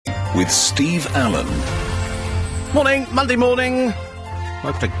with Steve Allen. Morning, Monday morning.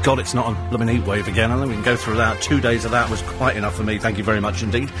 Hope to God it's not a blooming heat wave again. I think we can go through that. 2 days of that was quite enough for me. Thank you very much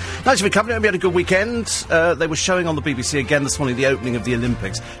indeed. Nice to be company. We had a good weekend. They were showing on the BBC again this morning the opening of the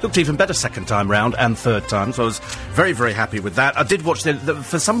Olympics. Looked even better second time round and third time, so I was very, very happy with that. I did watch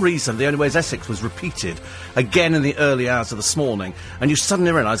for some reason, The Only Way is Essex was repeated again in the early hours of this morning, and you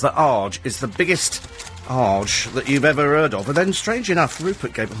suddenly realise that Arge is the biggest Arge that you've ever heard of. And then, strange enough,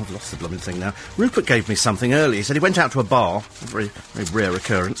 Rupert gave... I've lost the blooming thing now. Rupert gave me something early. He said he went out to a bar, a very, very rare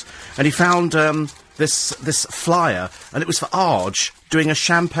occurrence, and he found this flyer, and it was for Arge doing a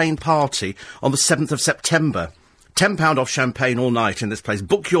champagne party on the 7th of September. £10 off champagne all night in this place.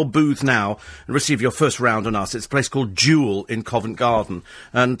 Book your booth now and receive your first round on us. It's a place called Jewel in Covent Garden.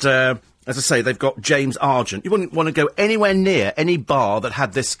 And, as I say, they've got James Argent. You wouldn't want to go anywhere near any bar that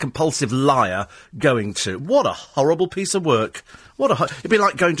had this compulsive liar going to. What a horrible piece of work. It'd be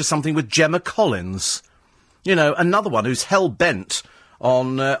like going to something with Gemma Collins. You know, another one who's hell-bent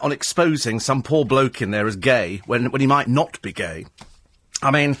on exposing some poor bloke in there as gay when he might not be gay.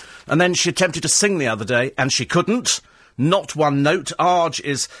 I mean, and then she attempted to sing the other day, and she couldn't. Not one note. Arge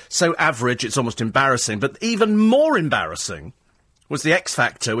is so average, it's almost embarrassing. But even more embarrassing was the X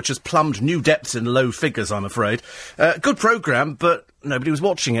Factor, which has plumbed new depths in low figures, I'm afraid. Good programme, but nobody was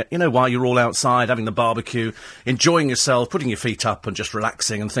watching it. You know why? You're all outside, having the barbecue, enjoying yourself, putting your feet up and just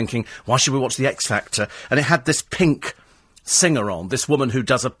relaxing and thinking, why should we watch the X Factor? And it had this Pink singer on, this woman who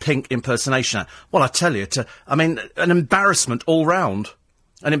does a Pink impersonation. Well, I tell you, an embarrassment all round.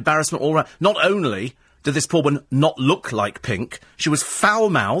 An embarrassment all round. Not only did this poor woman not look like Pink, she was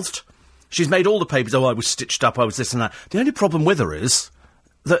foul-mouthed. She's made all the papers, I was stitched up, I was this and that. The only problem with her is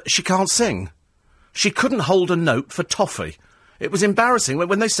that she can't sing. She couldn't hold a note for toffee. It was embarrassing.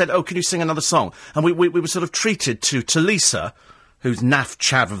 When they said, can you sing another song? And we were sort of treated to Talisa, who's naff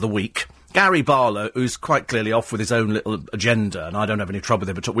chav of the week, Gary Barlow, who's quite clearly off with his own little agenda, and I don't have any trouble with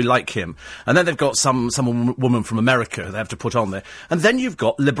him, but we like him. And then they've got some woman from America who they have to put on there. And then you've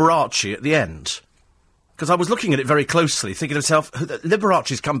got Liberace at the end. Because I was looking at it very closely, thinking to myself,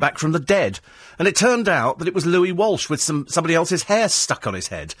 Liberace's come back from the dead. And it turned out that it was Louis Walsh with somebody else's hair stuck on his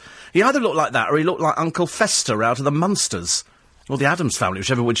head. He either looked like that, or he looked like Uncle Fester out of the Munsters. Or the Addams Family,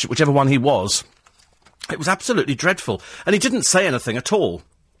 whichever one he was. It was absolutely dreadful. And he didn't say anything at all.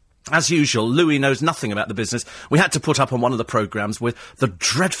 As usual, Louis knows nothing about the business. We had to put up on one of the programmes with the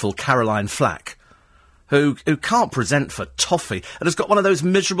dreadful Caroline Flack, who can't present for toffee, and has got one of those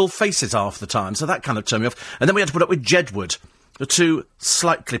miserable faces half the time, so that kind of turned me off. And then we had to put up with Jedward, the two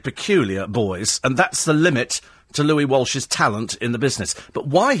slightly peculiar boys, and that's the limit to Louis Walsh's talent in the business. But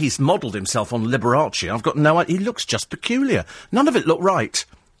why he's modelled himself on Liberace, I've got no idea. He looks just peculiar. None of it looked right.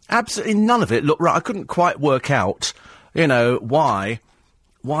 Absolutely none of it looked right. I couldn't quite work out, why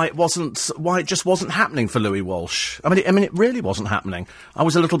it just wasn't happening for Louis Walsh. I mean, it really wasn't happening. I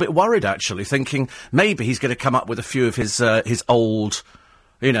was a little bit worried, actually, thinking maybe he's going to come up with a few of his old,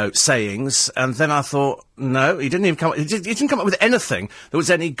 sayings, and then I thought, no, he didn't come up with anything that was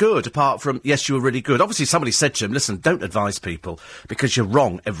any good, apart from, yes, you were really good. Obviously, somebody said to him, listen, don't advise people, because you're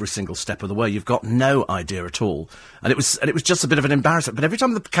wrong every single step of the way. You've got no idea at all. And it was just a bit of an embarrassment. But every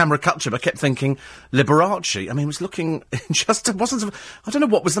time the camera cut to him, I kept thinking, Liberace, he was looking, it wasn't, I don't know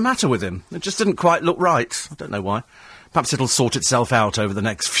what was the matter with him. It just didn't quite look right. I don't know why. Perhaps it'll sort itself out over the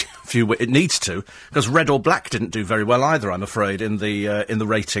next few weeks. It needs to, because Red or Black didn't do very well either, I'm afraid, in the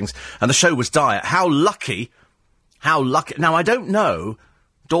ratings. And the show was dire. How lucky. Now, I don't know.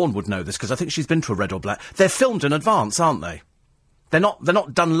 Dawn would know this, because I think she's been to a Red or Black. They're filmed in advance, aren't they? They're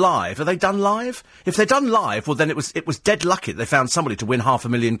not done live. Are they done live? If they're done live, well, then it was dead lucky that they found somebody to win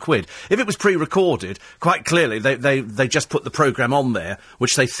 £500,000. If it was pre-recorded, quite clearly they just put the programme on there,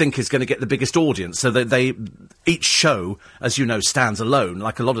 which they think is going to get the biggest audience. So that each show, as you know, stands alone,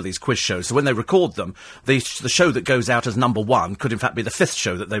 like a lot of these quiz shows. So when they record them, the show that goes out as number one could in fact be the fifth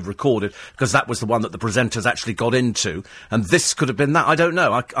show that they've recorded, because that was the one that the presenters actually got into. And this could have been that. I don't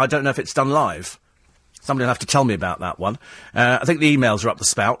know. I don't know if it's done live. Somebody will have to tell me about that one. I think the emails are up the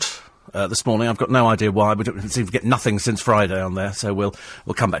spout this morning. I've got no idea why. We don't seem to get nothing since Friday on there, so we'll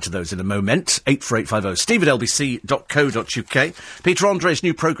come back to those in a moment. 84850 steve@lbc.co.uk. Peter Andre's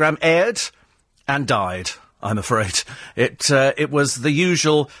new programme aired and died, I'm afraid. It was the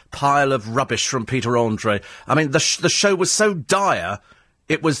usual pile of rubbish from Peter Andre. I mean, the show was so dire,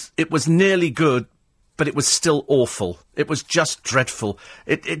 it was nearly good, but it was still awful. It was just dreadful.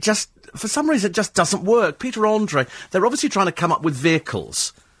 It just, for some reason, it just doesn't work. Peter Andre, they're obviously trying to come up with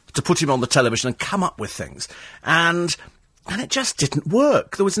vehicles to put him on the television and come up with things. And it just didn't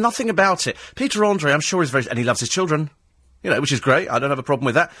work. There was nothing about it. Peter Andre, I'm sure, and he loves his children. which is great. I don't have a problem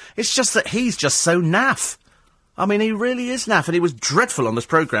with that. It's just that he's just so naff. I mean, he really is naff, and he was dreadful on this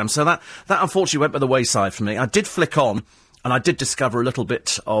programme, so that unfortunately went by the wayside for me. I did flick on, and I did discover a little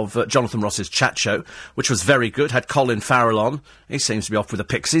bit of Jonathan Ross's chat show, which was very good. Had Colin Farrell on. He seems to be off with the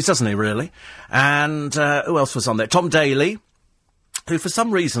Pixies, doesn't he, really? And who else was on there? Tom Daly, who for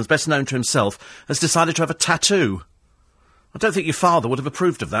some reason is best known to himself, has decided to have a tattoo. I don't think your father would have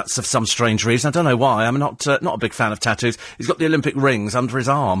approved of that for some strange reason. I don't know why. I'm not a big fan of tattoos. He's got the Olympic rings under his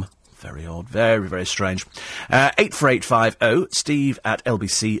arm. Very odd. Very, very strange. 84850,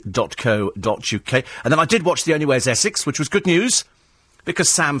 steve@lbc.co.uk. And then I did watch The Only Way is Essex, which was good news, because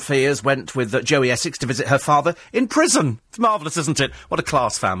Sam Fears went with Joey Essex to visit her father in prison. It's marvellous, isn't it? What a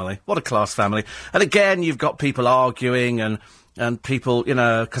class family. What a class family. And again, you've got people arguing and people,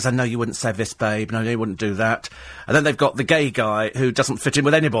 because I know you wouldn't say this, babe. No, you wouldn't do that. And then they've got the gay guy who doesn't fit in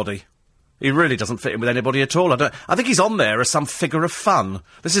with anybody. He really doesn't fit in with anybody at all. I think he's on there as some figure of fun.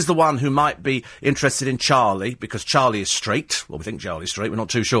 This is the one who might be interested in Charlie, because Charlie is straight. Well, we think Charlie's straight. We're not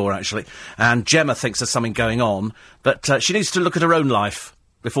too sure, actually. And Gemma thinks there's something going on. But she needs to look at her own life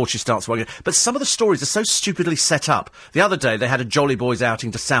before she starts working. But some of the stories are so stupidly set up. The other day, they had a Jolly Boys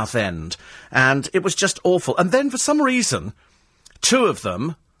outing to Southend, and it was just awful. And then, for some reason, two of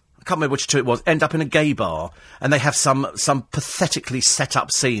them, I can't remember which two it was, end up in a gay bar, and they have some pathetically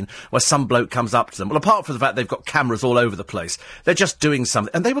set-up scene where some bloke comes up to them. Well, apart from the fact they've got cameras all over the place, they're just doing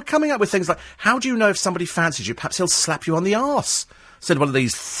something. And they were coming up with things like, how do you know if somebody fancies you? Perhaps he'll slap you on the arse, said one of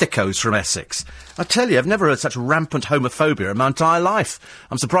these thickos from Essex. I tell you, I've never heard such rampant homophobia in my entire life.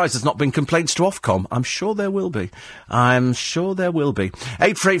 I'm surprised there's not been complaints to Ofcom. I'm sure there will be.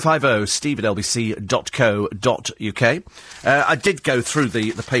 84850, steve@lbc.co.uk. I did go through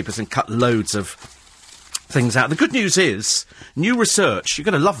the papers and cut loads of things out. The good news is, new research, you're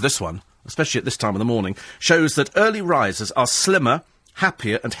going to love this one, especially at this time of the morning, shows that early risers are slimmer,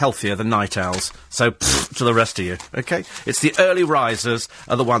 happier and healthier than night owls. So, to the rest of you, OK? It's the early risers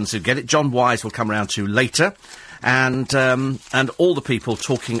are the ones who get it. John Wise will come round to later. And all the people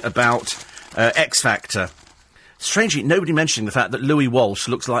talking about X Factor. Strangely, nobody mentioning the fact that Louis Walsh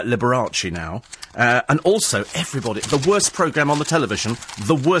looks like Liberace now. And also, everybody, the worst programme on the television,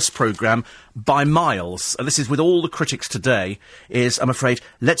 the worst programme by miles, and this is with all the critics today, is, I'm afraid,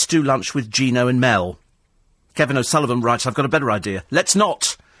 Let's Do Lunch with Gino and Mel. Kevin O'Sullivan writes, I've got a better idea. Let's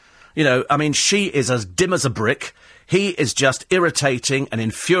not. She is as dim as a brick. He is just irritating and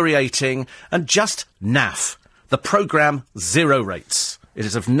infuriating and just naff. The programme, 0 rates. It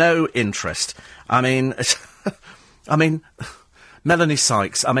is of no interest. Melanie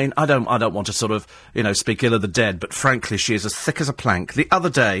Sykes, I don't want to sort of, speak ill of the dead, but frankly, she is as thick as a plank. The other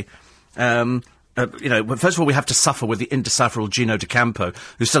day, first of all, we have to suffer with the indecipherable Gino D'Acampo,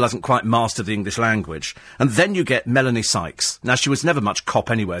 who still hasn't quite mastered the English language. And then you get Melanie Sykes. Now, she was never much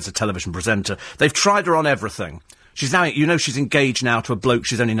cop anyway as a television presenter. They've tried her on everything. She's now, she's engaged now to a bloke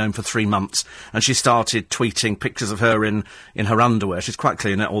she's only known for 3 months, and she started tweeting pictures of her in her underwear. She's quite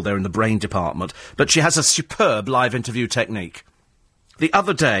clear all there in the brain department. But she has a superb live interview technique. The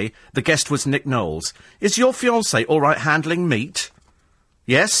other day, the guest was Nick Knowles. Is your fiancée all right handling meat?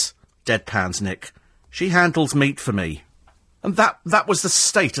 Yes? Deadpans Nick. She handles meat for me. And that was the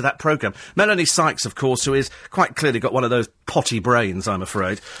state of that programme. Melanie Sykes, of course, who is quite clearly got one of those potty brains, I'm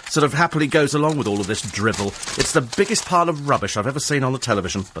afraid, sort of happily goes along with all of this drivel. It's the biggest pile of rubbish I've ever seen on the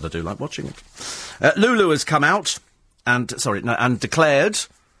television, but I do like watching it. Lulu has come out and declared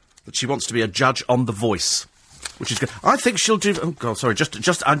that she wants to be a judge on The Voice, which is good. I think she'll do... Oh, God, sorry,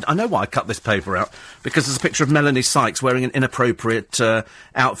 I know why I cut this paper out, because there's a picture of Melanie Sykes wearing an inappropriate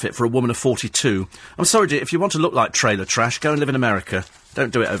outfit for a woman of 42. I'm sorry, dear, if you want to look like trailer trash, go and live in America.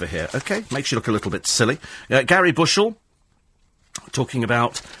 Don't do it over here, OK? Makes you look a little bit silly. Gary Bushell, talking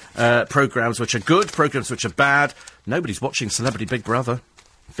about programmes which are good, programmes which are bad. Nobody's watching Celebrity Big Brother.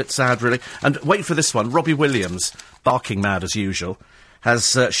 Bit sad, really. And wait for this one, Robbie Williams, barking mad as usual, has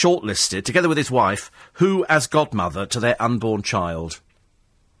shortlisted, together with his wife, who as godmother to their unborn child.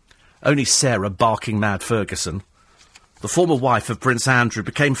 Only Sarah barking mad Ferguson, the former wife of Prince Andrew,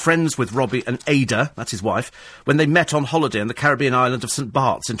 became friends with Robbie and Ada, that's his wife, when they met on holiday in the Caribbean island of St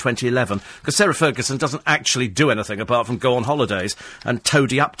Bart's in 2011, because Sarah Ferguson doesn't actually do anything apart from go on holidays and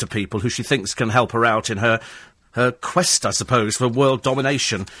toady up to people who she thinks can help her out in her quest, I suppose, for world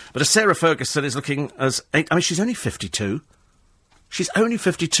domination. But as Sarah Ferguson is looking as... she's only 52. She's only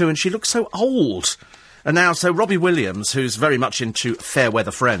 52 and she looks so old. And now, so Robbie Williams, who's very much into fair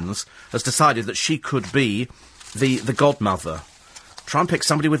weather friends, has decided that she could be the godmother. Try and pick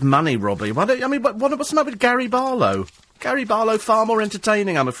somebody with money, Robbie. What's the matter with Gary Barlow? Gary Barlow, far more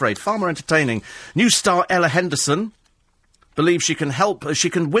entertaining, I'm afraid. Far more entertaining. New star Ella Henderson believes she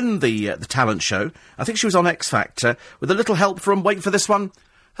can win the talent show. I think she was on X Factor with a little help from, wait for this one,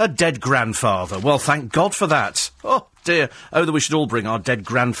 her dead grandfather. Well, thank God for that. Oh, dear. Oh, that we should all bring our dead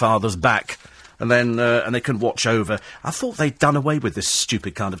grandfathers back. And then, and they can watch over. I thought they'd done away with this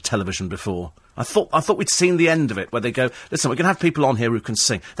stupid kind of television before. I thought we'd seen the end of it, where they go, listen, we're going to have people on here who can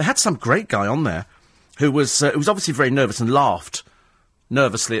sing. They had some great guy on there who was obviously very nervous and laughed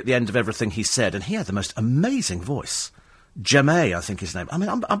nervously at the end of everything he said, and he had the most amazing voice. Jemay, I think his name. I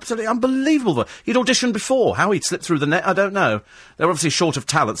mean, absolutely unbelievable. He'd auditioned before. How he'd slipped through the net, I don't know. They were obviously short of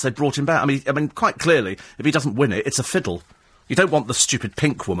talents. They brought him back. I mean, quite clearly, if he doesn't win it, it's a fiddle. You don't want the stupid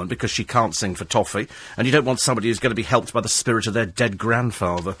pink woman because she can't sing for toffee, and you don't want somebody who's going to be helped by the spirit of their dead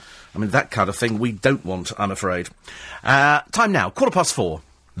grandfather. I mean, that kind of thing we don't want, I'm afraid. Time now, 4:15.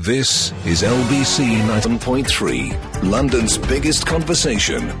 This is LBC 9.3, London's biggest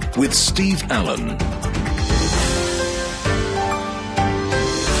conversation, with Steve Allen.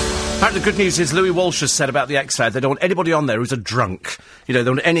 Apparently the good news is Louis Walsh has said about the X Factor, they don't want anybody on there who's a drunk. You know, they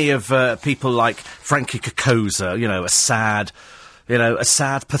don't want any of people like Frankie Kokoza, you know, a sad,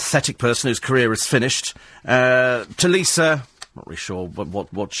 pathetic person whose career is finished. Talisa, not really sure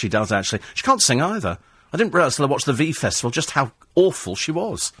what she does, actually. She can't sing either. I didn't realise till I watched the V Festival just how awful she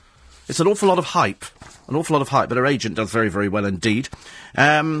was. It's an awful lot of hype. But her agent does very, very well indeed.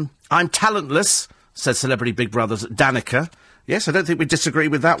 I'm talentless, says Celebrity Big Brother's Danica. Yes, I don't think we disagree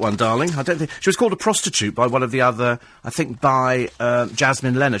with that one, darling. I don't think... She was called a prostitute by one of the other... I think by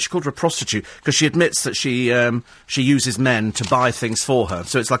Jasmine Leonard. She called her a prostitute because she admits that she uses men to buy things for her.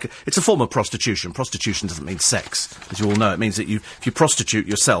 So it's like... it's a form of prostitution. Prostitution doesn't mean sex, as you all know. It means that if you prostitute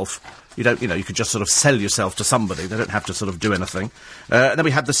yourself, you don't... you could just sort of sell yourself to somebody. They don't have to sort of do anything. And then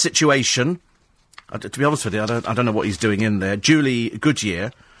we had The Situation. To be honest with you, I don't know what he's doing in there. Julie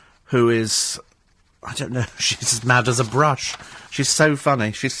Goodyear, who is... I don't know. She's as mad as a brush. She's so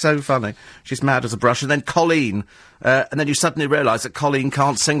funny. She's mad as a brush. And then Colleen. And then you suddenly realise that Colleen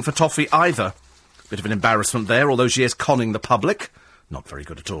can't sing for toffee either. Bit of an embarrassment there, all those years conning the public. Not very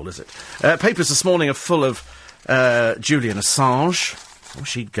good at all, is it? Papers this morning are full of Julian Assange. I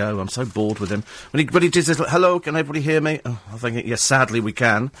wish he'd go. I'm so bored with him. When he did this, hello, can everybody hear me? Oh, I think, yes, sadly we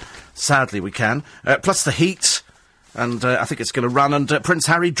can. Plus the heat. And I think it's going to run. And Prince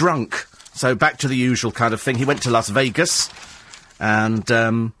Harry drunk. So back to the usual kind of thing. He went to Las Vegas, and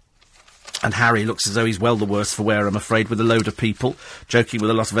Harry looks as though he's well the worse for wear, I'm afraid, with a load of people, joking with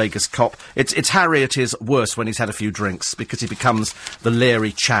a Las Vegas cop. It's Harry at his worst when he's had a few drinks, because he becomes the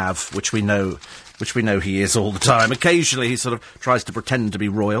leery chav, which we know he is all the time. Occasionally he sort of tries to pretend to be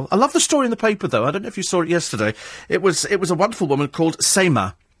royal. I love the story in the paper, though. I don't know if you saw it yesterday. It was a wonderful woman called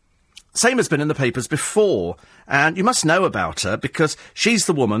Seema. Seema's been in the papers before, and you must know about her because she's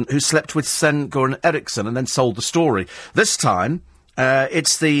the woman who slept with Sven-Göran Eriksson and then sold the story. This time,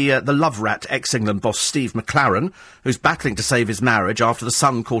 it's the love rat ex-England boss Steve McLaren who's battling to save his marriage after the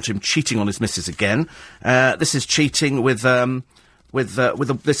son caught him cheating on his missus again. This is cheating with this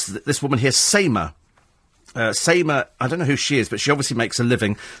woman here, Seema. Seema, I don't know who she is, but she obviously makes a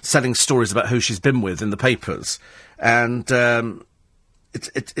living selling stories about who she's been with in the papers, and.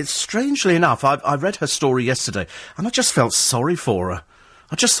 It's strangely enough, I read her story yesterday, and I just felt sorry for her.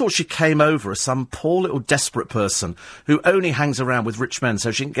 I just thought she came over as some poor little desperate person who only hangs around with rich men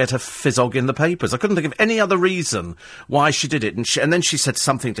so she can get her fizzog in the papers. I couldn't think of any other reason why she did it. And then she said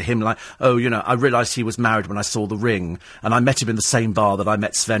something to him like, oh, I realised he was married when I saw The Ring, and I met him in the same bar that I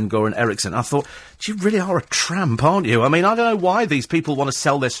met Sven-Göran Eriksson. I thought, you really are a tramp, aren't you? I mean, I don't know why these people want to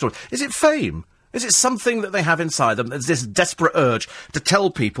sell their story. Is it fame? Is it something that they have inside them? There's this desperate urge to tell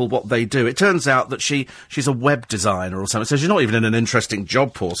people what they do. It turns out that she's a web designer or something, so she's not even in an interesting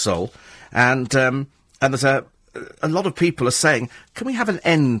job, poor soul. And there's a lot of people are saying, can we have an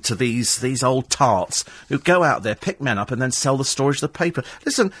end to these old tarts who go out there, pick men up, and then sell the story to the paper?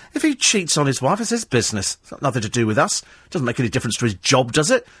 Listen, if he cheats on his wife, it's his business. It's got nothing to do with us. It doesn't make any difference to his job, does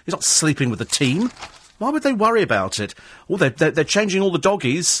it? He's not sleeping with the team. Why would they worry about it? Oh, they're changing all the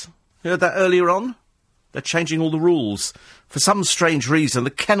doggies. You heard that earlier on? They're changing all the rules. For some strange reason,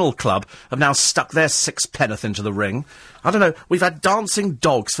 the Kennel Club have now stuck their sixpenneth into the ring. I don't know, we've had dancing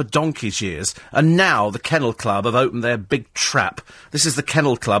dogs for donkey's years, and now the Kennel Club have opened their big trap. This is the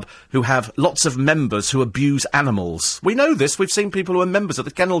Kennel Club who have lots of members who abuse animals. We know this, we've seen people who are members of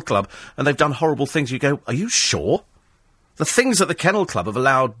the Kennel Club, and they've done horrible things. You go, are you sure? The things that the Kennel Club have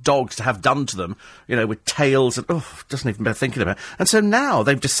allowed dogs to have done to them, with tails and... doesn't even bear thinking about it. And so now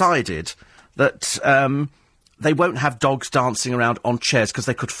they've decided that they won't have dogs dancing around on chairs because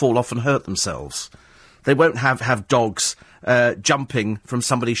they could fall off and hurt themselves. They won't have dogs jumping from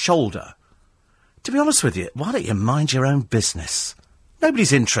somebody's shoulder to be honest with you, why don't you mind your own business?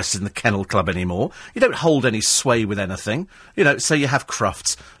 Nobody's interested in the Kennel Club anymore. You don't hold any sway with anything. You know, so you have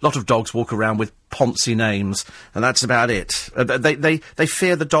Crufts. A lot of dogs walk around with poncy names, and that's about it. They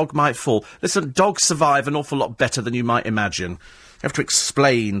fear the dog might fall. Listen, dogs survive an awful lot better than you might imagine. You have to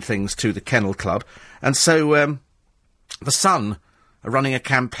explain things to the Kennel Club. And so, the Sun are running a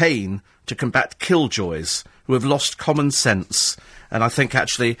campaign to combat killjoys who have lost common sense. And I think,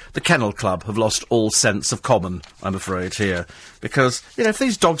 actually, the Kennel Club have lost all sense of common, I'm afraid, here. Because, you know, if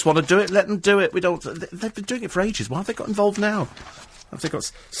these dogs want to do it, let them do it. They've been doing it for ages. Why have they got involved now? Have they got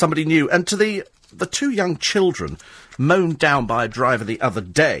somebody new? And to the two young children mown down by a driver the other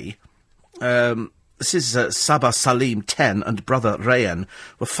day, this is Sabah Salim, 10, and brother Rayan,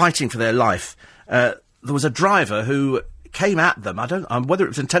 were fighting for their life. There was a driver who came at them. Whether it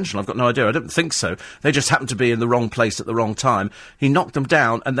was intentional, I've got no idea. I don't think so. They just happened to be in the wrong place at the wrong time. He knocked them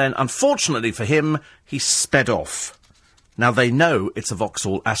down, and then, unfortunately for him, he sped off. Now, they know it's a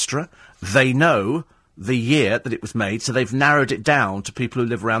Vauxhall Astra. They know the year that it was made, so they've narrowed it down to people who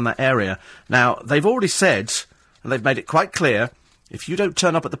live around that area. Now, they've already said, and they've made it quite clear, if you don't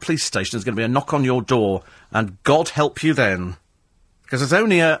turn up at the police station, there's going to be a knock on your door, and God help you then. Because there's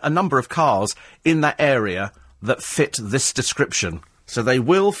only a number of cars in that area that fit this description. So they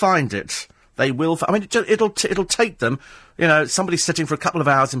will find it. They will... I mean, it'll take them, you know, somebody sitting for a couple of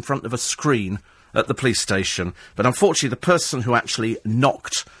hours in front of a screen at the police station. But unfortunately, the person who actually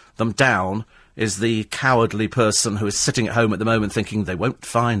knocked them down is the cowardly person who is sitting at home at the moment thinking, they won't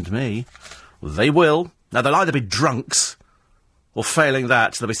find me. Well, they will. Now, they'll either be drunks, or failing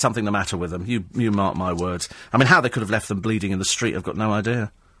that, there'll be something the matter with them. You mark my words. I mean, how they could have left them bleeding in the street, I've got no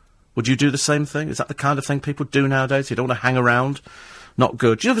idea. Would you do the same thing? Is that the kind of thing people do nowadays? You don't want to hang around? Not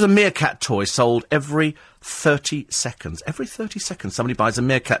good. Do you know there's a meerkat toy sold every 30 seconds? Every 30 seconds somebody buys a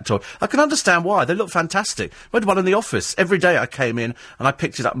meerkat toy. I can understand why. They look fantastic. I had one in the office. Every day I came in and I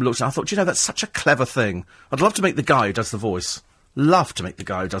picked it up and looked and I thought, you know, that's such a clever thing. I'd love to make the guy who does the voice. Love to make the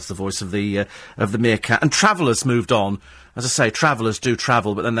guy who does the voice of the meerkat. And Travellers moved on. As I say, Travellers do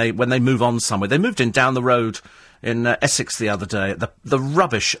travel, but then when they move on somewhere, they moved in down the road in Essex the other day. The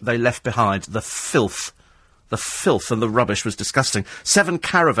rubbish they left behind, the filth and the rubbish was disgusting. 7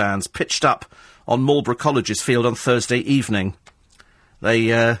 caravans pitched up on Marlborough College's field on Thursday evening.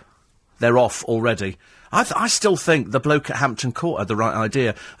 They're off already. I still think the bloke at Hampton Court had the right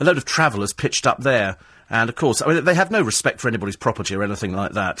idea. A load of Travellers pitched up there. And, of course, I mean, they have no respect for anybody's property or anything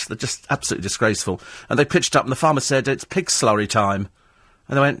like that. They're just absolutely disgraceful. And they pitched up, and the farmer said, it's pig slurry time.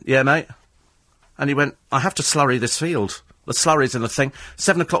 And they went, yeah, mate. And he went, I have to slurry this field. The slurry's in the thing.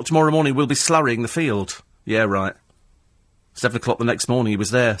 7 o'clock tomorrow morning, we'll be slurrying the field. Yeah, right. 7 o'clock the next morning, he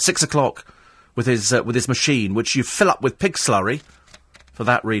was there. 6 o'clock with his machine, which you fill up with pig slurry. For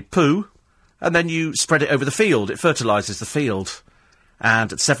that, read poo. And then you spread it over the field. It fertilises the field.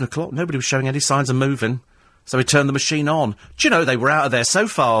 And at 7 o'clock, nobody was showing any signs of moving. So he turned the machine on. Do you know, they were out of there so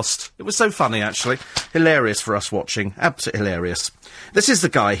fast. It was so funny, actually. Hilarious for us watching. Absolutely hilarious. This is the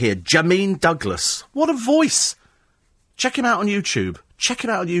guy here, Jameen Douglas. What a voice! Check him out on YouTube. Check him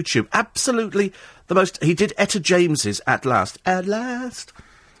out on YouTube. Absolutely the most... He did Etta James's At Last. At Last.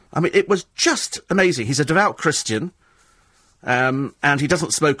 I mean, it was just amazing. He's a devout Christian. And he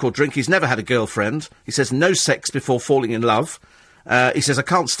doesn't smoke or drink. He's never had a girlfriend. He says no sex before falling in love. He says, I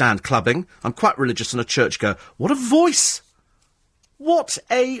can't stand clubbing. I'm quite religious and a churchgoer. What a voice! What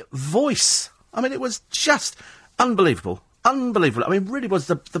a voice! I mean, it was just unbelievable. Unbelievable. I mean, really was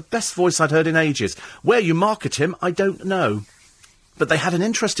the best voice I'd heard in ages. Where you market him, I don't know. But they had an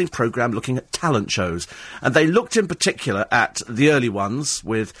interesting programme looking at talent shows. And they looked in particular at the early ones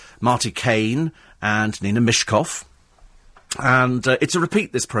with Marty Kane and Nina Mishkov. And it's a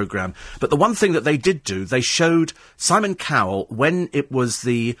repeat, this programme. But the one thing that they did do, they showed Simon Cowell when it was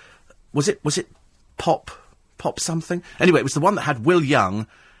the... Was it Pop something? Anyway, it was the one that had Will Young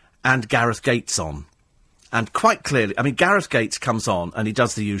and Gareth Gates on. And quite clearly, I mean, Gareth Gates comes on and he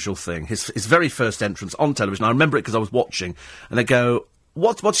does the usual thing. His very first entrance on television, I remember it because I was watching. And they go,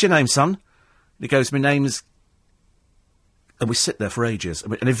 what's your name, son? And he goes, my name's... And we sit there for ages.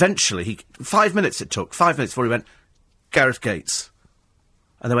 And eventually, 5 minutes it took, 5 minutes before he went... Gareth Gates.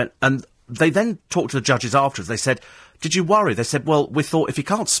 And they then talked to the judges afterwards. They said, did you worry? They said, well, we thought if he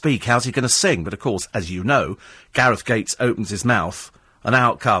can't speak, how's he going to sing? But of course, as you know, Gareth Gates opens his mouth and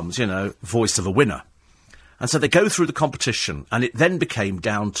out comes, you know, voice of a winner. And so they go through the competition and it then became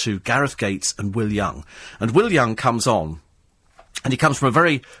down to Gareth Gates and Will Young. And Will Young comes on and he comes from a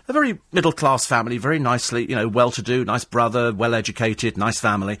very middle-class family, very nicely, you know, well-to-do, nice brother, well-educated, nice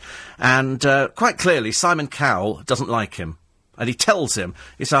family. And quite clearly, Simon Cowell doesn't like him. And he tells him,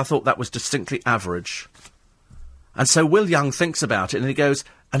 he said, I thought that was distinctly average. And so Will Young thinks about it, and he goes,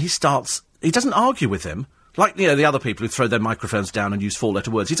 and he doesn't argue with him, like, the other people who throw their microphones down and use four-letter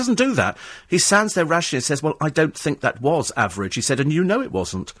words. He doesn't do that. He stands there rationally and says, well, I don't think that was average. He said, and you know it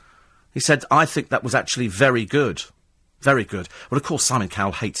wasn't. He said, I think that was actually very good. Very good. Well, of course, Simon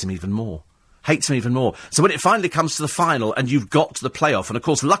Cowell hates him even more. So when it finally comes to the final and you've got to the playoff, and of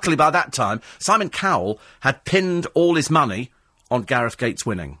course, luckily by that time, Simon Cowell had pinned all his money on Gareth Gates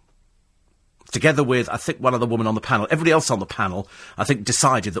winning. Together with, I think, one other woman on the panel. Everybody else on the panel, I think,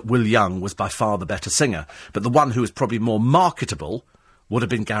 decided that Will Young was by far the better singer. But the one who was probably more marketable would have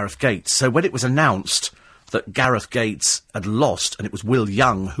been Gareth Gates. So when it was announced that Gareth Gates had lost and it was Will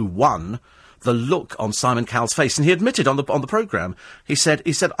Young who won, the look on Simon Cowell's face, and he admitted on the programme, he said,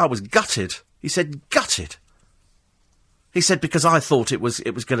 I was gutted. He said, gutted. He said, because I thought it was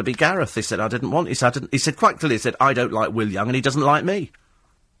going to be Gareth. He said, I didn't want... He said quite clearly, he said, I don't like Will Young and he doesn't like me.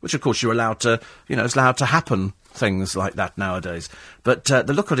 Which, of course, you're allowed to, it's allowed to happen, things like that nowadays. But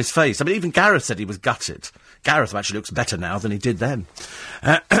the look on his face, I mean, even Gareth said he was gutted. Gareth actually looks better now than he did then.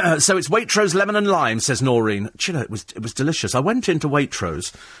 So it's Waitrose Lemon and Lime, says Noreen. Do you know, it was delicious. I went into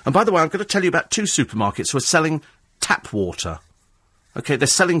Waitrose, and by the way, I'm going to tell you about two supermarkets who are selling tap water. OK, they're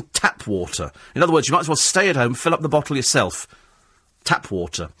selling tap water. In other words, you might as well stay at home, fill up the bottle yourself. Tap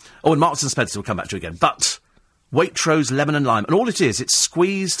water. Oh, and Marks and Spencer will come back to you again. But Waitrose Lemon and Lime. And all it is, it's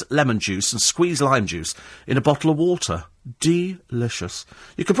squeezed lemon juice and squeezed lime juice in a bottle of water. Delicious.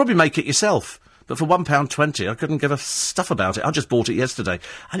 You could probably make it yourself. But for £1.20, I couldn't give a stuff about it. I just bought it yesterday.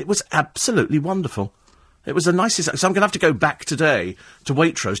 And it was absolutely wonderful. It was the nicest... So I'm going to have to go back today to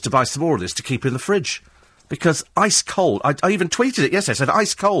Waitrose to buy some more of this to keep in the fridge. Because ice cold... I even tweeted it yesterday. I said,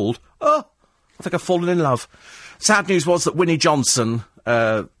 ice cold. Oh, I think I've fallen in love. Sad news was that Winnie Johnson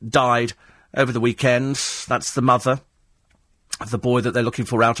died over the weekend. That's the mother of the boy that they're looking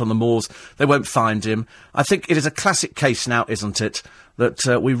for out on the moors. They won't find him. I think it is a classic case now, isn't it,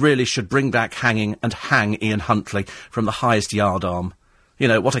 that we really should bring back hanging and hang Ian Huntley from the highest yardarm. You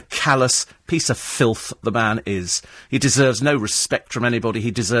know, what a callous piece of filth the man is. He deserves no respect from anybody.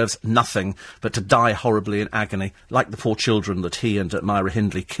 He deserves nothing but to die horribly in agony, like the poor children that he and Myra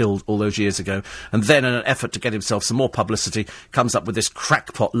Hindley killed all those years ago. And then, in an effort to get himself some more publicity, comes up with this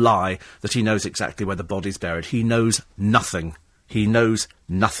crackpot lie that he knows exactly where the body's buried. He knows nothing. He knows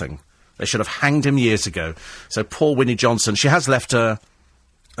nothing. They should have hanged him years ago. So poor Winnie Johnson, she has left a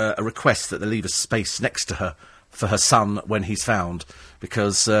request that they leave a space next to her for her son when he's found,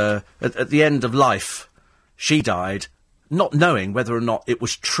 because at the end of life, she died not knowing whether or not it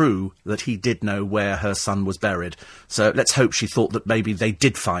was true that he did know where her son was buried. So let's hope she thought that maybe they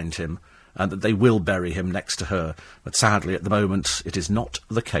did find him and that they will bury him next to her. But sadly, at the moment, it is not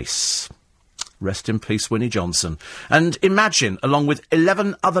the case. Rest in peace, Winnie Johnson. And Imagine, along with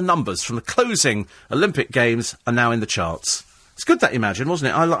 11 other numbers from the closing Olympic Games, are now in the charts. It's good, that Imagine, wasn't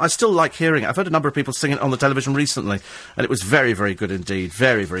it? I still like hearing it. I've heard a number of people sing it on the television recently, and it was very, very good indeed.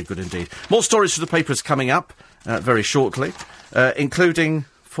 Very, very good indeed. More stories from the papers coming up very shortly, including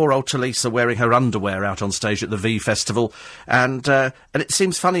poor old Talisa wearing her underwear out on stage at the V Festival. And it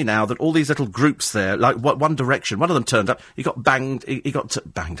seems funny now that all these little groups there, like One Direction, one of them turned up, he got banged up, he got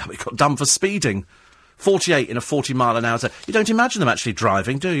done for speeding. 48 in a 40-mile-an-hour zone. You don't imagine them actually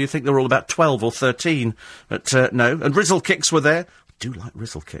driving, do you? You think they're all about 12 or 13. But, no. And Rizzle Kicks were there. I do like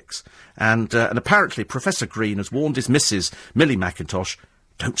Rizzle Kicks. And apparently Professor Green has warned his missus, Millie McIntosh,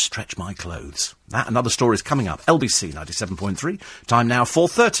 don't stretch my clothes. That and other stories coming up. LBC 97.3. Time now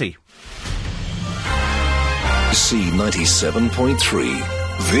 4:30.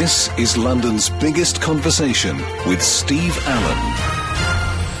 C97.3. This is London's biggest conversation with Steve Allen.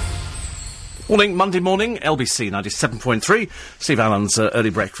 Morning, Monday morning, LBC 97.3, Steve Allen's early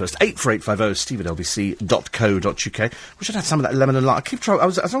breakfast, 84850, steve@lbc.co.uk. We should have some of that lemon and lime. I keep trying,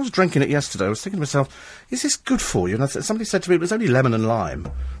 as I was drinking it yesterday, I was thinking to myself, is this good for you? And somebody said to me, it was only lemon and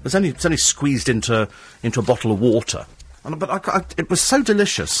lime. It's only squeezed into a bottle of water. But it was so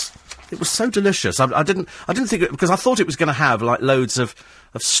delicious. It was so delicious. I didn't think it, because I thought it was going to have, like, loads of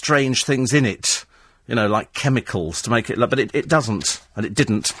strange things in it. You know, like chemicals to make it, but it doesn't, and it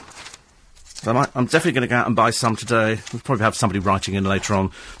didn't. So I'm definitely going to go out and buy some today. We'll probably have somebody writing in later on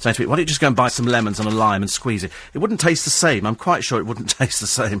saying to me, why don't you just go and buy some lemons and a lime and squeeze it? It wouldn't taste the same. I'm quite sure it wouldn't taste the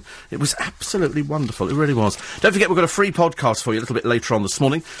same. It was absolutely wonderful. It really was. Don't forget, we've got a free podcast for you a little bit later on this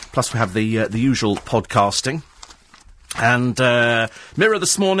morning. Plus, we have the usual podcasting. And Mirror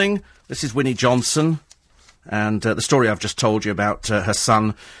this morning, this is Winnie Johnson. And the story I've just told you about her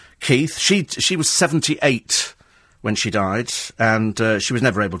son, Keith. She was 78 when she died, and she was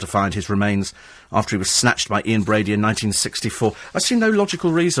never able to find his remains after he was snatched by Ian Brady in 1964. I see no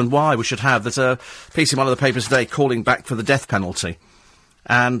logical reason why we should have. There's a piece in one of the papers today calling back for the death penalty.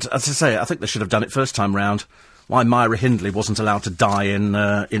 And, as I say, I think they should have done it first time round. Why Myra Hindley wasn't allowed to die in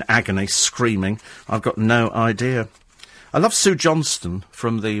agony, screaming, I've got no idea. I love Sue Johnston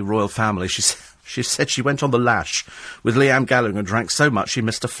from the royal family. She said she went on the lash with Liam Gallagher and drank so much she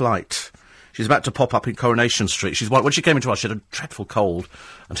missed a flight. She's about to pop up in Coronation Street. When she came into us, she had a dreadful cold,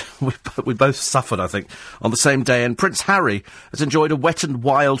 and we both suffered, I think, on the same day. And Prince Harry has enjoyed a wet and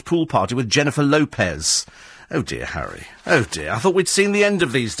wild pool party with Jennifer Lopez. Oh dear, Harry. Oh dear. I thought we'd seen the end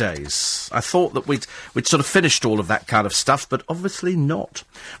of these days. I thought that we'd sort of finished all of that kind of stuff, but obviously not.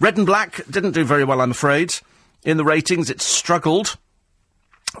 Red and Black didn't do very well, I'm afraid. In the ratings, it struggled.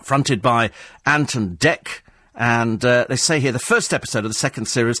 Fronted by Anton Deck. And they say here the first episode of the second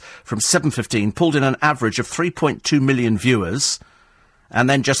series from 7:15 pulled in an average of 3.2 million viewers, and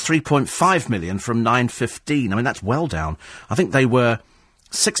then just 3.5 million from 9:15. I mean, that's well down. I think they were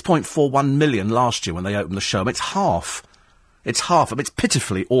 6.41 million last year when they opened the show. I mean, it's half. It's half. I mean, it's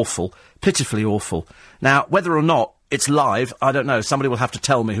pitifully awful. Pitifully awful. Now, whether or not it's live, I don't know. Somebody will have to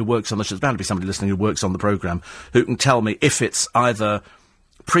tell me who works on the show. There's bound to be somebody listening who works on the programme who can tell me if it's either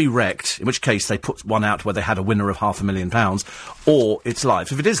pre-rect, in which case they put one out where they had a winner of £500,000, or it's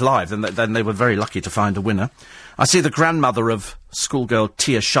live. If it is live, then they were very lucky to find a winner. I see the grandmother of schoolgirl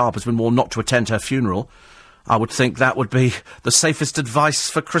Tia Sharp has been warned not to attend her funeral. I would think that would be the safest advice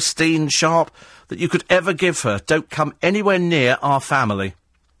for Christine Sharp that you could ever give her. Don't come anywhere near our family.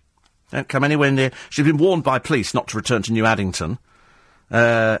 Don't come anywhere near... She's been warned by police not to return to New Addington.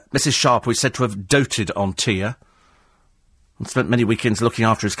 Mrs Sharp, who is said to have doted on Tia and spent many weekends looking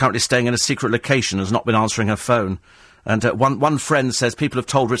after her, is currently staying in a secret location and has not been answering her phone. And one friend says people have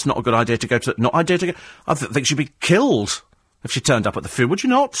told her it's not a good idea to go to... Not idea to go... I think she'd be killed if she turned up at the funeral. Would you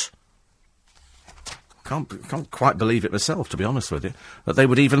not? Can't quite believe it myself, to be honest with you, that they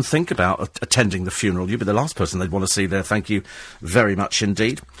would even think about attending the funeral. You'd be the last person they'd want to see there. Thank you very much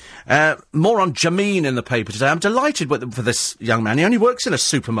indeed. More on Jameen in the paper today. I'm delighted for this young man. He only works in a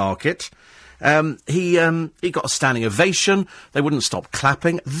supermarket. He got a standing ovation. They wouldn't stop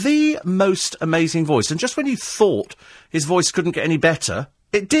clapping. The most amazing voice. And just when you thought his voice couldn't get any better,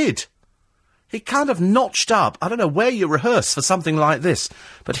 it did. He kind of notched up. I don't know where you rehearse for something like this,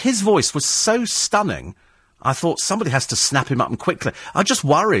 but his voice was so stunning, I thought somebody has to snap him up and quickly. I just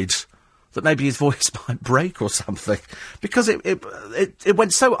worried that maybe his voice might break or something, because it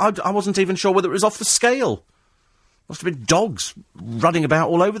went so... I wasn't even sure whether it was off the scale. Must have been dogs running about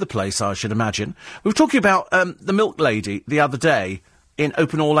all over the place, I should imagine. We were talking about the milk lady the other day in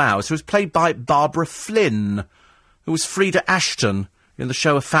Open All Hours, who was played by Barbara Flynn, who was Frida Ashton in the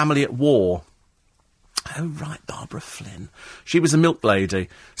show A Family at War. Oh, right, Barbara Flynn. She was a milk lady.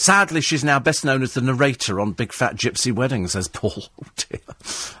 Sadly, she's now best known as the narrator on Big Fat Gypsy Weddings, says Paul. Oh, dear.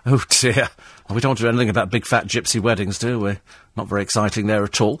 Oh, dear. Well, we don't want to do anything about Big Fat Gypsy Weddings, do we? Not very exciting there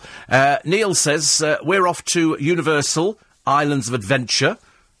at all. Neil says, we're off to Universal Islands of Adventure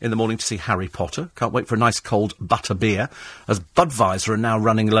in the morning to see Harry Potter. Can't wait for a nice cold butter beer, as Budweiser are now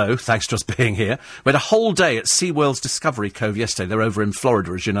running low, thanks to us being here. We had a whole day at SeaWorld's Discovery Cove yesterday. They're over in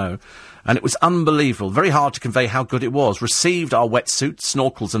Florida, as you know. And it was unbelievable. Very hard to convey how good it was. Received our wetsuits,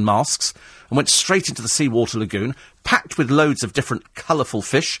 snorkels and masks, and went straight into the seawater lagoon, packed with loads of different colourful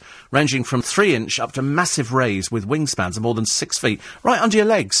fish, ranging from 3-inch up to massive rays with wingspans of more than 6 feet, right under your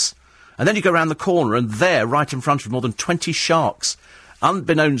legs. And then you go round the corner, and there, right in front of you, more than 20 sharks.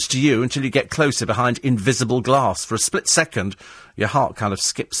 Unbeknownst to you until you get closer behind invisible glass. For a split second, your heart kind of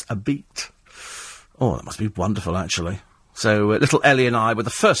skips a beat. Oh, that must be wonderful, actually. So little Ellie and I were the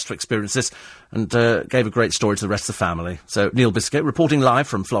first to experience this, and gave a great story to the rest of the family. So Neil Biscuit, reporting live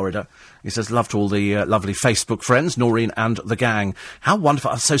from Florida. He says, love to all the lovely Facebook friends, Noreen and the gang. How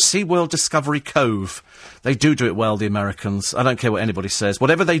wonderful. So SeaWorld Discovery Cove. They do it well, the Americans. I don't care what anybody says.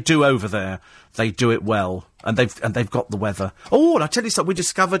 Whatever they do over there, they do it well. And they've got the weather. Oh, and I tell you something, we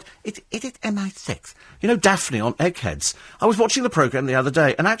discovered, is it MI6? You know Daphne on Eggheads? I was watching the programme the other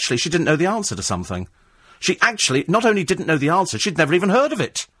day, and actually she didn't know the answer to something. She actually not only didn't know the answer, she'd never even heard of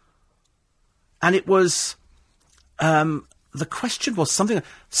it. And it was, the question was something,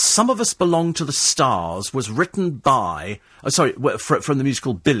 Some of Us Belong to the Stars was written by, from the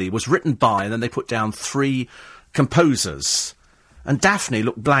musical Billy, was written by, and then they put down 3 composers. And Daphne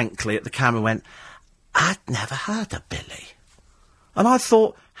looked blankly at the camera and went, I'd never heard of Billy. And I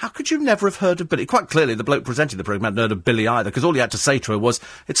thought, how could you never have heard of Billy? Quite clearly, the bloke presenting the programme hadn't heard of Billy either, because all he had to say to her was,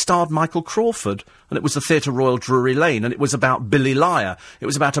 it starred Michael Crawford, and it was the Theatre Royal Drury Lane, and it was about Billy Liar. It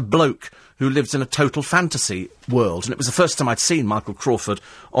was about a bloke who lives in a total fantasy world, and it was the first time I'd seen Michael Crawford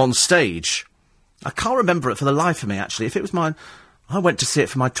on stage. I can't remember it for the life of me, actually. If it was mine, I went to see it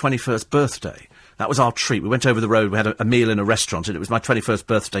for my 21st birthday. That was our treat. We went over the road, we had a meal in a restaurant, and it was my 21st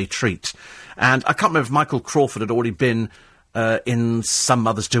birthday treat. And I can't remember if Michael Crawford had already been in Some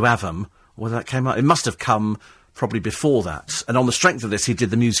Mothers Do Have 'Em, or whether that came out. It must have come probably before that. And on the strength of this, he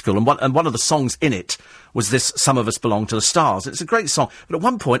did the musical, and one of the songs in it was this Some of Us Belong to the Stars. It's a great song, but at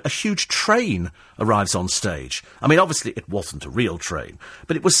one point, a huge train arrives on stage. I mean, obviously, it wasn't a real train,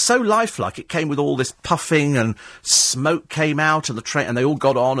 but it was so lifelike. It came with all this puffing, and smoke came out, and the train, and they all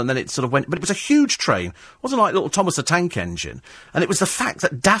got on, and then it sort of went, but it was a huge train. It wasn't like little Thomas the Tank Engine. And it was the fact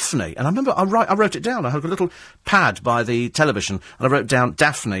that Daphne, and I remember I wrote it down. I had a little pad by the television, and I wrote down,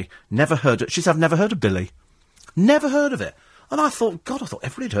 Daphne, never heard it. She said, I've never heard of Billy. Never heard of it. And I thought, God, I thought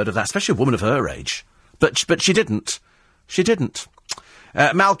everybody had heard of that, especially a woman of her age. But she didn't. She didn't.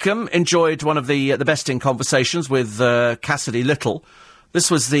 Malcolm enjoyed one of the best in conversations with Cassidy Little. This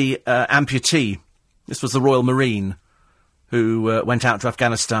was the amputee. This was the Royal Marine who went out to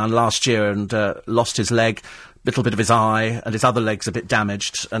Afghanistan last year and lost his leg, little bit of his eye, and his other leg's a bit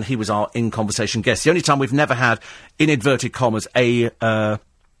damaged, and he was our in-conversation guest. The only time we've never had, in inverted commas, a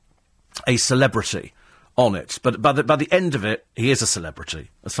celebrity on it, but by the end of it, he is a celebrity,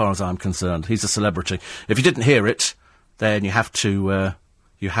 as far as I'm concerned. He's a celebrity. If you didn't hear it, then you have to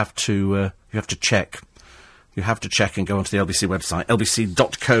check. You have to check and go onto the LBC website,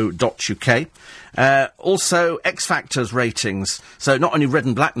 lbc.co.uk. Also, X Factor's ratings. So not only Red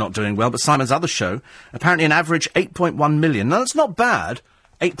and Black not doing well, but Simon's other show, apparently an average 8.1 million. Now, that's not bad,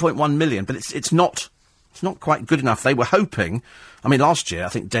 8.1 million, but it's not quite good enough. They were hoping, I mean, last year, I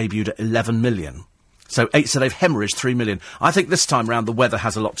think, debuted at 11 million. So they've hemorrhaged 3 million. I think this time round the weather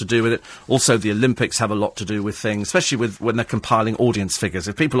has a lot to do with it. Also, the Olympics have a lot to do with things, especially when they're compiling audience figures.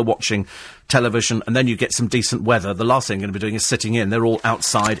 If people are watching television and then you get some decent weather, the last thing they're going to be doing is sitting in. They're all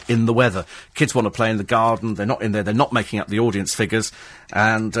outside in the weather. Kids want to play in the garden. They're not in there. They're not making up the audience figures.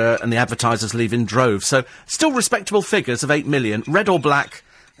 And the advertisers leave in droves. So still respectable figures of 8 million. Red or Black,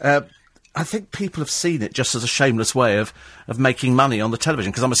 I think people have seen it just as a shameless way of making money on the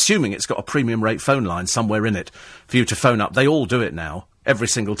television, because I'm assuming it's got a premium rate phone line somewhere in it for you to phone up. They all do it now. Every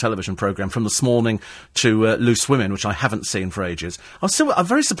single television programme, from This Morning to Loose Women, which I haven't seen for ages. I'm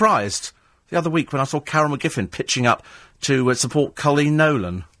very surprised the other week when I saw Carol McGiffin pitching up to support Colleen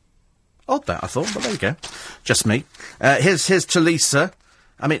Nolan. Odd that, I thought, but there you go. Just me. Here's to Lisa.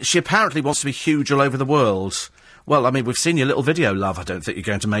 I mean, she apparently wants to be huge all over the world. Well, I mean, we've seen your little video, love. I don't think you're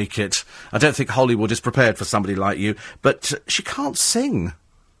going to make it. I don't think Hollywood is prepared for somebody like you. But she can't sing.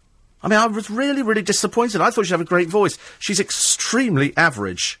 I mean, I was really, really disappointed. I thought she'd have a great voice. She's extremely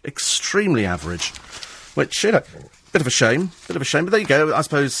average. Extremely average. Which, you know, bit of a shame. But there you go. I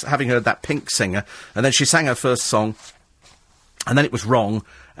suppose, having heard that Pink singer, and then she sang her first song, and then it was wrong,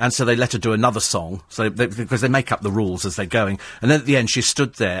 and so they let her do another song, because they make up the rules as they're going. And then at the end, she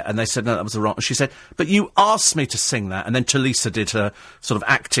stood there, and they said, no, that was the wrong... She said, but you asked me to sing that. And then Talisa did her sort of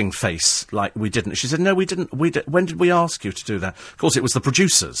acting face, like we didn't. She said, no, we didn't. When did we ask you to do that? Of course, it was the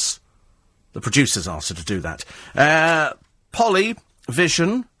producers. The producers asked her to do that. Polly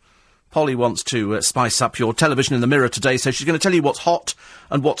Vision. Polly wants to spice up your television in the Mirror today, so she's going to tell you what's hot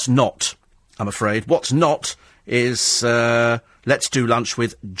and what's not, I'm afraid. What's not is... Let's Do Lunch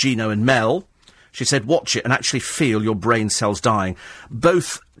with Gino and Mel. She said, watch it and actually feel your brain cells dying.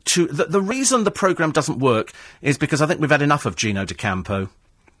 Both to... The reason the programme doesn't work is because I think we've had enough of Gino D'Acampo.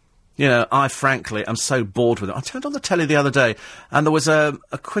 You know, I frankly am so bored with it. I turned on the telly the other day and there was a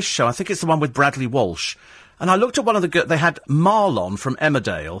quiz show. I think it's the one with Bradley Walsh. And I looked at one of the... They had Marlon from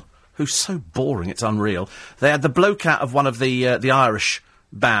Emmerdale, who's so boring, it's unreal. They had the bloke out of one of the Irish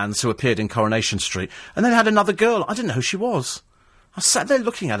bands who appeared in Coronation Street. And then they had another girl. I didn't know who she was. I sat there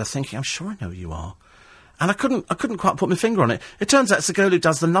looking at her thinking, I'm sure I know who you are. And I couldn't quite put my finger on it. It turns out it's the girl who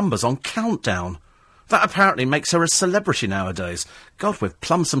does the numbers on Countdown. That apparently makes her a celebrity nowadays. God, we've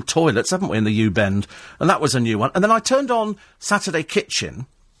plumbed some toilets, haven't we, in the U-Bend? And that was a new one. And then I turned on Saturday Kitchen,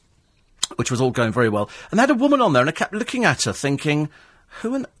 which was all going very well, and they had a woman on there, and I kept looking at her thinking,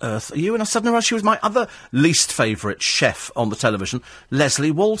 who on earth are you? And I suddenly realised she was my other least favourite chef on the television,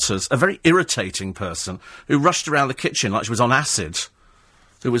 Leslie Walters, a very irritating person who rushed around the kitchen like she was on acid,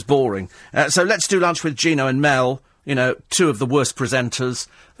 who was boring. So Let's Do Lunch with Gino and Mel, you know, two of the worst presenters.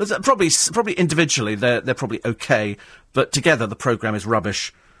 Probably individually they're probably okay, but together the programme is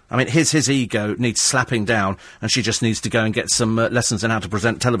rubbish. I mean, his ego needs slapping down, and she just needs to go and get some lessons in how to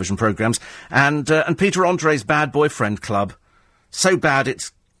present television programmes. And Peter Andre's Bad Boyfriend Club. So bad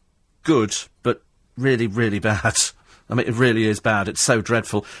it's good, but really, really bad. I mean, it really is bad. It's so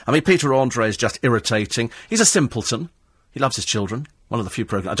dreadful. I mean, Peter Andre is just irritating. He's a simpleton. He loves his children. One of the few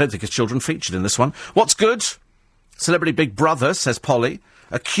programmes. I don't think his children featured in this one. What's good? Celebrity Big Brother, says Polly.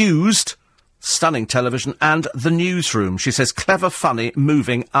 Accused. Stunning television. And The Newsroom. She says clever, funny,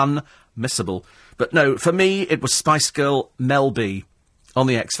 moving, unmissable. But no, for me, it was Spice Girl Mel B on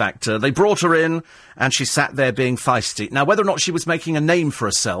the X Factor. They brought her in, and she sat there being feisty. Now, whether or not she was making a name for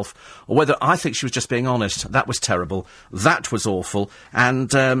herself, or whether I think she was just being honest, that was terrible. That was awful. And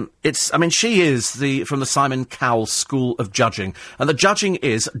she is from the Simon Cowell School of Judging. And the judging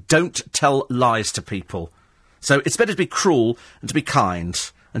is, don't tell lies to people. So it's better to be cruel and to be kind.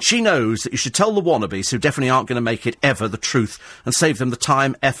 And she knows that you should tell the wannabes, who definitely aren't going to make it ever, the truth, and save them the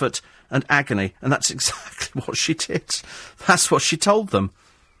time, effort, and agony. And that's exactly what she did. That's what she told them.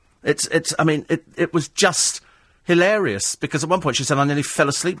 It was just hilarious, because at one point she said, I nearly fell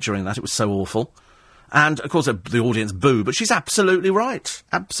asleep during that. It was so awful. And, of course, the audience boo, but she's absolutely right.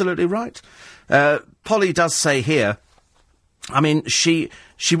 Absolutely right. Polly does say here, I mean, she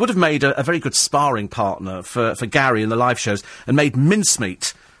would have made a very good sparring partner for Gary in the live shows, and made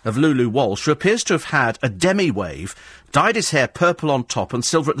mincemeat of Lulu Walsh, who appears to have had a demi-wave, dyed his hair purple on top and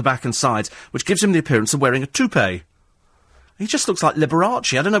silver at the back and sides, which gives him the appearance of wearing a toupee. He just looks like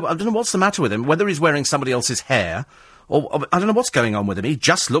Liberace. I don't know what's the matter with him, whether he's wearing somebody else's hair, or I don't know what's going on with him. He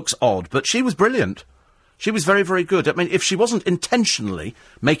just looks odd, but she was brilliant. She was very, very good. I mean, if she wasn't intentionally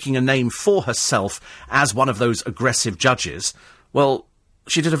making a name for herself as one of those aggressive judges, well,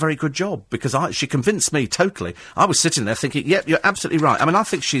 she did a very good job, because she convinced me totally. I was sitting there thinking, yep, you're absolutely right. I mean, I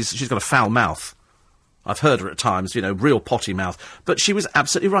think she's got a foul mouth. I've heard her at times, real potty mouth. But she was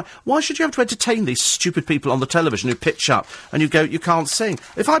absolutely right. Why should you have to entertain these stupid people on the television who pitch up and you go, you can't sing?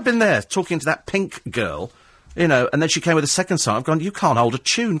 If I'd been there talking to that Pink girl, and then she came with a second song, I've gone, you can't hold a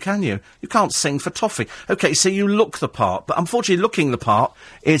tune, can you? You can't sing for toffee. OK, so you look the part, but unfortunately looking the part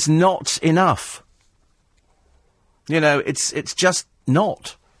is not enough. It's just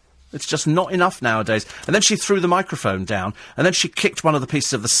not. It's just not enough nowadays. And then she threw the microphone down, and then she kicked one of the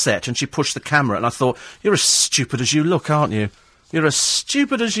pieces of the set, and she pushed the camera, and I thought, you're as stupid as you look, aren't you? You're as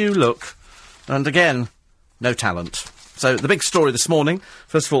stupid as you look. And again, no talent. So, the big story this morning,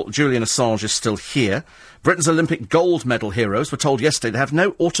 first of all, Julian Assange is still here. Britain's Olympic gold medal heroes were told yesterday they have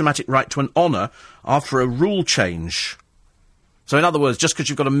no automatic right to an honour after a rule change. So, in other words, just because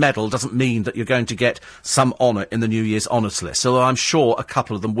you've got a medal doesn't mean that you're going to get some honour in the New Year's honours list, although I'm sure a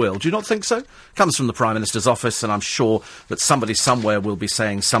couple of them will. Do you not think so? Comes from the Prime Minister's office, and I'm sure that somebody somewhere will be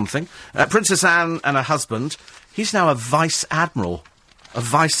saying something. Princess Anne and her husband, he's now a Vice Admiral. A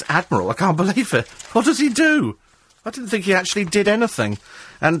Vice Admiral? I can't believe it. What does he do? I didn't think he actually did anything.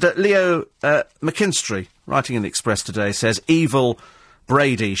 And Leo McKinstry, writing in the Express today, says, evil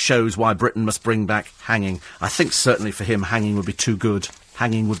Brady shows why Britain must bring back hanging. I think certainly for him, hanging would be too good.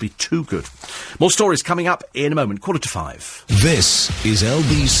 Hanging would be too good. More stories coming up in a moment, 4:45. This is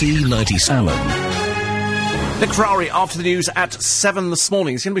LBC 97. Nick Ferrari, after the news at 7 this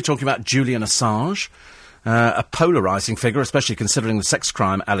morning, is going to be talking about Julian Assange. A polarising figure, especially considering the sex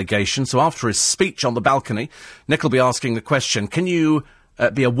crime allegation. So after his speech on the balcony, Nick will be asking the question, can you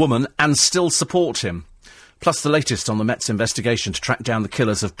be a woman and still support him? Plus the latest on the Met's investigation to track down the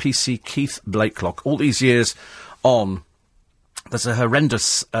killers of PC Keith Blakelock. All these years on, there's a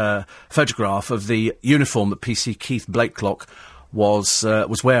horrendous photograph of the uniform that PC Keith Blakelock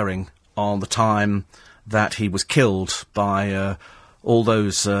was wearing on the time that he was killed by all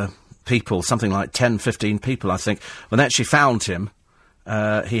those people, something like 10, 15 people, I think. When they actually found him,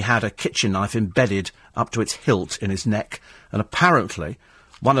 he had a kitchen knife embedded up to its hilt in his neck, and apparently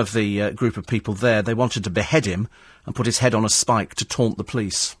one of the group of people there, they wanted to behead him and put his head on a spike to taunt the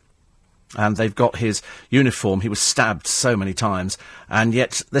police. And they've got his uniform. He was stabbed so many times, and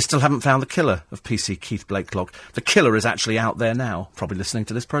yet they still haven't found the killer of PC Keith Blakelock. The killer is actually out there now, probably listening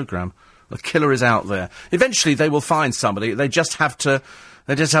to this programme. The killer is out there. Eventually they will find somebody. They just have to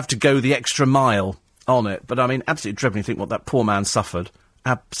go the extra mile on it. But, I mean, absolutely dreadful when you think what that poor man suffered.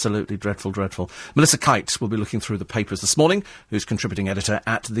 Absolutely dreadful, dreadful. Melissa Kite will be looking through the papers this morning, who's contributing editor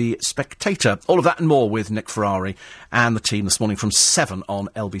at The Spectator. All of that and more with Nick Ferrari and the team this morning from 7 on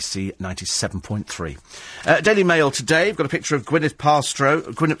LBC 97.3. Daily Mail today, we've got a picture of Gwyneth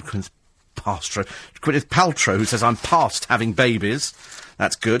Paltrow, who says, I'm past having babies.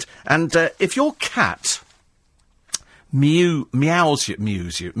 That's good. And if your cat meows you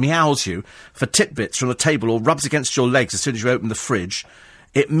for titbits from the table or rubs against your legs as soon as you open the fridge,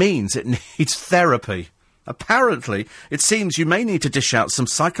 it means it needs therapy. Apparently, it seems you may need to dish out some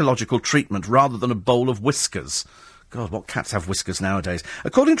psychological treatment rather than a bowl of whiskers. God, what cats have whiskers nowadays?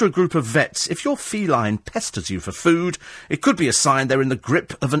 According to a group of vets, if your feline pesters you for food, it could be a sign they're in the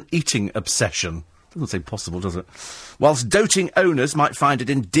grip of an eating obsession. Doesn't seem possible, does it? Whilst doting owners might find it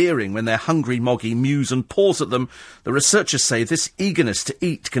endearing when their hungry moggy mews and paws at them, the researchers say this eagerness to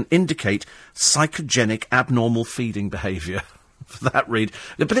eat can indicate psychogenic abnormal feeding behaviour. For that read.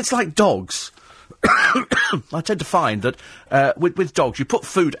 But it's like dogs. I tend to find that with dogs, you put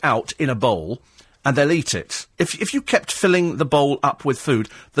food out in a bowl and they'll eat it. If you kept filling the bowl up with food,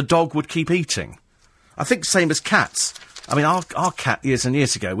 the dog would keep eating. I think same as cats. I mean, our cat, years and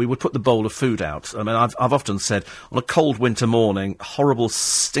years ago, we would put the bowl of food out. I mean, I've often said, on a cold winter morning, horrible,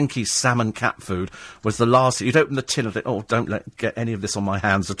 stinky salmon cat food was the last... You'd open the tin of it, oh, don't get any of this on my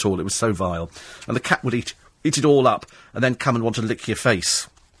hands at all, it was so vile. And the cat would eat it all up, and then come and want to lick your face.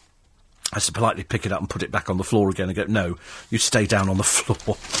 I used to politely pick it up and put it back on the floor again and go, no, you stay down on the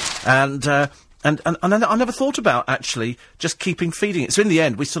floor. And I never thought about, actually, just keeping feeding it. So in the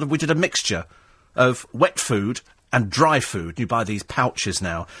end, we did a mixture of wet food and dry food. You buy these pouches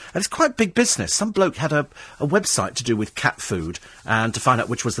now. And it's quite big business. Some bloke had a website to do with cat food and to find out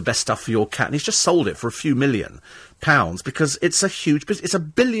which was the best stuff for your cat. And he's just sold it for a few £1 million because it's a huge business. It's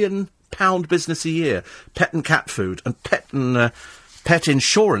 £1 billion business a year. Pet and cat food. And pet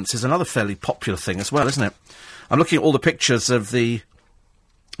insurance is another fairly popular thing as well, isn't it? I'm looking at all the pictures of the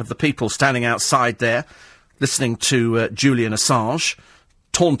people standing outside there, listening to Julian Assange,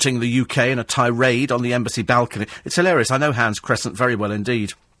 taunting the UK in a tirade on the embassy balcony. It's hilarious. I know Hans Crescent very well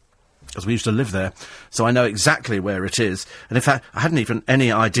indeed, because we used to live there, so I know exactly where it is. And in fact, I hadn't even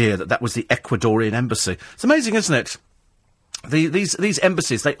any idea that was the Ecuadorian embassy. It's amazing, isn't it? These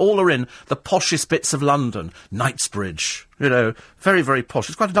embassies, they all are in the poshest bits of London. Knightsbridge, very, very posh.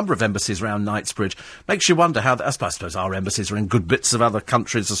 There's quite a number of embassies around Knightsbridge. Makes you wonder how... I suppose our embassies are in good bits of other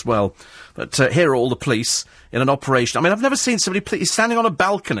countries as well. But here are all the police in an operation. I mean, I've never seen so many police. He's standing on a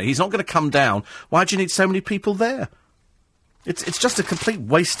balcony. He's not going to come down. Why do you need so many people there? It's just a complete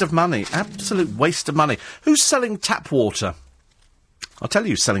waste of money. Absolute waste of money. Who's selling tap water? I'll tell you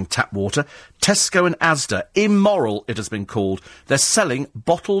who's selling tap water. Tesco and Asda. Immoral, it has been called. They're selling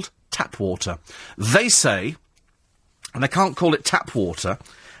bottled tap water. They say, and they can't call it tap water,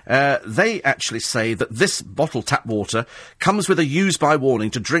 they actually say that this bottled tap water comes with a use-by warning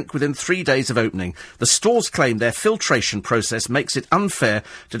to drink within 3 days of opening. The stores claim their filtration process makes it unfair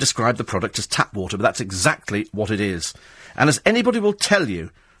to describe the product as tap water, but that's exactly what it is. And as anybody will tell you,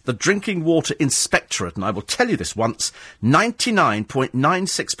 the Drinking Water Inspectorate, and I will tell you this once,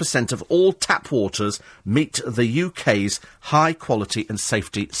 99.96% of all tap waters meet the UK's high quality and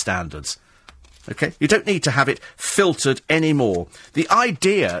safety standards. OK? You don't need to have it filtered anymore. The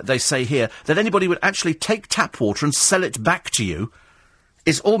idea, they say here, that anybody would actually take tap water and sell it back to you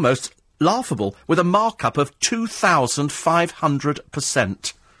is almost laughable, with a markup of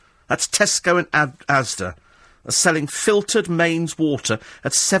 2,500%. That's Tesco and Asda are selling filtered mains water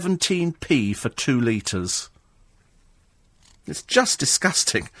at 17p for 2 litres. It's just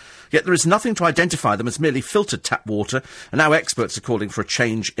disgusting. Yet there is nothing to identify them as merely filtered tap water, and now experts are calling for a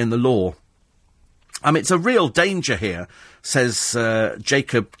change in the law. I mean, it's a real danger here, says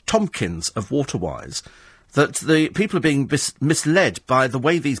Jacob Tompkins of Waterwise, that the people are being misled by the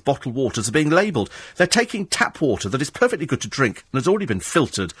way these bottled waters are being labelled. They're taking tap water that is perfectly good to drink and has already been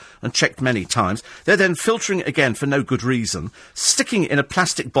filtered and checked many times. They're then filtering it again for no good reason, sticking it in a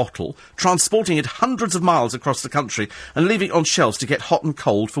plastic bottle, transporting it hundreds of miles across the country and leaving it on shelves to get hot and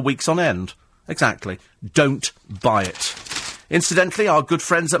cold for weeks on end. Exactly. Don't buy it. Incidentally, our good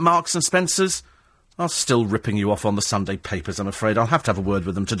friends at Marks and Spencer's are still ripping you off on the Sunday papers, I'm afraid. I'll have to have a word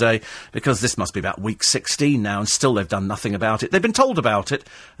with them today, because this must be about week 16 now, and still they've done nothing about it. They've been told about it,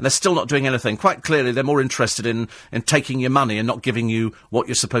 and they're still not doing anything. Quite clearly, they're more interested in taking your money and not giving you what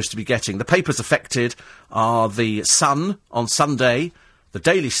you're supposed to be getting. The papers affected are the Sun on Sunday, the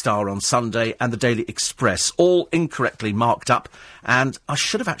Daily Star on Sunday, and the Daily Express, all incorrectly marked up. And I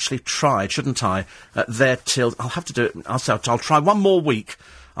should have actually tried, shouldn't I, there till... I'll have to do it. I'll try one more week.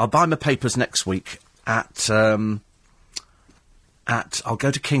 I'll buy my papers next week I'll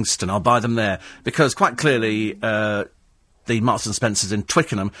go to Kingston. I'll buy them there, because quite clearly the Marks and Spencers in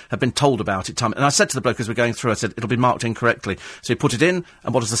Twickenham have been told about it time. And I said to the bloke as we're going through, I said, it'll be marked incorrectly. So he put it in,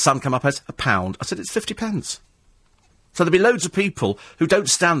 and what does the Sun come up as? £1. I said, it's 50p. So there'll be loads of people who don't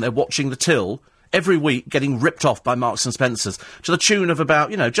stand there watching the till every week getting ripped off by Marks and Spencers to the tune of about,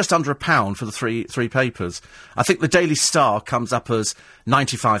 just under £1 for the three papers. I think the Daily Star comes up as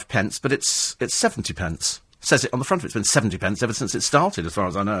 95p, but it's 70p. Says it on the front of it. It's been 70 pence ever since it started, as far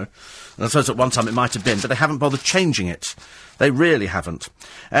as I know. And I suppose at one time it might have been, but they haven't bothered changing it. They really haven't.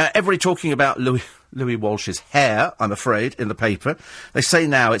 Everybody talking about Louis Walsh's hair, I'm afraid, in the paper. They say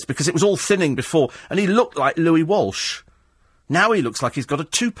now it's because it was all thinning before, and he looked like Louis Walsh. Now he looks like he's got a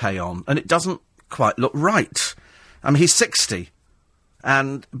toupee on, and it doesn't quite look right. I mean, he's 60.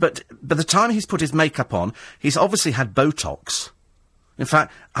 But by the time he's put his makeup on, he's obviously had Botox. In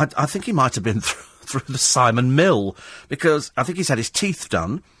fact, I think he might have been through the Simon Mill, because I think he's had his teeth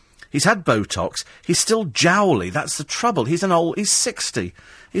done. He's had Botox. He's still jowly. That's the trouble. He's 60.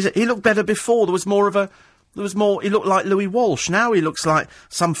 He looked better before. He looked like Louis Walsh. Now he looks like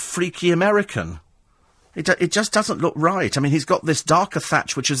some freaky American. It just doesn't look right. I mean, he's got this darker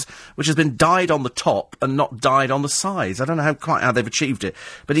thatch which has been dyed on the top and not dyed on the sides. I don't know quite how they've achieved it,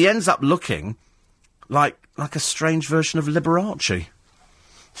 but he ends up looking like a strange version of Liberace.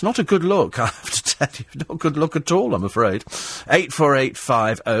 It's not a good look, I have to tell you. Not a good look at all, I'm afraid.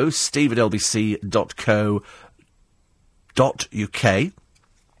 84850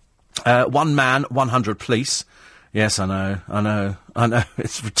 steve@lbc.co.uk. 1 man, 100 police. Yes, I know.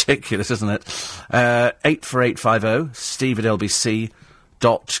 It's ridiculous, isn't it? 84850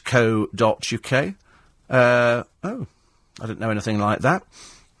 steve@lbc.co.uk. I didn't know anything like that.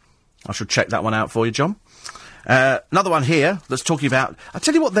 I should check that one out for you, John. Another one here that's talking about... I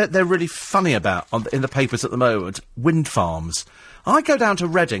tell you what they're really funny about in the papers at the moment. Wind farms. I go down to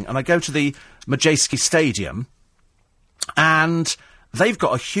Reading and I go to the Madejski Stadium, and they've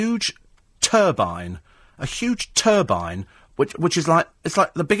got a huge turbine, which is like... It's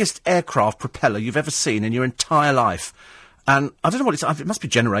like the biggest aircraft propeller you've ever seen in your entire life. And I don't know what it's... It must be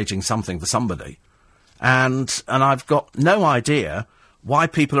generating something for somebody. And I've got no idea why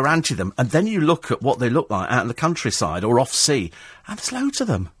people are anti them. And then you look at what they look like out in the countryside or off sea, and there's loads of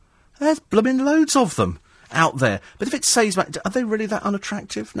them. There's blooming loads of them out there. But if it says, are they really that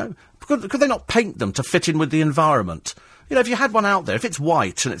unattractive? No. Could they not paint them to fit in with the environment? You know, if you had one out there, if it's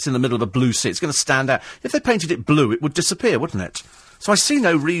white and it's in the middle of a blue sea, it's going to stand out. If they painted it blue, it would disappear, wouldn't it? So I see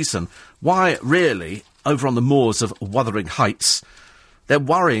no reason why, really, over on the moors of Wuthering Heights, they're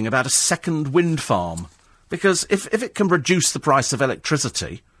worrying about a second wind farm. Because if it can reduce the price of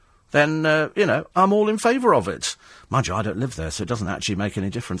electricity, then, I'm all in favour of it. Mind you, I don't live there, so it doesn't actually make any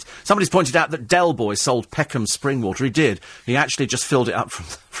difference. Somebody's pointed out that Del Boy sold Peckham spring water. He did. He actually just filled it up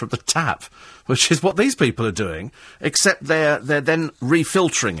from the tap, which is what these people are doing, except they're then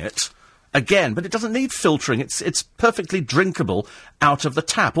refiltering it again. But it doesn't need filtering. It's perfectly drinkable out of the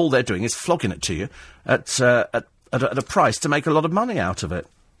tap. All they're doing is flogging it to you at a price to make a lot of money out of it.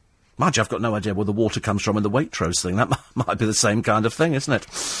 Mind you, I've got no idea where the water comes from in the Waitrose thing. That might be the same kind of thing, isn't it?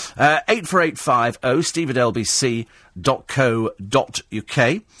 84850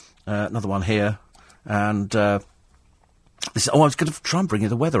 steve@lbc.co.uk. Another one here. And I was going to try and bring you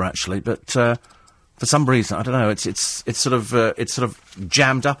the weather, actually, but for some reason, I don't know, it's sort of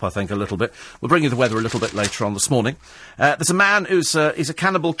jammed up, I think, a little bit. We'll bring you the weather a little bit later on this morning. There's a man he's a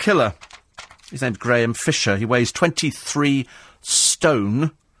cannibal killer. His name's Graham Fisher. He weighs 23 stone.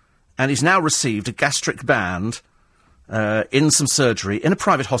 And he's now received a gastric band in some surgery in a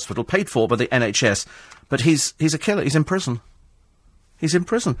private hospital, paid for by the NHS. But he's a killer. He's in prison. He's in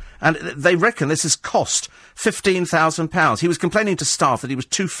prison. And they reckon this has cost £15,000. He was complaining to staff that he was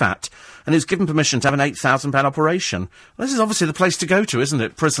too fat, and he was given permission to have an £8,000 operation. Well, this is obviously the place to go to, isn't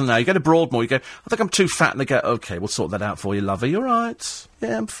it? Prison now. You go to Broadmoor, you go, I think I'm too fat, and they go, OK, we'll sort that out for you, lover. You're right.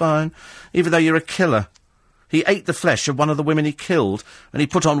 Yeah, I'm fine. Even though you're a killer. He ate the flesh of one of the women he killed, and he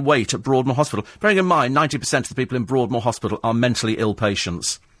put on weight at Broadmoor Hospital. Bearing in mind, 90% of the people in Broadmoor Hospital are mentally ill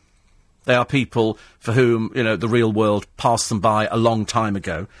patients. They are people for whom, the real world passed them by a long time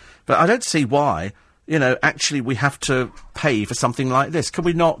ago. But I don't see why, actually we have to pay for something like this. Could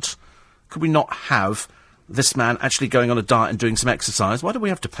we not have this man actually going on a diet and doing some exercise? Why do we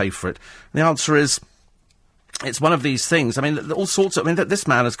have to pay for it? And the answer is, it's one of these things. I mean, all sorts of... I mean, this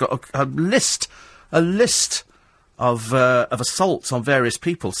man has got a list of assaults on various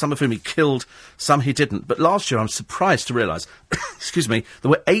people, some of whom he killed, some he didn't. But last year, I'm surprised to realise, excuse me, there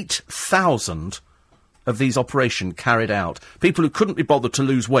were 8,000 of these operations carried out. People who couldn't be bothered to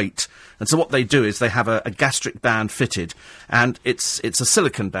lose weight. And so what they do is they have a gastric band fitted, and it's a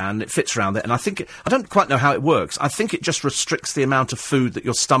silicone band, it fits around it, and I don't quite know how it works. I think it just restricts the amount of food that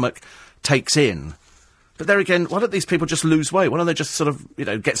your stomach takes in. But there again, why don't these people just lose weight? Why don't they just sort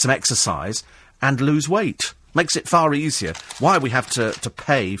of, get some exercise and lose weight? Makes it far easier. Why we have to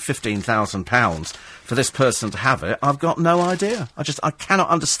pay £15,000 for this person to have it, I've got no idea. I cannot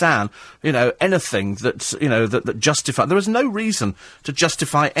understand, anything that justify... There is no reason to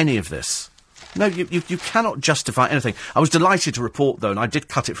justify any of this. No, you cannot justify anything. I was delighted to report, though, and I did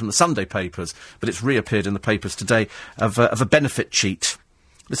cut it from the Sunday papers, but it's reappeared in the papers today, of a benefit cheat.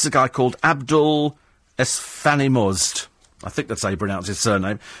 This is a guy called Abdul Esfanimozd. I think that's how you pronounce his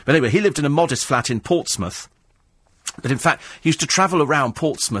surname. But anyway, he lived in a modest flat in Portsmouth. But in fact, he used to travel around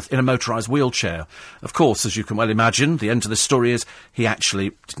Portsmouth in a motorised wheelchair. Of course, as you can well imagine, the end of the story is he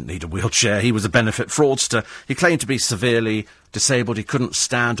actually didn't need a wheelchair. He was a benefit fraudster. He claimed to be severely disabled. He couldn't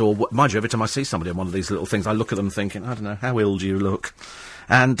stand or... Mind you, every time I see somebody on one of these little things, I look at them thinking, I don't know, how ill do you look?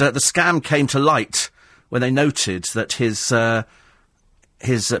 And the scam came to light when they noted that his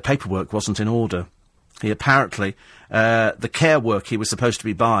paperwork wasn't in order. He apparently... the care work he was supposed to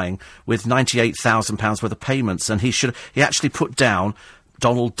be buying with £98,000 worth of payments, and he actually put down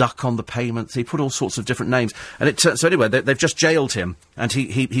Donald Duck on the payments. He put all sorts of different names, and so anyway, they've just jailed him, and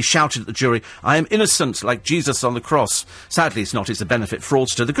he shouted at the jury, "I am innocent, like Jesus on the cross." Sadly, he's not. He's a benefit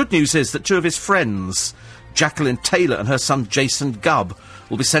fraudster. The good news is that two of his friends, Jacqueline Taylor and her son Jason Gubb,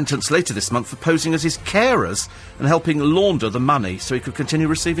 will be sentenced later this month for posing as his carers and helping launder the money so he could continue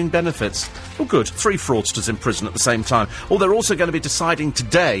receiving benefits. Oh, good. 3 fraudsters in prison at the same time. Oh, they're also going to be deciding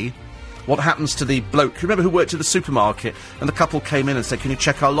today what happens to the bloke, you remember, who worked at the supermarket, and the couple came in and said, "Can you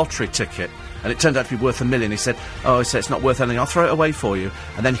check our lottery ticket?" And it turned out to be worth $1 million. He said, it's not worth anything, I'll throw it away for you.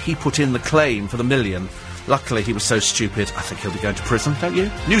 And then he put in the claim for the $1 million. Luckily, he was so stupid, I think he'll be going to prison, don't you?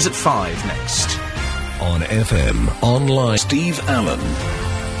 News at 5 next. On FM, online, Steve Allen.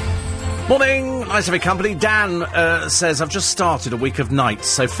 Morning, nice to be company. Dan says, I've just started a week of nights,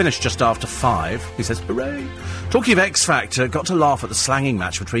 so finished just after 5. He says, hooray. Talking of X Factor, got to laugh at the slanging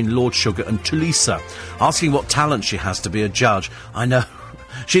match between Lord Sugar and Tulisa, asking what talent she has to be a judge. I know.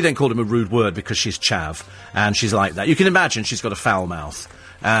 She then called him a rude word because she's chav, and she's like that. You can imagine she's got a foul mouth.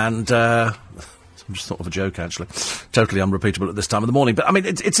 And, I just thought of a joke, actually. Totally unrepeatable at this time of the morning. But, I mean,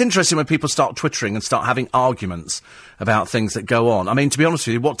 it's interesting when people start twittering and start having arguments about things that go on. I mean, to be honest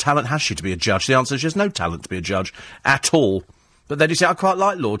with you, what talent has she to be a judge? The answer is she has no talent to be a judge at all. But then you say, I quite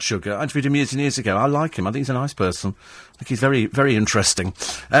like Lord Sugar. I interviewed him years and years ago. I like him. I think he's a nice person. I think he's very, very interesting.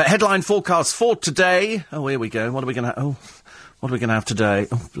 Headline forecast for today. Oh, here we go. What are we going to have today?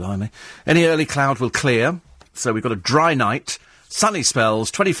 Oh, blimey. Any early cloud will clear. So we've got a dry night. Sunny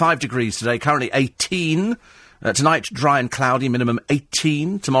spells, 25 degrees today, currently 18. Tonight, dry and cloudy, minimum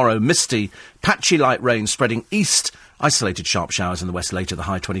 18. Tomorrow, misty, patchy light rain spreading east. Isolated sharp showers in the west later, the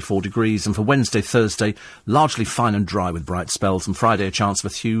high 24 degrees. And for Wednesday, Thursday, largely fine and dry with bright spells. And Friday, a chance of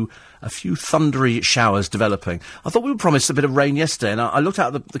a few thundery showers developing. I thought we were promised a bit of rain yesterday, and I looked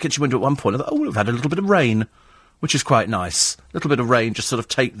out the kitchen window at one point. I thought, we've had a little bit of rain, which is quite nice. A little bit of rain, just sort of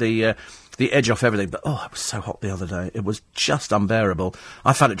take the edge off everything. But, it was so hot the other day. It was just unbearable.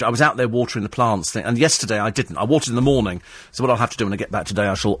 I was out there watering the plants, and yesterday I didn't. I watered in the morning. So what I'll have to do when I get back today,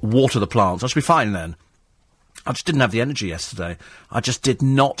 I shall water the plants. I should be fine then. I just didn't have the energy yesterday. I just did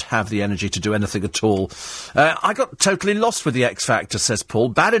not have the energy to do anything at all. I got totally lost with the X Factor, says Paul.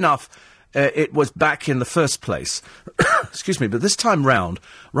 Bad enough it was back in the first place. Excuse me, but this time round,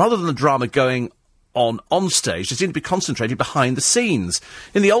 rather than the drama going on stage, they seem to be concentrated behind the scenes.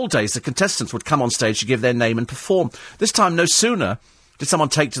 In the old days, the contestants would come on stage to give their name and perform. This time, no sooner did someone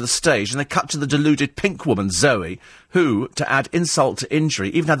take to the stage, and they cut to the deluded pink woman, Zoe, who, to add insult to injury,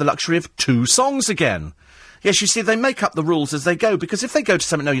 even had the luxury of 2 songs again. Yes, you see, they make up the rules as they go, because if they go to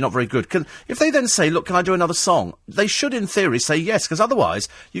something, no, you're not very good, if they then say, look, can I do another song? They should, in theory, say yes, because otherwise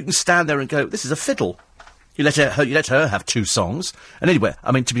you can stand there and go, this is a fiddle. You let her have 2 songs. And anyway,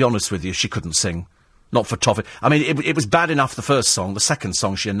 I mean, to be honest with you, she couldn't sing. Not for toffee. I mean, it was bad enough, the first song. The second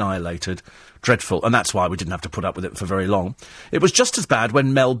song she annihilated. Dreadful. And that's why we didn't have to put up with it for very long. It was just as bad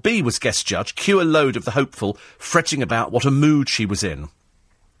when Mel B was guest judge, cue a load of the hopeful, fretting about what a mood she was in.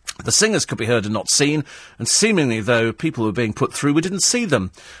 The singers could be heard and not seen, and seemingly, though people were being put through, we didn't see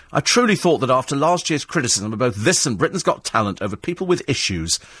them. I truly thought that after last year's criticism of both this and Britain's Got Talent over people with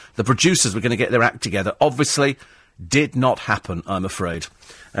issues, the producers were going to get their act together. Obviously, did not happen, I'm afraid.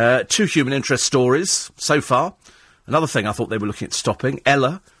 2 human interest stories so far. Another thing I thought they were looking at stopping.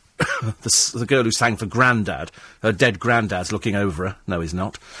 Ella, the girl who sang for Grandad. Her dead granddad's looking over her. No, he's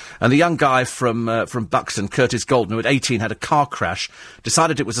not. And the young guy from Buxton, Curtis Golden, who at 18 had a car crash,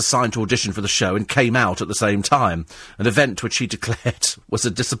 decided it was a sign to audition for the show and came out at the same time. An event which he declared was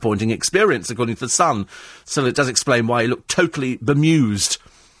a disappointing experience, according to The Sun. So it does explain why he looked totally bemused.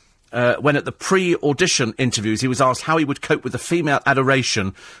 When at the pre-audition interviews he was asked how he would cope with the female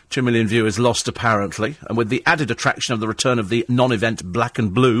adoration, 2 million viewers lost apparently, and with the added attraction of the return of the non-event Black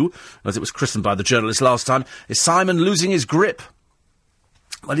and Blue, as it was christened by the journalist last time, is Simon losing his grip?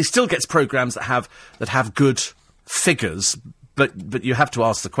 Well, he still gets programmes that have good figures, But you have to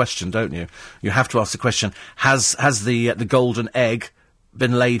ask the question, don't you? You have to ask the question, has the golden egg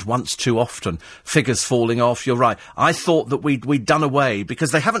been laid once too often? Figures falling off, you're right. I thought that we'd done away,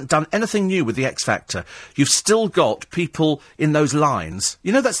 because they haven't done anything new with the X Factor. You've still got people in those lines.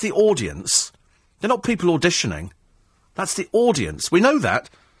 You know, that's the audience. They're not people auditioning. That's the audience. We know that,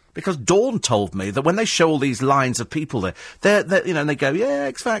 because Dawn told me that when they show all these lines of people there, they're you know, and they go, yeah,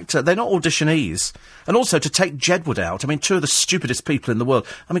 X Factor, they're not auditionees. And also, to take Jedward out, I mean, two of the stupidest people in the world,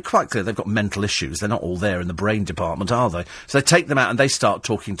 I mean, quite clear, they've got mental issues. They're not all there in the brain department, are they? So they take them out and they start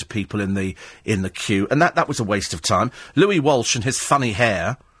talking to people in the queue, and that was a waste of time. Louis Walsh and his funny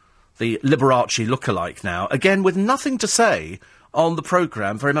hair, the Liberace lookalike now, again, with nothing to say on the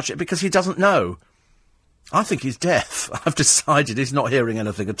programme very much, because he doesn't know. I think he's deaf. I've decided he's not hearing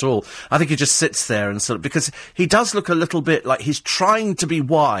anything at all. I think he just sits there and sort of, because he does look a little bit like he's trying to be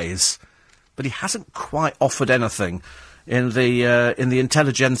wise, but he hasn't quite offered anything in the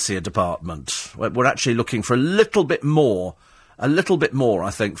intelligentsia department. We're actually looking for a little bit more, I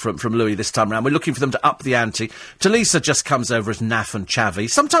think, from Louis this time round. We're looking for them to up the ante. Talisa just comes over as naff and chavvy.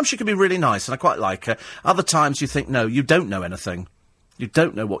 Sometimes she can be really nice, and I quite like her. Other times you think, no, you don't know anything. You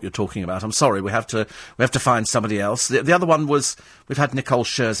don't know what you're talking about. I'm sorry, we have to find somebody else. The other one was, we've had Nicole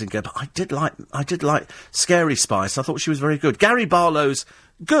Scherzinger, but I did like Scary Spice. I thought she was very good. Gary Barlow's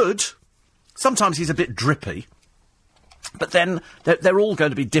good. Sometimes he's a bit drippy. But then they're all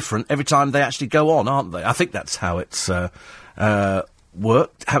going to be different every time they actually go on, aren't they? I think that's how it's worked.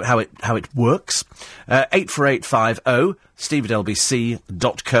 How it works. 84850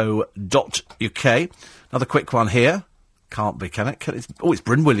 steve@lbc.co.uk. Another quick one here. Can't be, can it? It's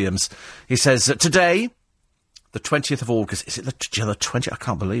Bryn Williams. He says, today, the 20th of August. Is it the 20th? I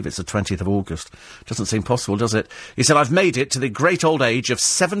can't believe it's the 20th of August. Doesn't seem possible, does it? He said, I've made it to the great old age of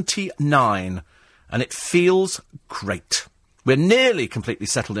 79, and it feels great. We're nearly completely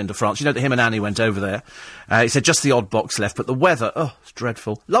settled into France. You know that him and Annie went over there. He said just the odd box left, but the weather, it's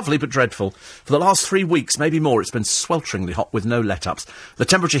dreadful. Lovely, but dreadful. For the last 3 weeks, maybe more, it's been swelteringly hot with no let-ups. The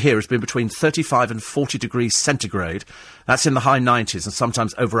temperature here has been between 35 and 40 degrees centigrade. That's in the high 90s and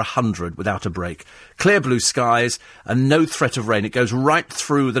sometimes over 100 without a break. Clear blue skies and no threat of rain. It goes right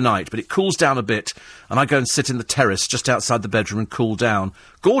through the night, but it cools down a bit, and I go and sit in the terrace just outside the bedroom and cool down.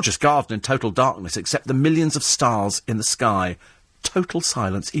 Gorgeous garden in total darkness, except the millions of stars in the sky. Total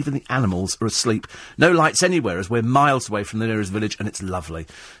silence. Even the animals are asleep. No lights anywhere, as we're miles away from the nearest village, and it's lovely.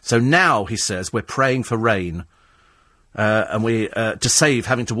 So now, he says, we're praying for rain. And we, to save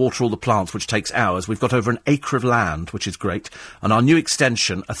having to water all the plants, which takes hours. We've got over an acre of land, which is great. And our new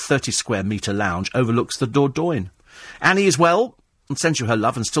extension, a 30-square-metre lounge, overlooks the Dordogne. Annie is well, and sends you her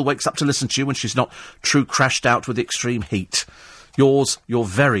love, and still wakes up to listen to you when she's not true crashed out with the extreme heat. Yours, your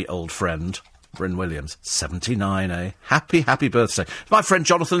very old friend, Bryn Williams. 79, eh? Happy, happy birthday. My friend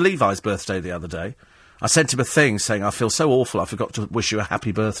Jonathan Levi's birthday the other day. I sent him a thing saying, I feel so awful, I forgot to wish you a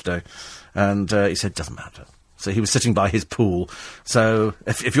happy birthday. And he said, doesn't matter. So he was sitting by his pool. So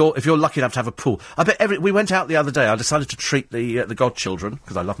if you're lucky enough to have a pool, I bet we went out the other day. I decided to treat the godchildren,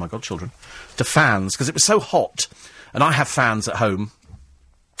 because I love my godchildren, to fans, because it was so hot, and I have fans at home,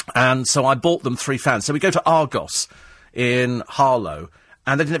 and so I bought them 3 fans. So we go to Argos in Harlow,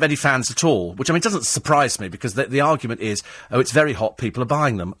 and they didn't have any fans at all, which, I mean, doesn't surprise me, because the argument is, oh, it's very hot, people are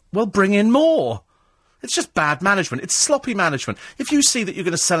buying them. Well, bring in more. It's just bad management. It's sloppy management. If you see that you're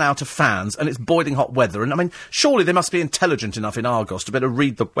going to sell out of fans and it's boiling hot weather, and, I mean, surely they must be intelligent enough in Argos to better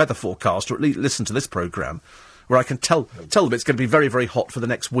read the weather forecast, or at least listen to this programme, where I can tell them it's going to be very, very hot for the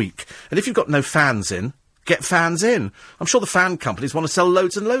next week. And if you've got no fans in, get fans in. I'm sure the fan companies want to sell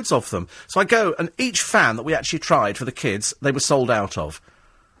loads and loads of them. So I go, and each fan that we actually tried for the kids, they were sold out of.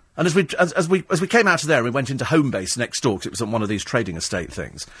 And as we came out of there and we went into Homebase next door, because it was on one of these trading estate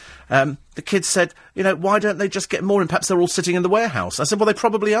things, the kids said, you know, why don't they just get more, and perhaps they're all sitting in the warehouse? I said, well, they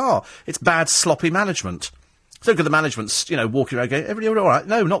probably are. It's bad, sloppy management. So good the management's, you know, walking around going, everybody all right?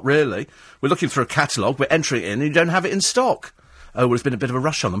 No, not really. We're looking through a catalogue, we're entering it in, and you don't have it in stock. Oh, well, there's been a bit of a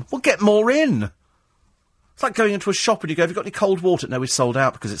rush on them. Well, get more in. It's like going into a shop and you go, have you got any cold water? No, we've sold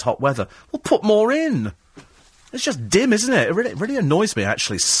out because it's hot weather. Well, put more in. It's just dim, isn't it? It really annoys me,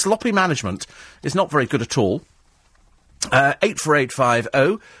 actually. Sloppy management is not very good at all.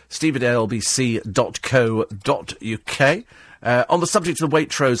 84850 steve@lbc.co.uk. On the subject of the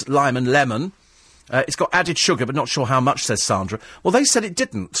Waitrose lime and lemon, it's got added sugar, but not sure how much, says Sandra. Well, they said it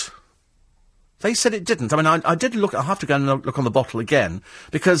didn't. They said it didn't. I mean, I did look. I'll have to go and look on the bottle again,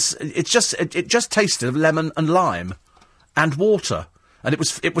 because it just tasted of lemon and lime and water. And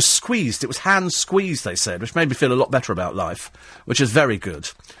it was squeezed. It was hand squeezed, they said, which made me feel a lot better about life, which is very good.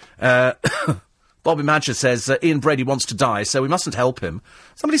 Bobby Madger says, Ian Brady wants to die, so we mustn't help him.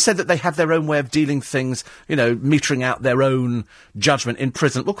 Somebody said that they have their own way of dealing things, you know, metering out their own judgment in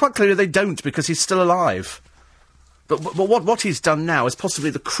prison. Well, quite clearly they don't, because he's still alive. But what he's done now is possibly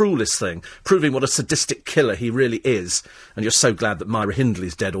the cruelest thing, proving what a sadistic killer he really is. And you're so glad that Myra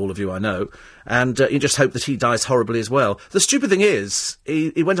Hindley's dead, all of you, I know. And you just hope that he dies horribly as well. The stupid thing is,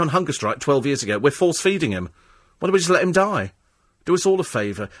 he went on hunger strike 12 years ago. We're force-feeding him. Why don't we just let him die? Do us all a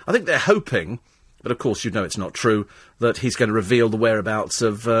favour. I think they're hoping, but of course you know it's not true, that he's going to reveal the whereabouts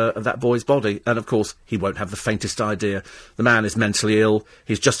of that boy's body. And of course, he won't have the faintest idea. The man is mentally ill.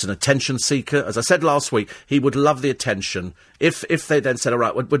 He's just an attention seeker. As I said last week, he would love the attention. If they then said, all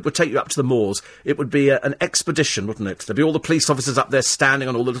right, we'll take you up to the moors, it would be an expedition, wouldn't it? There'd be all the police officers up there standing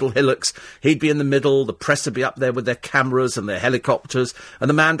on all the little hillocks. He'd be in the middle. The press would be up there with their cameras and their helicopters. And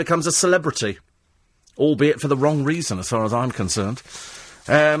the man becomes a celebrity. Albeit for the wrong reason, as far as I'm concerned.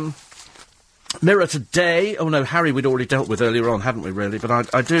 Mirror today. Oh no, Harry we'd already dealt with earlier on, haven't we? Really,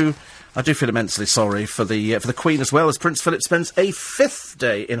 but I do feel immensely sorry for the Queen as well, as Prince Philip spends a 5th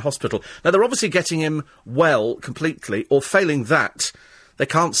day in hospital. Now they're obviously getting him well completely, or failing that, they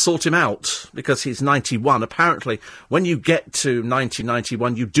can't sort him out because he's 91. Apparently, when you get to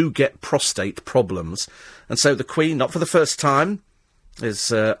 91, you do get prostate problems, and so the Queen, not for the first time,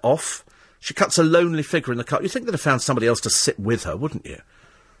 is off. She cuts a lonely figure in the car. You'd think they'd have found somebody else to sit with her, wouldn't you?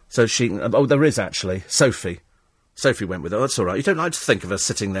 So she... oh, there is, actually. Sophie. Sophie went with her. That's all right. You don't like to think of her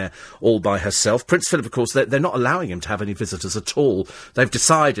sitting there all by herself. Prince Philip, of course, they're not allowing him to have any visitors at all. They've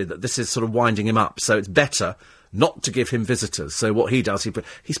decided that this is sort of winding him up, so it's better not to give him visitors. So what he does,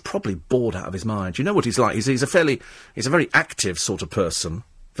 he's probably bored out of his mind. You know what he's like. He's a very active sort of person.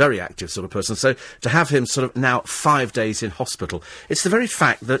 Very active sort of person. So to have him sort of now 5 days in hospital, it's the very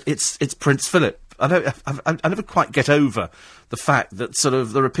fact that it's Prince Philip. I never quite get over the fact that sort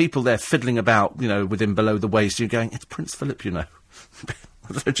of there are people there fiddling about, you know, with him below the waist. You're going, it's Prince Philip, you know.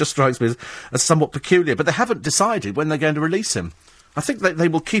 It just strikes me as somewhat peculiar. But they haven't decided when they're going to release him. I think they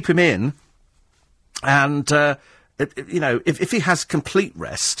will keep him in, and you know, if he has complete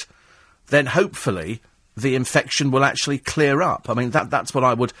rest, then hopefully the infection will actually clear up. I mean, that's what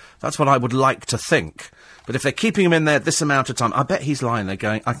I would like to think. But if they're keeping him in there this amount of time, I bet he's lying there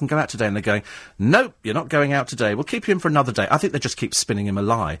going, I can go out today, and they're going, nope, you're not going out today. We'll keep you in for another day. I think they just keep spinning him a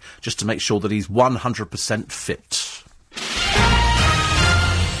lie, just to make sure that he's 100% fit.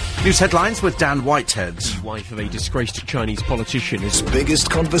 News headlines with Dan Whitehead. The wife of a disgraced Chinese politician is... Biggest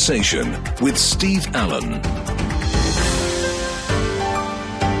Conversation with Steve Allen.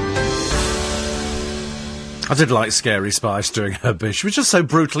 I did like Scary Spice during her bit. She was just so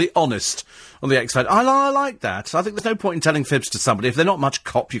brutally honest on the X Factor. I like that. I think there's no point in telling fibs to somebody. If they're not much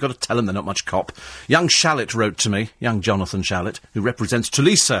cop, you've got to tell them they're not much cop. Young Shalit wrote to me, young Jonathan Shalit, who represents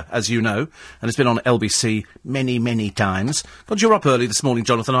Tulisa, as you know, and has been on LBC many, many times. God, you're up early this morning,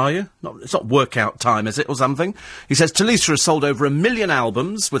 Jonathan, are you? It's not workout time, is it, or something? He says Tulisa has sold over 1 million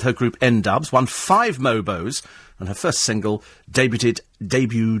albums with her group N-Dubs, won 5 Mobos, and her first single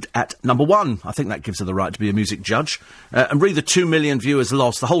debuted at number 1. I think that gives her the right to be a music judge. And re the 2 million viewers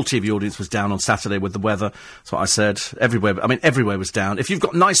lost. The whole TV audience was down on Saturday with the weather. That's what I said. Everywhere was down. If you've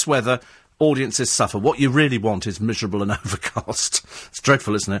got nice weather, audiences suffer. What you really want is miserable and overcast. It's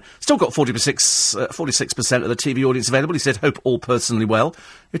dreadful, isn't it? Still got 46% of the TV audience available. He said, hope all personally well.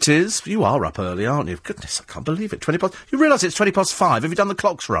 It is. You are up early, aren't you? Goodness, I can't believe it. 20 past... You realise it's 20 past 5. Have you done the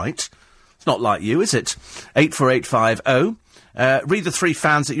clocks right? It's not like you, is it? 84850. Read the 3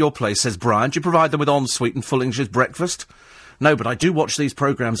 fans at your place, says Brian. Do you provide them with ensuite and full English breakfast? No, but I do watch these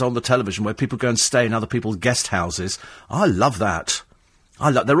programmes on the television where people go and stay in other people's guest houses. I love that.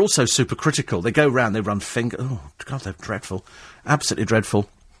 They're also super critical. They go round, they run finger... Oh, God, they're dreadful. Absolutely dreadful.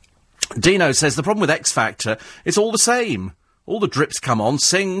 Dino says the problem with X Factor, it's all the same. All the drips come on,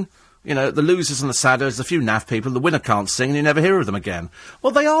 sing... You know, the losers and the sadders, the few naff people, the winner can't sing, and you never hear of them again.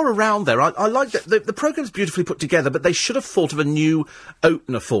 Well, they are around there. I like that. The programme's beautifully put together, but they should have thought of a new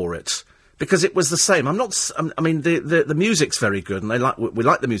opener for it. Because it was the same. The music's very good, and we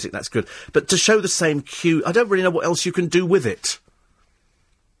like the music, that's good. But to show the same cue, I don't really know what else you can do with it.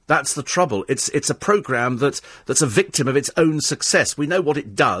 That's the trouble. It's a programme that's a victim of its own success. We know what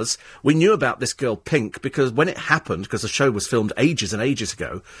it does. We knew about this girl, Pink, because when it happened, because the show was filmed ages and ages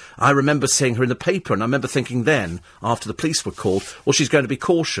ago, I remember seeing her in the paper, and I remember thinking then, after the police were called, well, she's going to be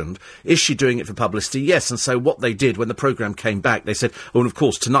cautioned. Is she doing it for publicity? Yes. And so what they did when the programme came back, they said, oh, and of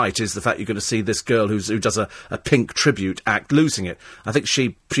course, tonight is the fact you're going to see this girl who does a Pink tribute act losing it. I think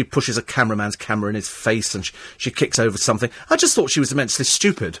she pushes a cameraman's camera in his face, and she kicks over something. I just thought she was immensely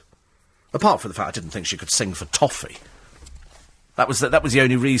stupid. Apart from the fact I didn't think she could sing for toffee. That was the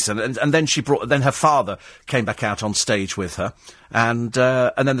only reason. And then then her father came back out on stage with her, and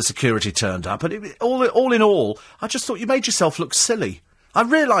then the security turned up. And all in all, I just thought you made yourself look silly. I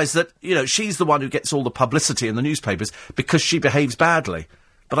realise that, she's the one who gets all the publicity in the newspapers because she behaves badly.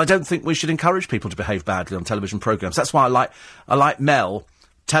 But I don't think we should encourage people to behave badly on television programmes. That's why I like Mel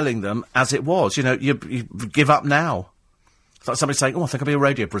telling them as it was. You give up now. It's like somebody saying, I think I'll be a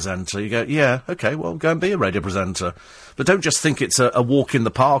radio presenter. You go, yeah, OK, well, go and be a radio presenter. But don't just think it's a walk in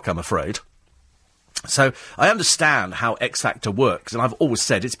the park, I'm afraid. So I understand how X Factor works, and I've always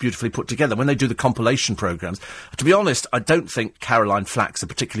said it's beautifully put together. When they do the compilation programmes, to be honest, I don't think Caroline Flack's a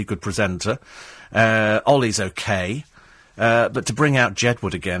particularly good presenter. Ollie's OK. But to bring out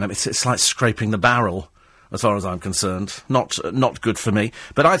Jedward again, it's like scraping the barrel, as far as I'm concerned. Not good for me.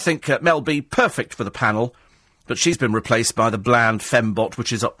 But I think Mel B, perfect for the panel. But she's been replaced by the bland fembot,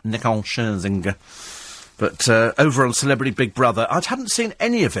 which is Nicole Scherzinger. But over on Celebrity Big Brother, I haven't seen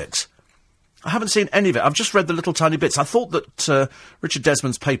any of it. I've just read the little tiny bits. I thought that Richard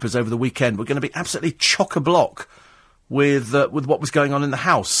Desmond's papers over the weekend were going to be absolutely chock-a-block with what was going on in the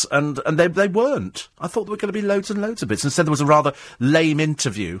house, and they weren't. I thought there were going to be loads and loads of bits. Instead, there was a rather lame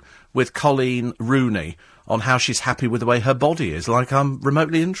interview with Colleen Rooney on how she's happy with the way her body is. Like, I'm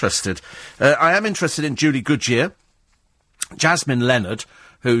remotely interested. I am interested in Julie Goodyear, Jasmine Leonard,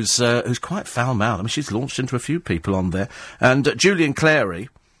 who's quite foul-mouthed. She's launched into a few people on there, and Julian Clary,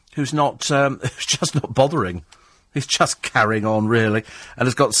 who's who's just not bothering. He's just carrying on, really, and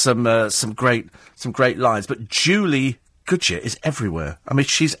has got some great lines. But Julie Goodyear is everywhere.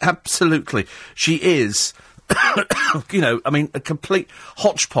 She is, a complete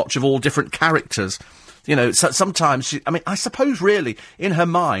hodgepodge of all different characters. So sometimes I suppose really, in her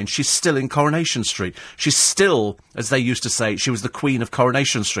mind, she's still in Coronation Street. She's still, as they used to say, she was the Queen of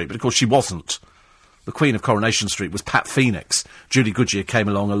Coronation Street, but of course she wasn't. The Queen of Coronation Street was Pat Phoenix. Julie Goodyear came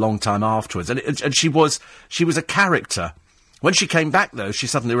along a long time afterwards, and she was a character. When she came back, though, she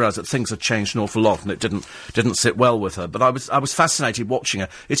suddenly realised that things had changed an awful lot, and it didn't sit well with her. But I was fascinated watching her.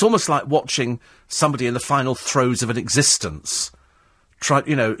 It's almost like watching somebody in the final throes of an existence.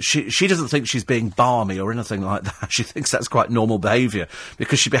 She doesn't think she's being balmy or anything like that. She thinks that's quite normal behaviour,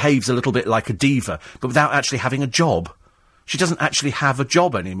 because she behaves a little bit like a diva, but without actually having a job. She doesn't actually have a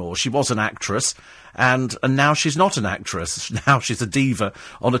job anymore. She was an actress, and now she's not an actress. Now she's a diva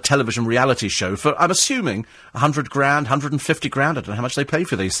on a television reality show for, I'm assuming, 100 grand, 150 grand. I don't know how much they pay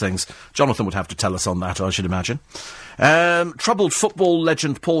for these things. Jonathan would have to tell us on that, I should imagine. Troubled football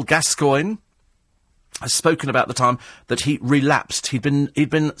legend Paul Gascoigne has spoken about the time that he relapsed. He'd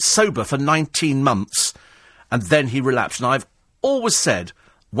been sober for 19 months, and then he relapsed. And I've always said,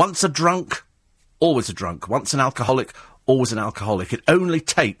 once a drunk, always a drunk. Once an alcoholic, always an alcoholic. It only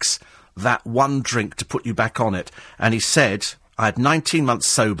takes that one drink to put you back on it. And he said, I had 19 months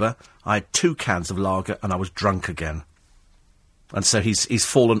sober, I had 2 cans of lager, and I was drunk again. And so he's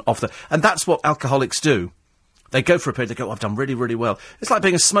fallen off and that's what alcoholics do. They go for a period, they go, I've done really, really well. It's like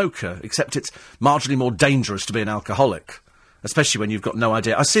being a smoker, except it's marginally more dangerous to be an alcoholic, especially when you've got no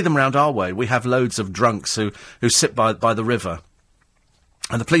idea. I see them round our way. We have loads of drunks who sit by the river,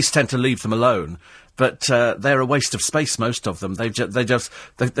 and the police tend to leave them alone. But they're a waste of space, most of them.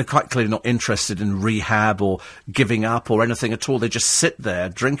 They're quite clearly not interested in rehab or giving up or anything at all. They just sit there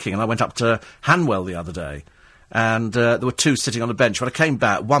drinking. And I went up to Hanwell the other day, and there were 2 sitting on a bench. When I came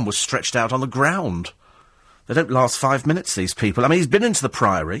back, one was stretched out on the ground. They don't last 5 minutes, these people. He's been into the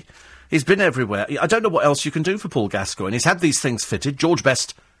Priory. He's been everywhere. I don't know what else you can do for Paul Gascoigne. He's had these things fitted. George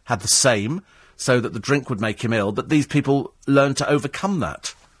Best had the same, so that the drink would make him ill. But these people learn to overcome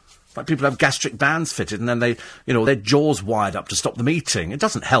that. Like people have gastric bands fitted, and then their jaws wired up to stop them eating. It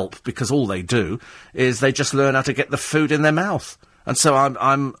doesn't help, because all they do is they just learn how to get the food in their mouth. And so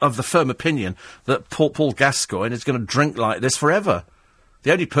I'm of the firm opinion that Paul Gascoigne is going to drink like this forever.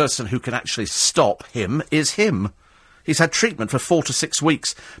 The only person who can actually stop him is him. He's had treatment for 4 to 6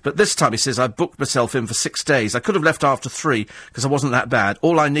 weeks, but this time he says, I booked myself in for 6 days. I could have left after 3 because I wasn't that bad.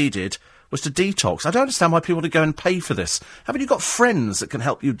 All I needed was to detox. I don't understand why people want to go and pay for this. Haven't you got friends that can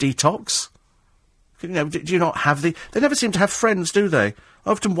help you detox? Do you not have They never seem to have friends, do they? I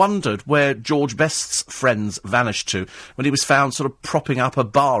often wondered where George Best's friends vanished to when he was found sort of propping up a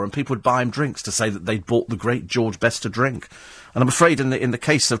bar and people would buy him drinks to say that they'd bought the great George Best a drink. And I'm afraid in the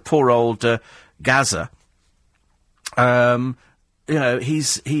case of poor old Gaza, he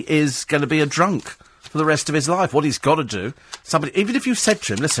is going to be a drunk for the rest of his life. What he's got to do, even if you said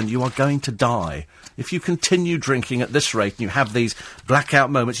to him, listen, you are going to die. If you continue drinking at this rate and you have these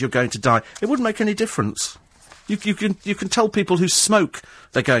blackout moments, you're going to die. It wouldn't make any difference. You can tell people who smoke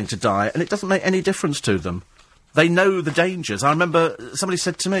they're going to die, and it doesn't make any difference to them. They know the dangers. I remember somebody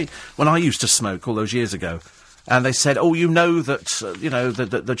said to me, when I used to smoke all those years ago, and they said, oh, you know that,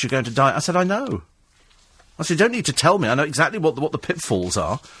 that you're going to die. I said, I know. I said, you don't need to tell me. I know exactly what the pitfalls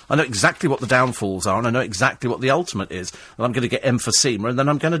are. I know exactly what the downfalls are, and I know exactly what the ultimate is. And I'm going to get emphysema, and then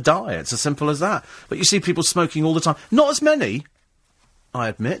I'm going to die. It's as simple as that. But you see people smoking all the time. Not as many, I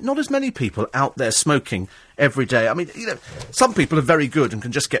admit, not as many people out there smoking every day. I mean, some people are very good and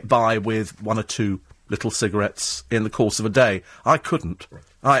can just get by with 1 or 2 little cigarettes in the course of a day. I couldn't.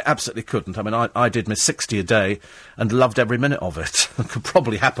 I absolutely couldn't. I mean, I did my 60 a day and loved every minute of it. I could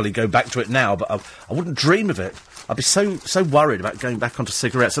probably happily go back to it now, but I wouldn't dream of it. I'd be so worried about going back onto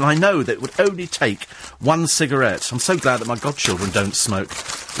cigarettes, and I know that it would only take 1 cigarette. I'm so glad that my godchildren don't smoke.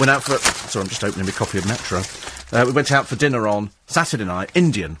 Went out for... Sorry, I'm just opening my copy of Metro. We went out for dinner on Saturday night,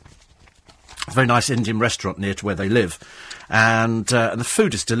 Indian. A very nice Indian restaurant near to where they live. And the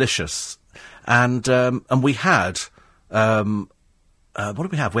food is delicious. And we had... what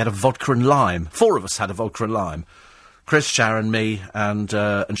did we have? We had a vodka and lime. 4 of us had a vodka and lime. Chris, Sharon, me, and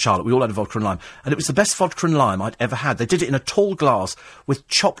Charlotte. We all had a vodka and lime. And it was the best vodka and lime I'd ever had. They did it in a tall glass with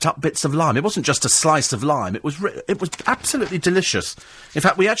chopped up bits of lime. It wasn't just a slice of lime. It was absolutely delicious. In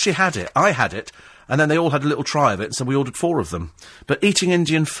fact, we actually had it. I had it. And then they all had a little try of it, so we ordered 4 of them. But eating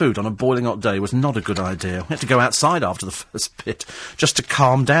Indian food on a boiling hot day was not a good idea. We had to go outside after the first bit just to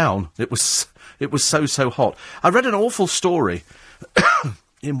calm down. It was so hot. I read an awful story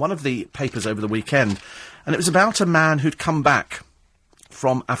in one of the papers over the weekend, and it was about a man who'd come back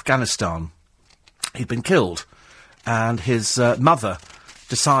from Afghanistan. He'd been killed, and his mother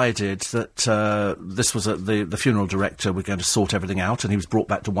decided that this was the funeral director were going to sort everything out, and he was brought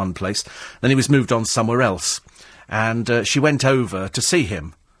back to one place. Then he was moved on somewhere else, and she went over to see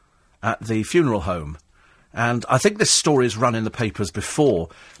him at the funeral home. And I think this story has run in the papers before,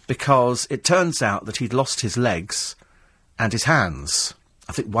 because it turns out that he'd lost his legs and his hands.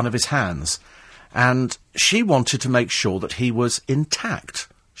 I think one of his hands. And she wanted to make sure that he was intact.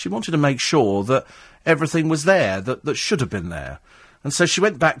 She wanted to make sure that everything was there, that should have been there. And so she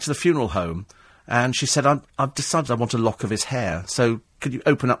went back to the funeral home, and she said, I've decided I want a lock of his hair, so could you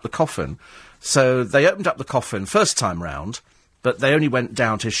open up the coffin? So they opened up the coffin first time round, but they only went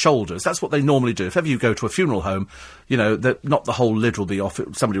down to his shoulders. That's what they normally do. If ever you go to a funeral home, not the whole lid will be off,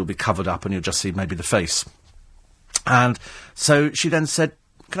 somebody will be covered up, and you'll just see maybe the face. And so she then said,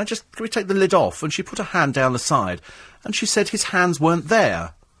 can we take the lid off? And she put her hand down the side, and she said his hands weren't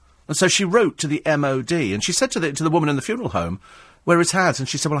there. And so she wrote to the MOD, and she said to the woman in the funeral home, where are his hands? And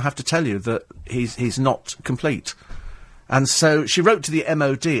she said, well, I have to tell you that he's not complete. And so she wrote to the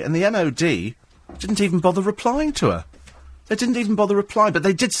MOD, and the MOD didn't even bother replying to her. They didn't even bother replying, but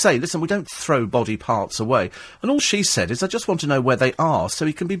they did say, listen, we don't throw body parts away. And all she said is, I just want to know where they are so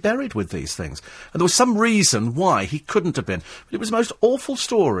he can be buried with these things. And there was some reason why he couldn't have been. But it was the most awful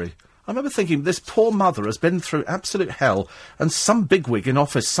story. I remember thinking, this poor mother has been through absolute hell, and some bigwig in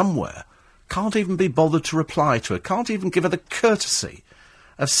office somewhere can't even be bothered to reply to her, can't even give her the courtesy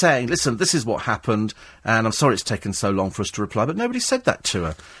of saying, listen, this is what happened, and I'm sorry it's taken so long for us to reply. But nobody said that to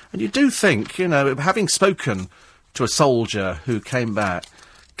her. And you do think, having spoken to a soldier who came back,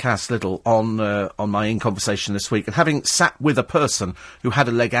 Cass Little, on my In Conversation this week, and having sat with a person who had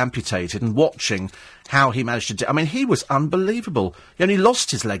a leg amputated and watching how he managed to do... I mean, he was unbelievable. He only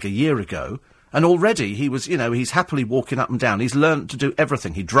lost his leg a year ago, and already he was, he's happily walking up and down. He's learnt to do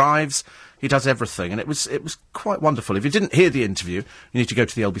everything. He drives, he does everything, and it was quite wonderful. If you didn't hear the interview, you need to go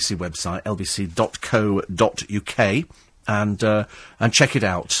to the LBC website, lbc.co.uk, and check it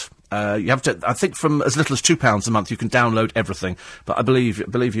out. You have to, I think from as little as £2 a month you can download everything. But I believe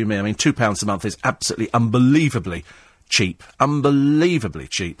you me, I mean, £2 a month is absolutely unbelievably cheap. Unbelievably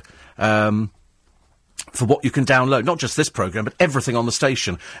cheap. For what you can download, not just this programme, but everything on the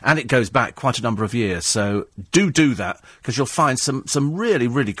station. And it goes back quite a number of years. So do that, because you'll find some really,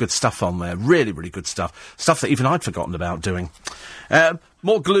 really good stuff on there. Really, really good stuff. Stuff that even I'd forgotten about doing.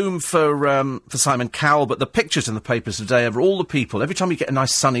 More gloom for Simon Cowell, but the pictures in the papers today of all the people. Every time you get a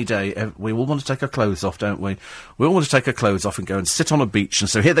nice sunny day, we all want to take our clothes off, don't we? We all want to take our clothes off and go and sit on a beach. And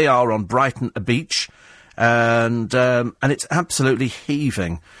so here they are on Brighton Beach, and it's absolutely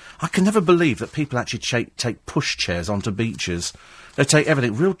heaving. I can never believe that people actually take push chairs onto beaches. They take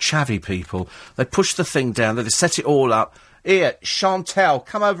everything, real chavvy people. They push the thing down, they set it all up. Here, Chantal,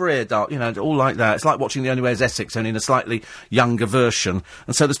 come over here, dark. All like that. It's like watching The Only Way is Essex, only in a slightly younger version.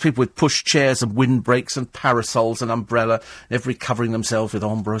 And so there's people with push chairs and windbreaks and parasols and umbrella, everybody covering themselves with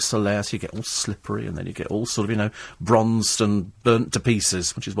ombre solaire, so you get all slippery, and then you get all sort of, bronzed and burnt to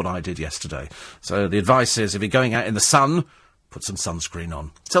pieces, which is what I did yesterday. So the advice is, if you're going out in the sun, put some sunscreen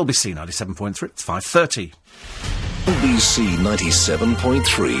on. It's LBC 97.3, it's 5:30. LBC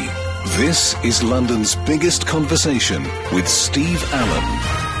 97.3. This is London's biggest conversation with Steve Allen.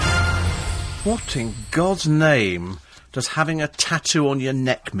 What in God's name does having a tattoo on your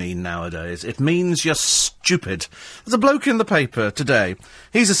neck mean nowadays? It means you're stupid. There's a bloke in the paper today.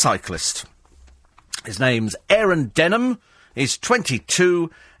 He's a cyclist. His name's Aaron Denham. He's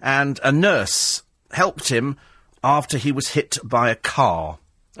 22, and a nurse helped him after he was hit by a car,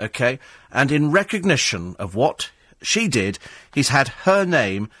 OK? And in recognition of what she did, he's had her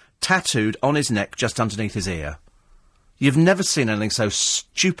name tattooed on his neck just underneath his ear. You've never seen anything so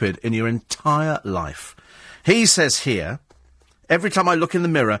stupid in your entire life. He says here, every time I look in the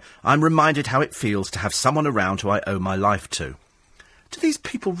mirror, I'm reminded how it feels to have someone around who I owe my life to. Do these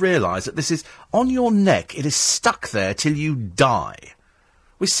people realise that this is on your neck? It is stuck there till you die.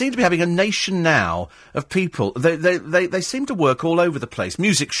 We seem to be having a nation now of people. They seem to work all over the place.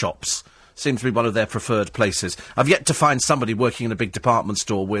 Music shops seems to be one of their preferred places. I've yet to find somebody working in a big department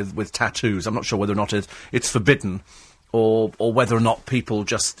store with tattoos. I'm not sure whether or not it's forbidden, or whether or not people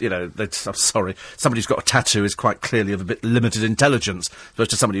just, I'm sorry, somebody who's got a tattoo is quite clearly of a bit limited intelligence, as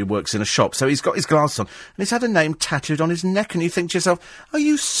opposed to somebody who works in a shop. So he's got his glasses on, and he's had a name tattooed on his neck, and you think to yourself, are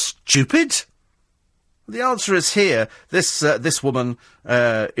you stupid? The answer is here. This woman,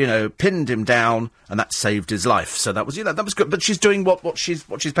 pinned him down, and that saved his life. So that was good. But she's doing what she's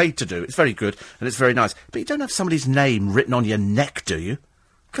paid to do. It's very good, and it's very nice. But you don't have somebody's name written on your neck, do you?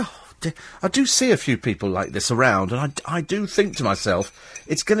 God. I do see a few people like this around, and I do think to myself,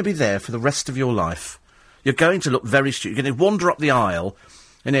 it's going to be there for the rest of your life. You're going to look very stupid. You're going to wander up the aisle,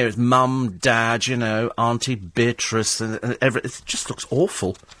 and here is Mum, Dad, Auntie Beatrice, and everything. It just looks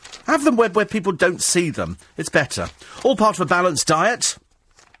awful. Have them where people don't see them. It's better. All part of a balanced diet.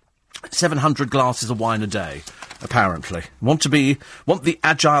 700 glasses of wine a day, apparently. Want the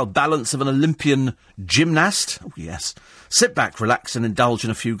agile balance of an Olympian gymnast? Oh, yes. Sit back, relax, and indulge in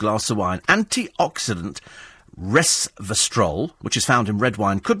a few glasses of wine. Antioxidant resveratrol, which is found in red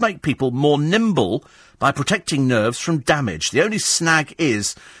wine, could make people more nimble by protecting nerves from damage. The only snag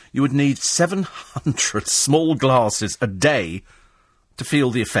is you would need 700 small glasses a day to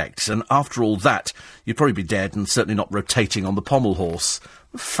feel the effects, and after all that, you'd probably be dead and certainly not rotating on the pommel horse.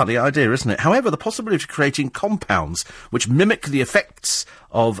 Funny idea, isn't it? However, the possibility of creating compounds which mimic the effects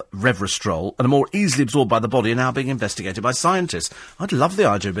of resveratrol and are more easily absorbed by the body are now being investigated by scientists. I'd love the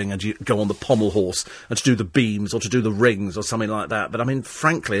idea of being able to go on the pommel horse and to do the beams or to do the rings or something like that. But I mean,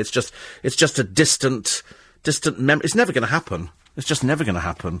 frankly, it's just a distant memory. It's never going to happen. It's just never going to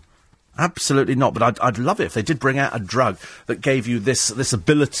happen. Absolutely not. But I'd love it if they did bring out a drug that gave you this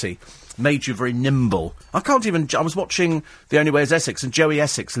ability, made you very nimble. I was watching The Only Way is Essex, and Joey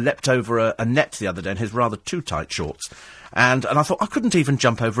Essex leapt over a net the other day in his rather too tight shorts. And I thought, I couldn't even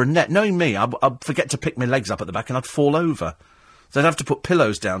jump over a net. Knowing me, I'd forget to pick my legs up at the back and I'd fall over. So I'd have to put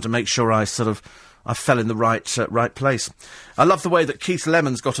pillows down to make sure I fell in the right place. I love the way that Keith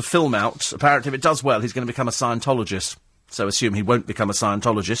Lemon's got a film out. Apparently, if it does well, he's going to become a Scientologist. So assume he won't become a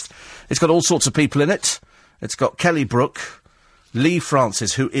Scientologist. It's got all sorts of people in it. It's got Kelly Brook, Lee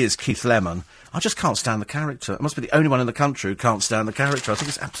Francis, who is Keith Lemon. I just can't stand the character. I must be the only one in the country who can't stand the character. I think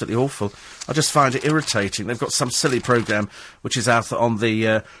it's absolutely awful. I just find it irritating. They've got some silly programme which is out on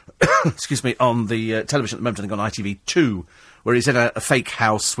the, on the television at the moment, I think on ITV2, where he's in a fake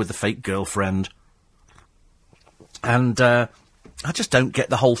house with a fake girlfriend. And, I just don't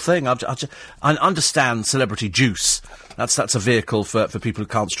get the whole thing. I understand Celebrity Juice. That's a vehicle for people who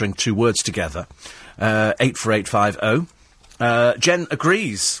can't string two words together. 84850. Jen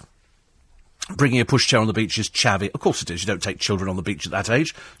agrees. Bringing a pushchair on the beach is chavvy. Of course it is. You don't take children on the beach at that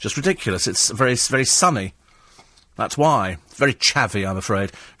age. Just ridiculous. It's very, very sunny. That's why. It's very chavvy, I'm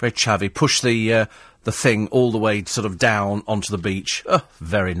afraid. Very chavvy. Push the thing all the way sort of down onto the beach. Oh,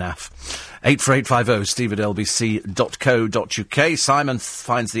 very naff. 84850, steve@lbc.co.uk. Simon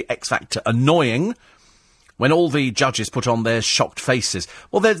finds the X Factor annoying when all the judges put on their shocked faces.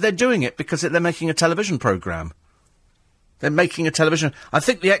 Well, they're doing it because they're making a television programme. They're making a television. I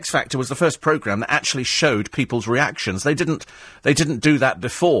think the X Factor was the first programme that actually showed people's reactions. They didn't do that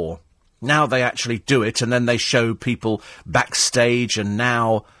before. Now they actually do it, and then they show people backstage, and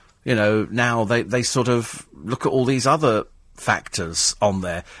now they sort of look at all these other factors on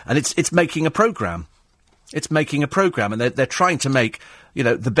there, and it's making a programme. It's making a programme, and they're trying to make,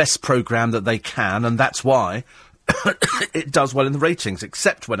 the best programme that they can, and that's why it does well in the ratings,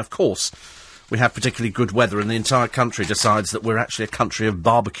 except when, of course, we have particularly good weather and the entire country decides that we're actually a country of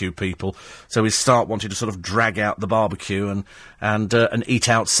barbecue people. So we start wanting to sort of drag out the barbecue and eat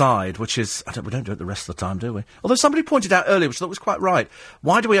outside, which is... we don't do it the rest of the time, do we? Although somebody pointed out earlier, which I thought was quite right,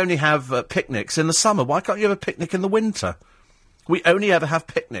 why do we only have picnics in the summer? Why can't you have a picnic in the winter? We only ever have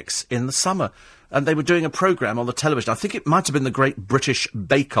picnics in the summer. And they were doing a programme on the television. I think it might have been the Great British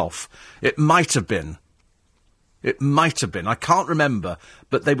Bake Off. It might have been. I can't remember.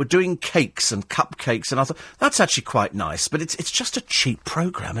 But they were doing cakes and cupcakes, and I thought, that's actually quite nice. But it's just a cheap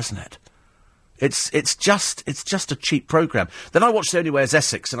programme, isn't it? It's just a cheap programme. Then I watched The Only Way is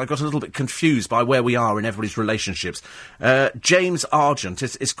Essex, and I got a little bit confused by where we are in everybody's relationships. James Argent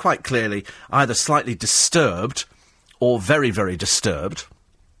is quite clearly either slightly disturbed or very, very disturbed.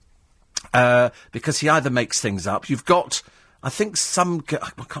 Because he either makes things up. You've got, I think, I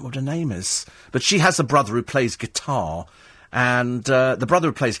can't remember what her name is, but she has a brother who plays guitar, and the brother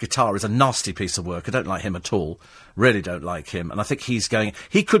who plays guitar is a nasty piece of work. I don't like him at all. Really don't like him. And I think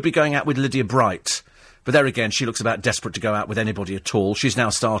he could be going out with Lydia Bright. But there again, she looks about desperate to go out with anybody at all. She's now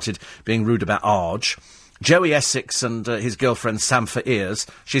started being rude about Arge. Joey Essex and his girlfriend Sampha Ears,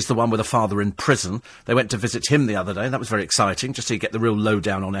 she's the one with a father in prison. They went to visit him the other day, and that was very exciting, just so you get the real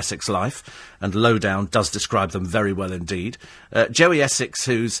lowdown on Essex life. And lowdown does describe them very well indeed. Joey Essex,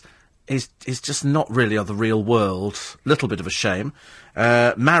 is just not really of the real world. Little bit of a shame.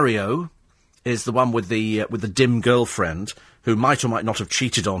 Mario is the one with the dim girlfriend, who might or might not have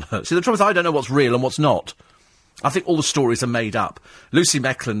cheated on her. See, the trouble is I don't know what's real and what's not. I think all the stories are made up. Lucy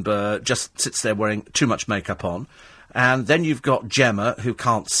Mecklenburgh just sits there wearing too much makeup on. And then you've got Gemma, who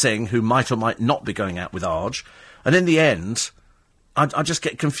can't sing, who might or might not be going out with Arge. And in the end, I just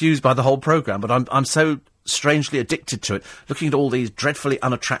get confused by the whole programme, but I'm so strangely addicted to it, looking at all these dreadfully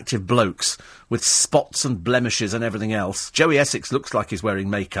unattractive blokes with spots and blemishes and everything else. Joey Essex looks like he's wearing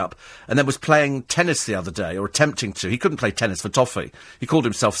makeup, and then was playing tennis the other day, or attempting to. He couldn't play tennis for toffee. He called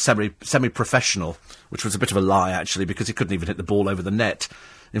himself semi-professional, which was a bit of a lie, actually, because he couldn't even hit the ball over the net.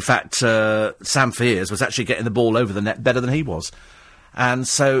 In fact, Sam Fears was actually getting the ball over the net better than he was. And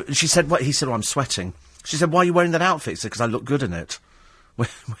so she said, he said, I'm sweating. She said, why are you wearing that outfit? He said, because I look good in it.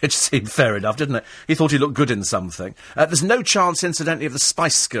 Which seemed fair enough, didn't it? He thought he looked good in something. There's no chance, incidentally, of the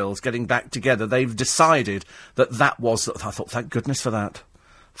Spice Girls getting back together. They've decided that was... I thought, thank goodness for that.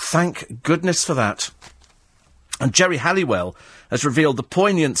 Thank goodness for that. And Geri Halliwell has revealed the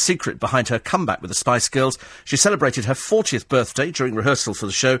poignant secret behind her comeback with the Spice Girls. She celebrated her 40th birthday during rehearsal for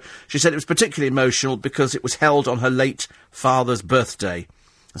the show. She said it was particularly emotional because it was held on her late father's birthday.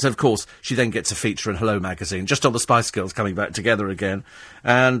 And so, of course, she then gets a feature in Hello magazine, just on the Spice Girls coming back together again.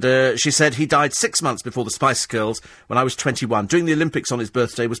 And she said, he died 6 months before the Spice Girls when I was 21. Doing the Olympics on his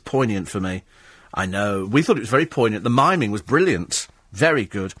birthday was poignant for me. I know. We thought it was very poignant. The miming was brilliant. Very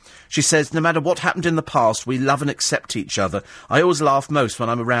good. She says, no matter what happened in the past, we love and accept each other. I always laugh most when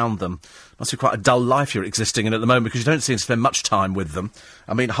I'm around them. Must be quite a dull life you're existing in at the moment, because you don't seem to spend much time with them.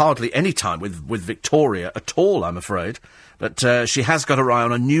 I mean, hardly any time with Victoria at all, I'm afraid. But she has got her eye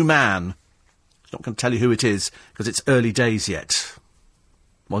on a new man. She's not going to tell you who it is, because it's early days yet.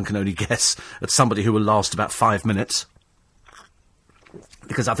 One can only guess at somebody who will last about 5 minutes.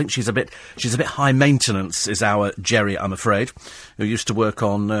 Because I think she's a bit high maintenance, is our Geri, I'm afraid, who used to work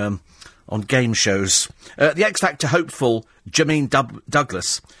on game shows. The X Factor hopeful Jermaine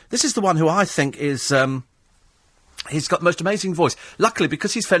Douglas. This is the one who I think is, he's got the most amazing voice. Luckily,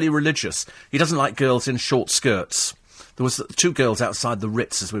 because he's fairly religious, he doesn't like girls in short skirts. There was 2 girls outside the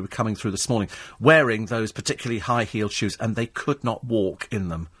Ritz as we were coming through this morning, wearing those particularly high-heeled shoes, and they could not walk in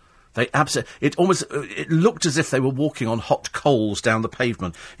them. They it looked as if they were walking on hot coals down the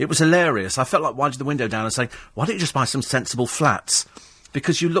pavement. It was hilarious. I felt like winding the window down and saying, why don't you just buy some sensible flats?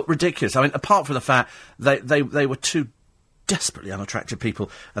 Because you look ridiculous. I mean, apart from the fact they were 2 desperately unattractive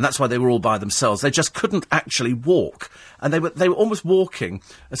people, and that's why they were all by themselves. They just couldn't actually walk. And they were almost walking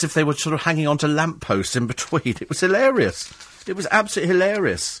as if they were sort of hanging onto lampposts in between. It was hilarious. It was absolutely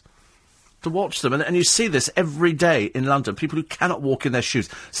hilarious to watch them, and you see this every day in London, people who cannot walk in their shoes,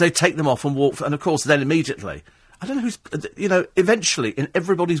 so they take them off and walk, and of course then immediately, I don't know who's, eventually in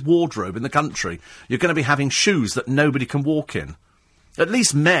everybody's wardrobe in the country, you're going to be having shoes that nobody can walk in. At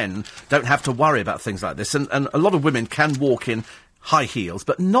least men don't have to worry about things like this, and a lot of women can walk in high heels,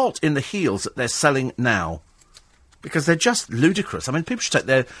 but not in the heels that they're selling now. Because they're just ludicrous. I mean, people should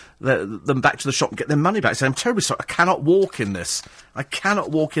take them back to the shop and get their money back. Say, I'm terribly sorry, I cannot walk in this. I cannot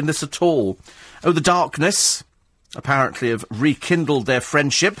walk in this at all. Oh, the Darkness apparently have rekindled their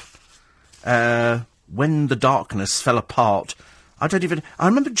friendship. When the Darkness fell apart, I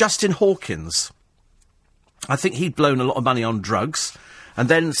remember Justin Hawkins. I think he'd blown a lot of money on drugs. and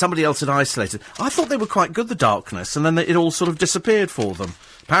then somebody else had isolated. I thought they were quite good, the Darkness, and then it all sort of disappeared for them.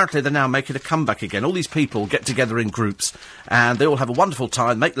 Apparently they're now making a comeback again. All these people get together in groups, and they all have a wonderful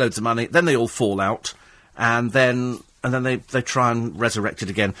time, make loads of money, then they all fall out, and then they try and resurrect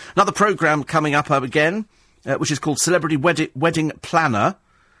it again. Another programme coming up again, which is called Celebrity Wedding Planner.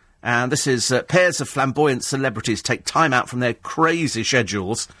 And this is pairs of flamboyant celebrities take time out from their crazy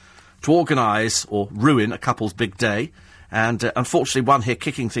schedules to organise or ruin a couple's big day. And unfortunately, one here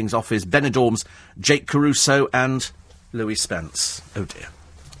kicking things off is Benidorm's Jake Caruso and Louis Spence. Oh dear.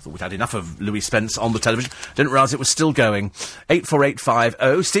 Thought we'd had enough of Louis Spence on the television. Didn't realise it was still going.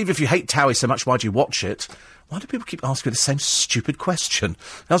 84850. Steve, if you hate Towie so much, why do you watch it? Why do people keep asking the same stupid question?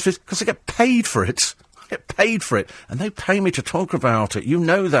 Because I get paid for it. I get paid for it, and they pay me to talk about it. You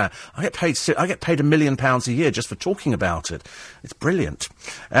know that. I get paid £1 million a year just for talking about it. It's brilliant.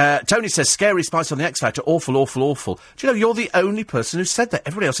 Tony says, Scary Spice on the X Factor, awful, awful, awful. Do you know, you're the only person who said that.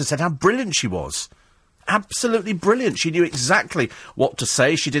 Everybody else has said how brilliant she was. Absolutely brilliant. She knew exactly what to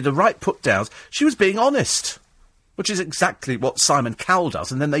say. She did the right put-downs. She was being honest, which is exactly what Simon Cowell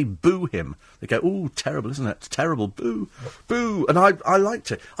does, and then they boo him. They go, ooh, terrible, isn't it? Terrible, boo, boo. And I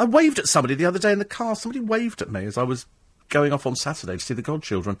liked it. I waved at somebody the other day in the car. Somebody waved at me as I was going off on Saturday to see The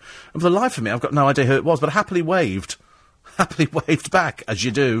Godchildren. And for the life of me, I've got no idea who it was, but I happily waved. Happily waved back, as you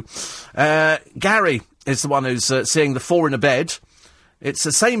do. Gary is the one who's seeing The Four in a Bed. It's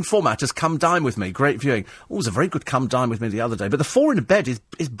the same format as Come Dine With Me. Great viewing. Oh, it was a very good Come Dine With Me the other day. But The Four in a Bed is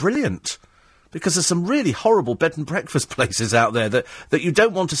brilliant. Because there's some really horrible bed and breakfast places out there that you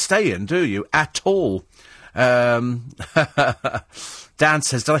don't want to stay in, do you? At all. Dan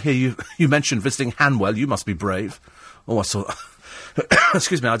says, did I hear you mention visiting Hanwell? You must be brave. Oh, I saw...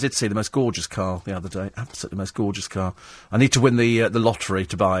 Excuse me, I did see the most gorgeous car the other day. Absolutely most gorgeous car. I need to win the lottery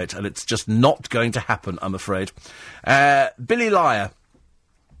to buy it, and it's just not going to happen, I'm afraid. Billy Liar,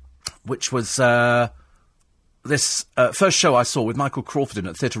 which was... this first show I saw with Michael Crawford in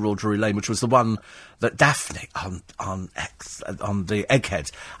at Theatre Royal Drury Lane, which was the one that Daphne on the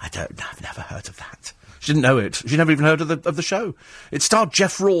Eggheads. I've never heard of that. She didn't know it. She never even heard of the show. It starred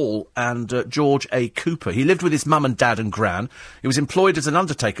Jeff Rawle and George A. Cooper. He lived with his mum and dad and gran. He was employed as an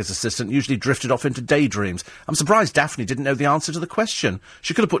undertaker's assistant, usually drifted off into daydreams. I'm surprised Daphne didn't know the answer to the question.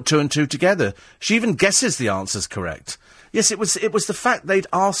 She could have put two and two together. She even guesses the answer's correct. Yes, it was the fact they'd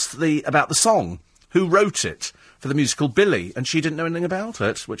asked about the song. Who wrote it for the musical Billy, and she didn't know anything about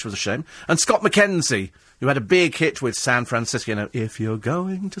it, which was a shame. And Scott McKenzie, who had a big hit with San Francisco, you know, If You're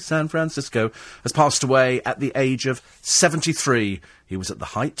Going to San Francisco, has passed away at the age of 73. He was at the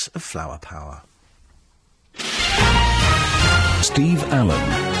height of flower power. Steve Allen.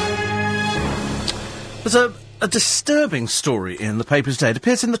 There's a disturbing story in the papers today. It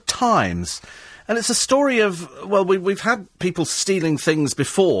appears in the Times. And it's a story of, well, we've had people stealing things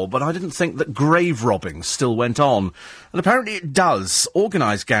before, but I didn't think that grave robbing still went on. And apparently it does.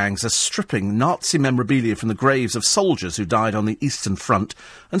 Organised gangs are stripping Nazi memorabilia from the graves of soldiers who died on the Eastern Front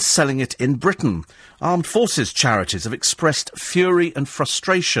and selling it in Britain. Armed forces charities have expressed fury and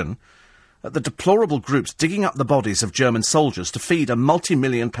frustration at the deplorable groups digging up the bodies of German soldiers to feed a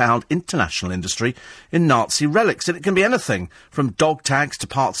multi-million-pound international industry in Nazi relics. And it can be anything from dog tags to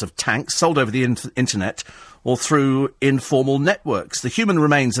parts of tanks sold over the internet or through informal networks. The human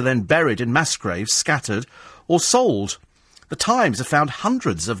remains are then buried in mass graves, scattered or sold. The Times have found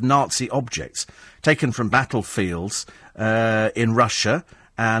hundreds of Nazi objects taken from battlefields in Russia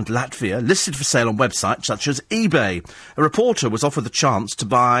and Latvia, listed for sale on websites such as eBay. A reporter was offered the chance to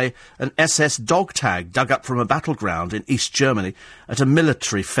buy an SS dog tag dug up from a battleground in East Germany at a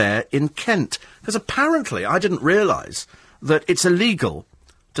military fair in Kent. Because apparently, I didn't realise that it's illegal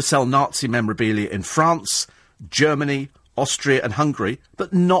to sell Nazi memorabilia in France, Germany, Austria and Hungary,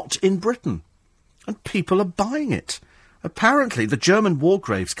 but not in Britain. And people are buying it. Apparently, the German War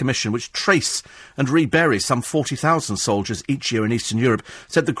Graves Commission, which trace and rebury some 40,000 soldiers each year in Eastern Europe,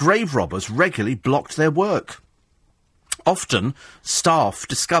 said the grave robbers regularly blocked their work. Often, staff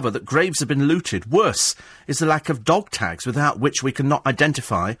discover that graves have been looted. Worse is the lack of dog tags, without which we cannot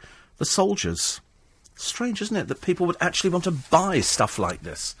identify the soldiers. Strange, isn't it, that people would actually want to buy stuff like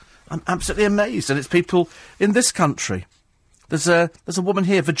this? I'm absolutely amazed, and it's people in this country. There's a woman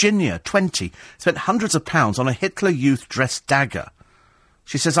here, Virginia, 20, spent hundreds of pounds on a Hitler Youth dress dagger.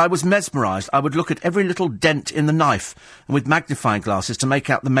 She says, I was mesmerised. I would look at every little dent in the knife and with magnifying glasses to make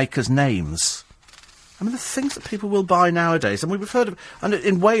out the maker's names. I mean, the things that people will buy nowadays, and we've heard of, and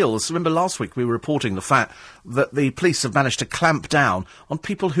in Wales, remember last week we were reporting the fact that the police have managed to clamp down on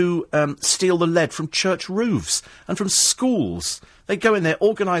people who steal the lead from church roofs and from schools. They go in there,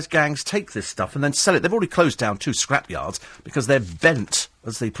 organised gangs take this stuff and then sell it. They've already closed down 2 scrapyards because they're bent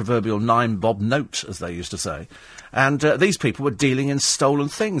as the proverbial 9-bob note, as they used to say. And these people were dealing in stolen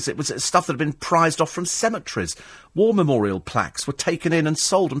things. It was stuff that had been prized off from cemeteries. War memorial plaques were taken in and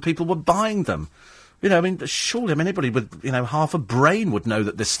sold, and people were buying them. You know, I mean, surely, anybody with, half a brain would know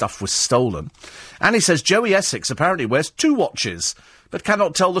that this stuff was stolen. And he says Joey Essex apparently wears 2 watches, but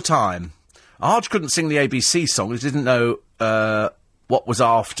cannot tell the time. Arj couldn't sing the ABC song. He didn't know what was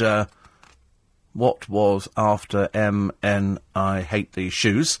after MN, I hate these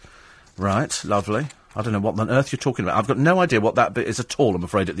shoes. Right, lovely. I don't know what on earth you're talking about. I've got no idea what that bit is at all, I'm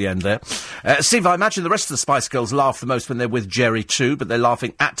afraid, at the end there. Steve, I imagine the rest of the Spice Girls laugh the most when they're with Jerry too, but they're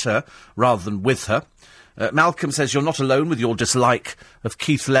laughing at her rather than with her. Malcolm says, you're not alone with your dislike of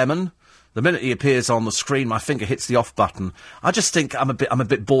Keith Lemon. The minute he appears on the screen, my finger hits the off button. I just think I'm a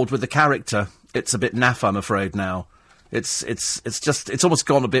bit bored with the character. It's a bit naff, I'm afraid, now. It's almost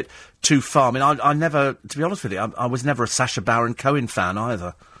gone a bit too far. I mean, I never, to be honest with you, I was never a Sacha Baron Cohen fan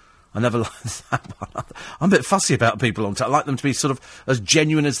either. I never liked that one. I'm a bit fussy about people on I like them to be sort of as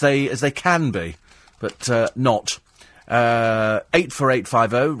genuine as they can be, but not.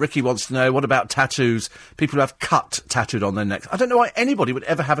 84850, Ricky wants to know, what about tattoos? People who have cut tattooed on their necks. I don't know why anybody would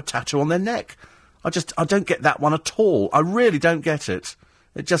ever have a tattoo on their neck. I don't get that one at all. I really don't get it.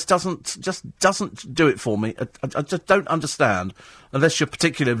 It just doesn't do it for me. I just don't understand, unless you're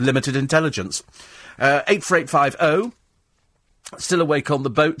particularly of limited intelligence. 84850, still awake on the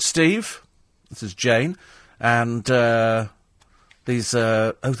boat, Steve. This is Jane. And, this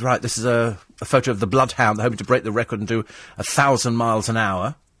is a photo of the Bloodhound. They're hoping to break the record and do 1,000 miles an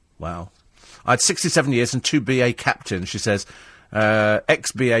hour. Wow. I had 67 years and 2 BA captains, she says.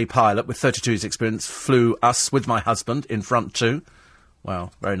 Ex-BA pilot with 32 years experience flew us with my husband in front too.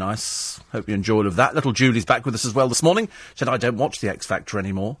 Wow, very nice. Hope you enjoyed all of that. Little Julie's back with us as well this morning. Said, I don't watch the X Factor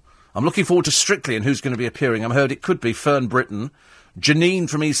anymore. I'm looking forward to Strictly and who's going to be appearing. I've heard it could be Fern Britton, Janine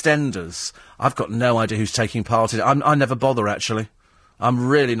from EastEnders. I've got no idea who's taking part in it. I never bother, actually. I'm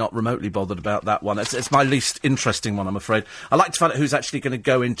really not remotely bothered about that one. It's my least interesting one, I'm afraid. I'd like to find out who's actually going to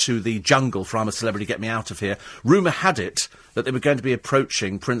go into the jungle for I'm a Celebrity, Get Me Out of Here. Rumour had it that they were going to be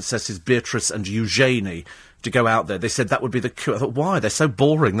approaching Princesses Beatrice and Eugenie to go out there. They said that would be the coup. I thought, why? They're so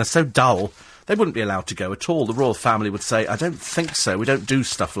boring. They're so dull. They wouldn't be allowed to go at all. The royal family would say, I don't think so. We don't do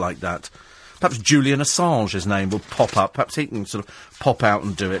stuff like that. Perhaps Julian Assange's name will pop up. Perhaps he can sort of pop out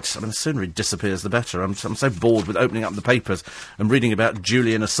and do it. I mean, the sooner he disappears, the better. I'm so bored with opening up the papers and reading about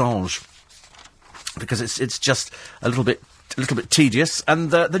Julian Assange, because it's just a little bit tedious. And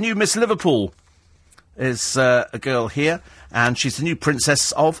the new Miss Liverpool is a girl here, and she's the new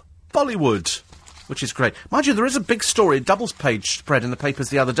Princess of Bollywood, which is great. Mind you, there is a big story, a doubles-page spread in the papers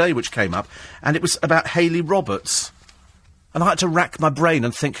the other day, which came up, and it was about Hayley Roberts. And I had to rack my brain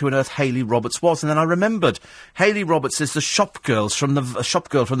and think who on earth Hayley Roberts was, and then I remembered Hayley Roberts is the shop girl from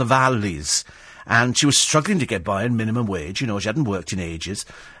the Valleys, and she was struggling to get by on minimum wage. You know, she hadn't worked in ages,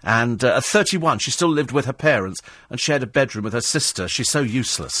 and at 31 she still lived with her parents and shared a bedroom with her sister. She's so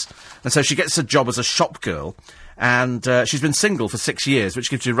useless, and so she gets a job as a shop girl, and she's been single for 6 years, which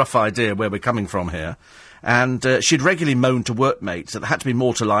gives you a rough idea where we're coming from here. And she'd regularly moaned to workmates that there had to be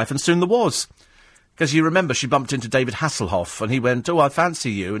more to life, and soon there was. Because you remember she bumped into David Hasselhoff, and he went, oh, I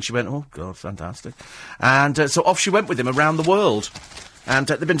fancy you. And she went, oh, God, fantastic. And so off she went with him around the world. And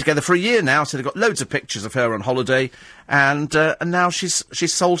they've been together for a year now, so they've got loads of pictures of her on holiday. And now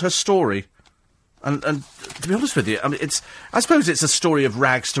she's sold her story. And to be honest with you, I mean, I suppose it's a story of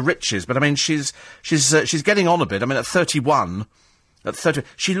rags to riches, but I mean, she's getting on a bit. I mean, at 30,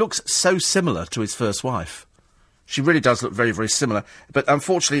 she looks so similar to his first wife. She really does look very, very similar. But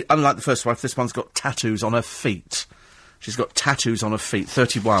unfortunately, unlike the first wife, this one's got tattoos on her feet. She's got tattoos on her feet,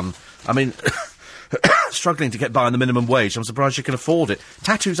 31. I mean, struggling to get by on the minimum wage. I'm surprised she can afford it.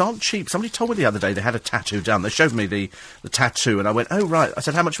 Tattoos aren't cheap. Somebody told me the other day they had a tattoo done. They showed me the tattoo, and I went, oh, right. I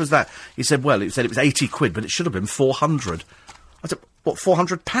said, how much was that? He said, well, it was 80 quid, but it should have been 400. I said, what,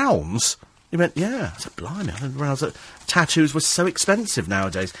 £400? He went, yeah. I said, blimey, I didn't realise that tattoos were so expensive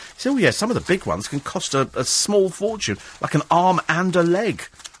nowadays. He said, oh, yeah, some of the big ones can cost a small fortune, like an arm and a leg.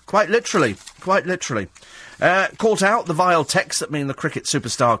 Quite literally. Caught out the vile texts that mean the cricket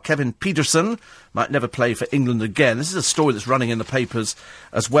superstar Kevin Pietersen might never play for England again. This is a story that's running in the papers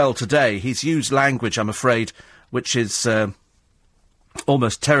as well today. He's used language, I'm afraid, which is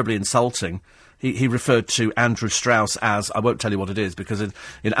almost terribly insulting. he referred to Andrew Strauss as, I won't tell you what it is, because in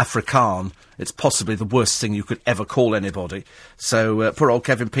Afrikaans, it's possibly the worst thing you could ever call anybody. So, poor old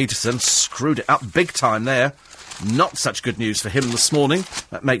Kevin Peterson screwed it up big time there. Not such good news for him this morning.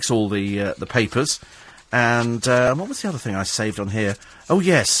 That makes all the papers. And, what was the other thing I saved on here? Oh,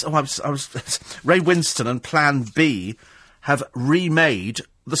 yes. I was Ray Winston and Plan B have remade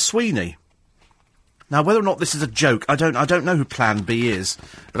The Sweeney. Now, whether or not this is a joke, I don't know who Plan B is,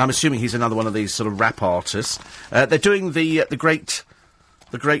 but I'm assuming he's another one of these sort of rap artists. They're doing the great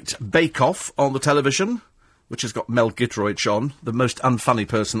Bake Off on the television, which has got Mel Gittroych on, the most unfunny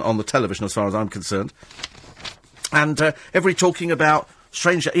person on the television as far as I'm concerned. And everybody talking about,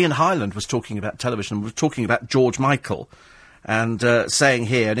 stranger Ian Hyland was talking about television, was talking about George Michael, and saying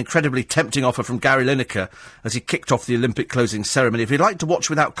here, an incredibly tempting offer from Gary Lineker as he kicked off the Olympic closing ceremony. If you'd like to watch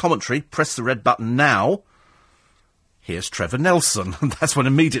without commentary, press the red button now. Here's Trevor Nelson. And that's when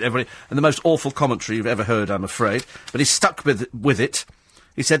immediately everybody... And the most awful commentary you've ever heard, I'm afraid. But he stuck with it.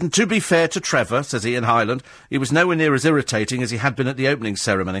 He said, and to be fair to Trevor, says Ian Hyland, he was nowhere near as irritating as he had been at the opening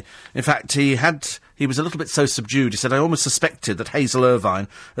ceremony. In fact, he was a little bit so subdued, he said, I almost suspected that Hazel Irvine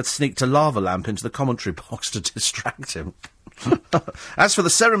had sneaked a lava lamp into the commentary box to distract him. As for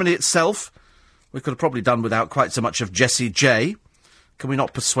the ceremony itself, we could have probably done without quite so much of Jessie J. Can we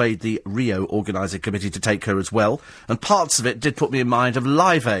not persuade the Rio organising committee to take her as well? And parts of it did put me in mind of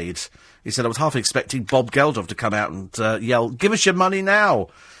Live Aid. He said, I was half expecting Bob Geldof to come out and yell, give us your money now.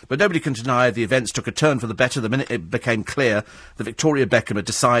 But nobody can deny the events took a turn for the better the minute it became clear that Victoria Beckham had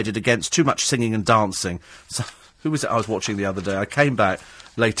decided against too much singing and dancing. So, who was it I was watching the other day? I came back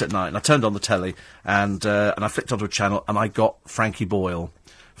late at night and I turned on the telly and I flicked onto a channel and I got Frankie Boyle.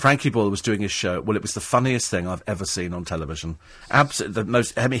 Frankie Boyle was doing his show. Well, it was the funniest thing I've ever seen on television. Absolutely the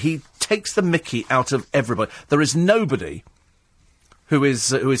most... I mean, he takes the mickey out of everybody. There is nobody who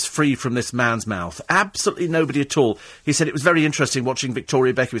is free from this man's mouth. Absolutely nobody at all. He said it was very interesting watching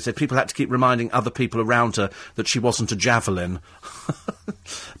Victoria Beckham. He said people had to keep reminding other people around her that she wasn't a javelin.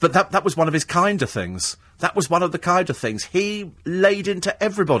 But that was one of his kinder things. That was one of the kinder things. He laid into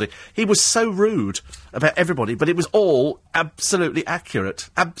everybody. He was so rude about everybody, but it was all absolutely accurate.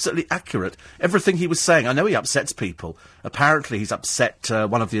 Absolutely accurate. Everything he was saying. I know he upsets people. Apparently he's upset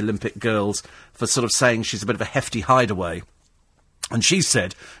one of the Olympic girls for sort of saying she's a bit of a hefty hideaway. And she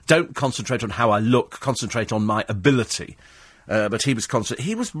said, don't concentrate on how I look, concentrate on my ability. But he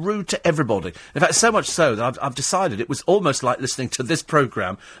was rude to everybody. In fact, so much so that I've decided it was almost like listening to this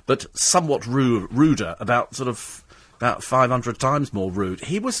programme, but somewhat ruder, about 500 times more rude.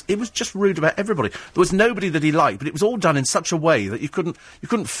 He was just rude about everybody. There was nobody that he liked, but it was all done in such a way that you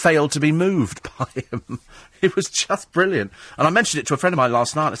couldn't fail to be moved by him. It was just brilliant. And I mentioned it to a friend of mine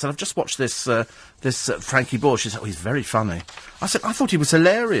last night. I said, I've just watched this Frankie Boyle. She said, oh, he's very funny. I said, I thought he was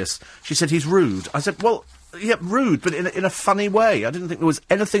hilarious. She said, he's rude. I said, well, yeah, rude, but in a funny way. I didn't think there was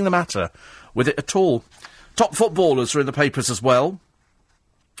anything the matter with it at all. Top footballers are in the papers as well.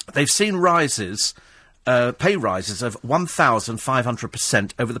 They've seen rises, pay rises of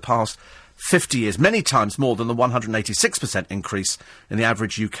 1,500% over the past 50 years, many times more than the 186% increase in the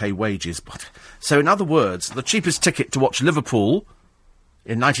average UK wages. So, in other words, the cheapest ticket to watch Liverpool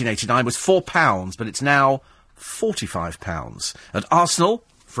in 1989 was £4, but it's now £45. And Arsenal,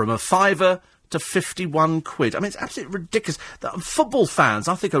 from a fiver to 51 quid. I mean, it's absolutely ridiculous. The football fans,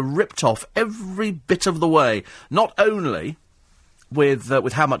 I think, are ripped off every bit of the way. Not only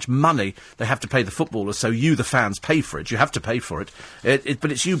with how much money they have to pay the footballers, so you, the fans, pay for it. You have to pay for it.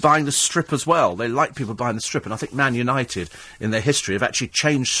 But it's you buying the strip as well. They like people buying the strip, and I think Man United, in their history, have actually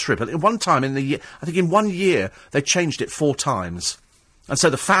changed strip. At one time in the year, I think in 1 year, they changed it 4 times. And so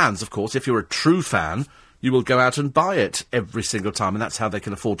the fans, of course, if you're a true fan, you will go out and buy it every single time, and that's how they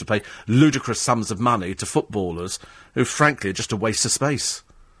can afford to pay ludicrous sums of money to footballers who, frankly, are just a waste of space.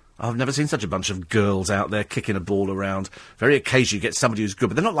 I've never seen such a bunch of girls out there kicking a ball around. Very occasionally you get somebody who's good,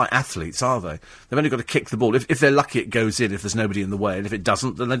 but they're not like athletes, are they? They've only got to kick the ball. If they're lucky, it goes in if there's nobody in the way, and if it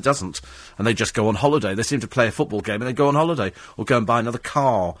doesn't, then it doesn't. And they just go on holiday. They seem to play a football game and they go on holiday, or go and buy another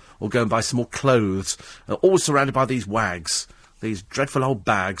car, or go and buy some more clothes. Always surrounded by these wags, these dreadful old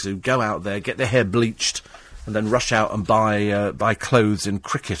bags who go out there, get their hair bleached, and then rush out and buy clothes in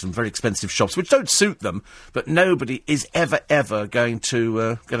cricket and very expensive shops, which don't suit them, but nobody is ever going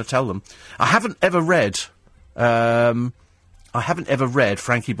to tell them. I haven't ever read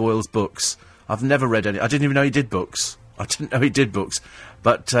Frankie Boyle's books. I've never read any. I didn't even know he did books. But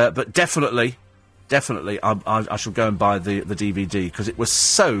definitely, I shall go and buy the DVD, because it was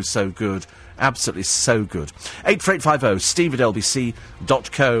so good. Absolutely so good. 84850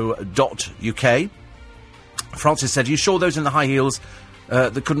 steve@lbc.co.uk. Francis said, "Are you sure those in the high heels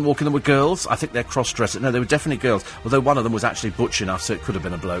that couldn't walk in them were girls. I think they're cross-dressers. No, they were definitely girls, although one of them was actually butch enough, so it could have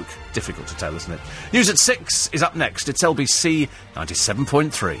been a bloke. Difficult to tell, isn't it? News at 6 is up next. It's LBC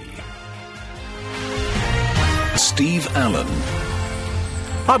 97.3. Steve Allen.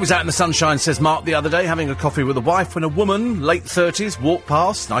 I was out in the sunshine, says Mark, the other day, having a coffee with a wife when a woman, late 30s, walked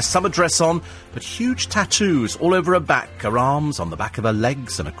past, nice summer dress on, but huge tattoos all over her back, her arms, on the back of her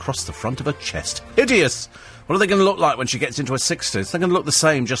legs and across the front of her chest. Hideous! What are they going to look like when she gets into her 60s? They're going to look the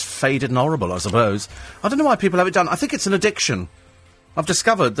same, just faded and horrible, I suppose. I don't know why people have it done. I think it's an addiction. I've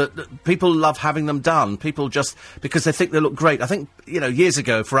discovered that people love having them done. People just, because they think they look great. I think, years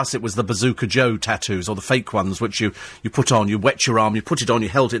ago, for us, it was the Bazooka Joe tattoos, or the fake ones, which you put on, you wet your arm, you put it on, you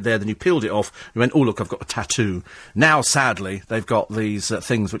held it there, then you peeled it off, you went, oh, look, I've got a tattoo. Now, sadly, they've got these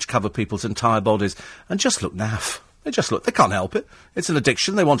things which cover people's entire bodies, and just look naff. They can't help it. It's an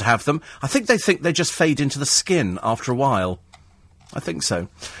addiction, they want to have them. I think they just fade into the skin after a while. I think so.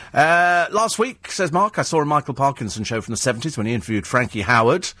 Last week, says Mark, I saw a Michael Parkinson show from the 70s when he interviewed Frankie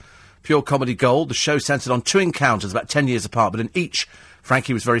Howard. Pure comedy gold. The show centred on 2 encounters about 10 years apart, but in each,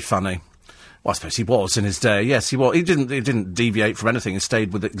 Frankie was very funny. Well, I suppose he was in his day. Yes, he was. He didn't deviate from anything. He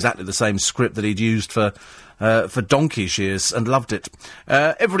stayed with exactly the same script that he'd used for donkey's years and loved it.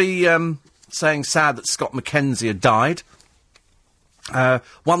 Everybody saying sad that Scott McKenzie had died.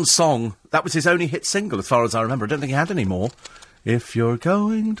 One song, that was his only hit single as far as I remember. I don't think he had any more. If you're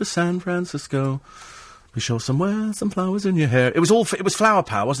going to San Francisco, be sure somewhere some flowers in your hair. It was Flower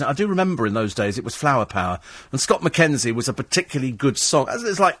Power, wasn't it? I do remember in those days it was Flower Power. And Scott McKenzie was a particularly good song.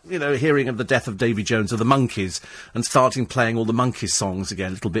 It's like, hearing of the death of Davy Jones or the Monkees and starting playing all the Monkees songs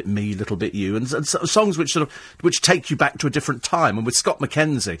again. Little bit me, little bit you. And songs which take you back to a different time. And with Scott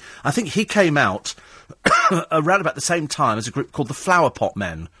McKenzie, I think he came out around about the same time as a group called the Flower Pot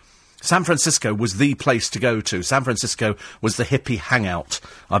Men. San Francisco was the place to go to. San Francisco was the hippie hangout.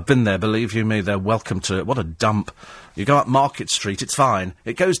 I've been there, believe you me, they're welcome to it. What a dump. You go up Market Street, it's fine.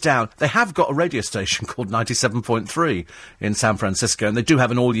 It goes down. They have got a radio station called 97.3 in San Francisco, and they do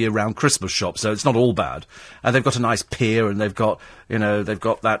have an all-year-round Christmas shop, so it's not all bad. And they've got a nice pier, and they've got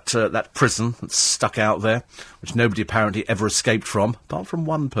that prison that's stuck out there, which nobody apparently ever escaped from, apart from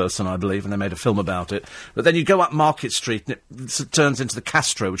one person, I believe, and they made a film about it. But then you go up Market Street, and it turns into the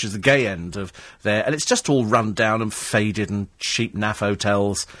Castro, which is the gay end of there, and it's just all run down and faded and cheap naff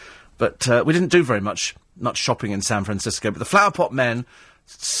hotels. But we didn't do very much shopping in San Francisco. But the Flower Pot Men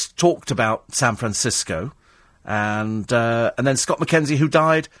talked about San Francisco, and then Scott McKenzie, who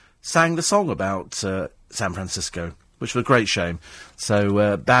died, sang the song about San Francisco, which was a great shame.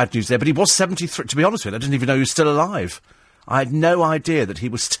 So bad news there. But he was 73. To be honest with you, I didn't even know he was still alive. I had no idea that he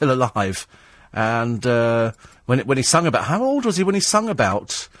was still alive. And when he sung about, how old was he when he sung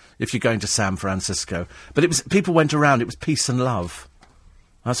about If You're Going to San Francisco? But it was, people went around. It was peace and love.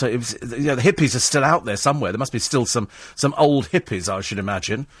 So it was, the hippies are still out there somewhere. There must be still some old hippies, I should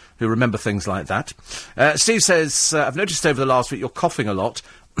imagine, who remember things like that. Steve says, I've noticed over the last week you're coughing a lot.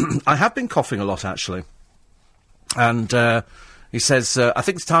 I have been coughing a lot, actually. And he says, I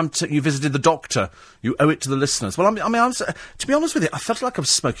think it's time you visited the doctor. You owe it to the listeners. Well, to be honest with you, I felt like I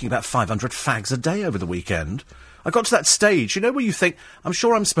was smoking about 500 fags a day over the weekend. I got to that stage, where you think, I'm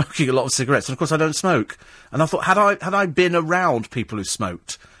sure I'm smoking a lot of cigarettes, and of course I don't smoke. And I thought, had I been around people who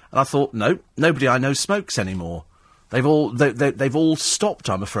smoked? And I thought, no, nobody I know smokes anymore. They've all stopped,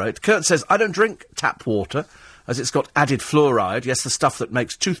 I'm afraid. Kurt says, I don't drink tap water, as it's got added fluoride. Yes, the stuff that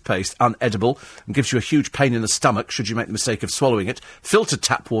makes toothpaste unedible and gives you a huge pain in the stomach should you make the mistake of swallowing it. Filtered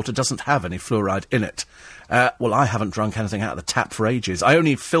tap water doesn't have any fluoride in it. Well, I haven't drunk anything out of the tap for ages. I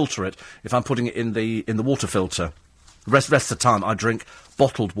only filter it if I'm putting it in the water filter. The rest of the time, I drink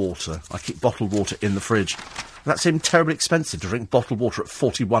bottled water. I keep bottled water in the fridge. That seemed terribly expensive to drink bottled water at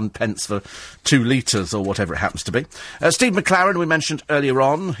 41p for 2 litres or whatever it happens to be. Steve McLaren, we mentioned earlier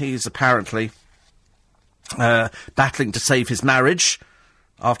on, he's apparently battling to save his marriage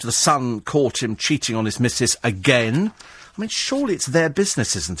after the son caught him cheating on his missus again. I mean, surely it's their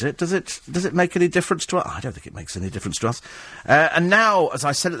business, isn't it? Does it make any difference to us? I don't think it makes any difference to us. And now, as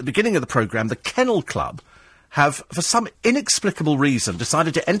I said at the beginning of the programme, the Kennel Club have, for some inexplicable reason,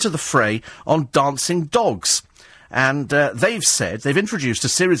 decided to enter the fray on dancing dogs. And they've introduced a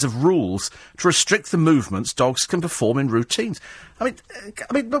series of rules to restrict the movements dogs can perform in routines. I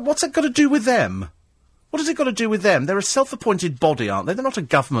mean, but what's that got to do with them? What has it got to do with them? They're a self-appointed body, aren't they? They're not a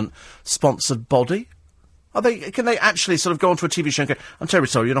government-sponsored body. Can they actually sort of go onto a TV show and go, I'm terribly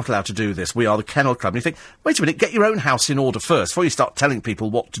sorry, you're not allowed to do this. We are the Kennel Club. And you think, wait a minute, get your own house in order first, before you start telling people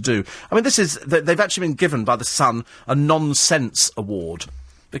what to do. I mean, they've actually been given by the Sun a nonsense award.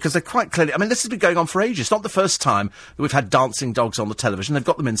 Because they're quite clearly... I mean, this has been going on for ages. It's not the first time that we've had dancing dogs on the television. They've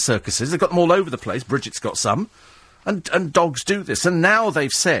got them in circuses. They've got them all over the place. Bridget's got some. And dogs do this. And now they've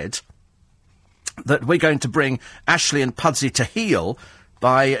said that we're going to bring Ashley and Pudsey to heel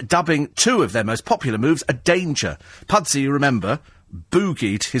by dubbing two of their most popular moves a danger. Pudsey, you remember,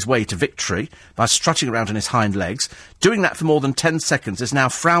 boogied his way to victory by strutting around on his hind legs. Doing that for more than 10 seconds is now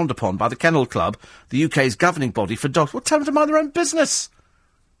frowned upon by the Kennel Club, the UK's governing body for dogs. Well, tell them to mind their own business.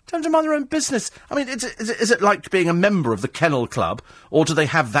 Tell them to mind their own business. I mean, is it like being a member of the Kennel Club, or do they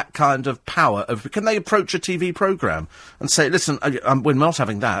have that kind of power? Can they approach a TV programme and say, listen, we're not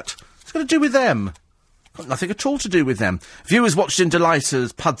having that. It's got to do with them. Got nothing at all to do with them. Viewers watched in delight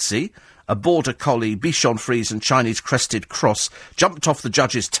as Pudsey, a border collie, Bichon Frise and Chinese crested cross, jumped off the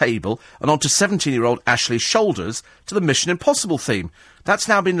judge's table and onto 17-year-old Ashley's shoulders to the Mission Impossible theme. That's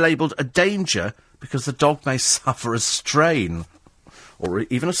now been labelled a danger because the dog may suffer a strain. Or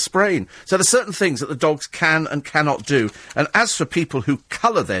even a sprain. So there's certain things that the dogs can and cannot do. And as for people who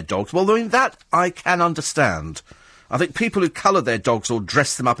colour their dogs, well, I mean, that I can understand. I think people who colour their dogs or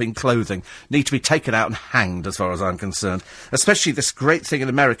dress them up in clothing need to be taken out and hanged, as far as I'm concerned. Especially this great thing in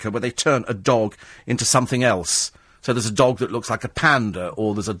America where they turn a dog into something else. So there's a dog that looks like a panda,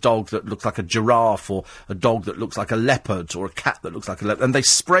 or there's a dog that looks like a giraffe, or a dog that looks like a leopard, or a cat that looks like a leopard. And they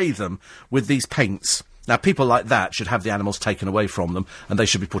spray them with these paints. Now, people like that should have the animals taken away from them, and they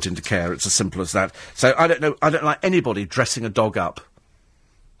should be put into care. It's as simple as that. So, I don't like anybody dressing a dog up.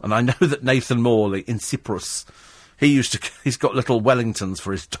 And I know that Nathan Morley in Cyprus, he's got little Wellingtons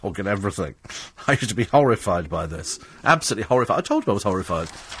for his dog and everything. I used to be horrified by this. Absolutely horrified. I told you I was horrified.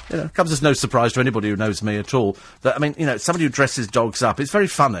 You know, it comes as no surprise to anybody who knows me at all. That, I mean, you know, somebody who dresses dogs up, it's very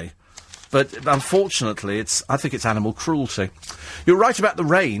funny. But, unfortunately, I think it's animal cruelty. You're right about the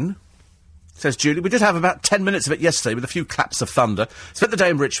rain, says Julie. We did have about 10 minutes of it yesterday with a few claps of thunder. Spent the day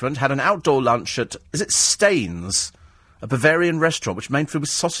in Richmond, had an outdoor lunch at, is it Staines? A Bavarian restaurant, which main food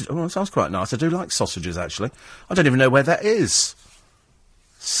was sausage. Oh, that sounds quite nice. I do like sausages, actually. I don't even know where that is.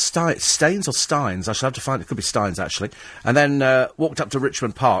 Staines or Steins? I shall have to find it. It could be Steins, actually. And then walked up to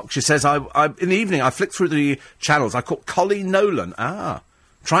Richmond Park. She says, in the evening, I flicked through the channels. I caught Colleen Nolan.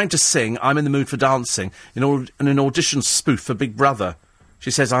 Trying to sing I'm in the Mood for Dancing in an audition spoof for Big Brother.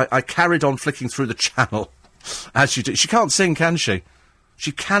 She says, I carried on flicking through the channel, as she did. She can't sing, can she?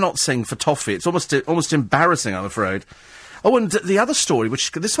 She cannot sing for toffee. It's almost embarrassing, I'm afraid. Oh, and the other story,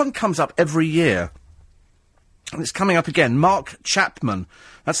 this one comes up every year, and it's coming up again. Mark Chapman,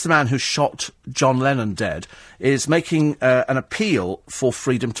 that's the man who shot John Lennon dead, is making an appeal for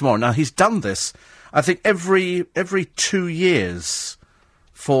freedom tomorrow. Now, he's done this, I think, every 2 years.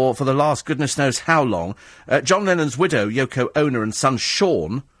 For the last goodness knows how long. John Lennon's widow, Yoko Ono, and son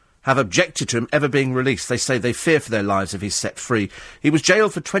Sean have objected to him ever being released. They say they fear for their lives if he's set free. He was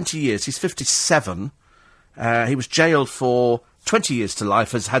jailed for 20 years. He's 57. He was jailed for 20 years to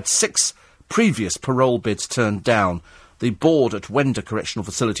life, has had 6 previous parole bids turned down. The board at Wender Correctional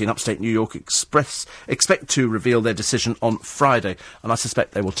Facility in upstate New York expect to reveal their decision on Friday, and I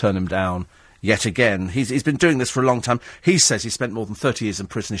suspect they will turn him down yet again. He's been doing this for a long time. He says he spent more than 30 years in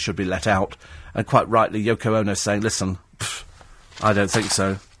prison. He should be let out. And quite rightly, Yoko Ono saying, listen, I don't think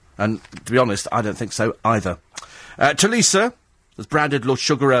so. And to be honest, I don't think so either. Tulisa has branded Lord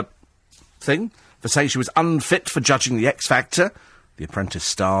Sugar a thing for saying she was unfit for judging the X Factor. The Apprentice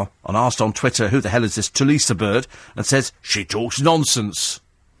star, asked on Twitter, who the hell is this Tulisa bird, and says, she talks nonsense.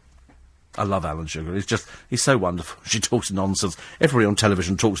 I love Alan Sugar. He's so wonderful. She talks nonsense. Everybody on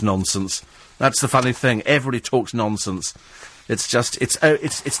television talks nonsense. That's the funny thing. Everybody talks nonsense. It's just,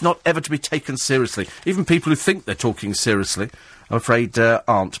 it's not ever to be taken seriously. Even people who think they're talking seriously, I'm afraid,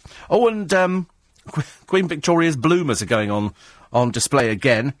 aren't. Oh, and, Queen Victoria's bloomers are going on display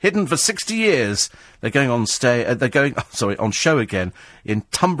again. Hidden for 60 years. They're going on on show again in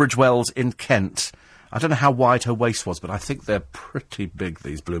Tunbridge Wells in Kent. I don't know how wide her waist was, but I think they're pretty big,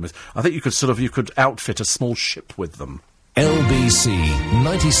 these bloomers. I think you could outfit a small ship with them. LBC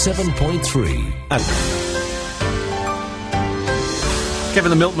 97.3. Kevin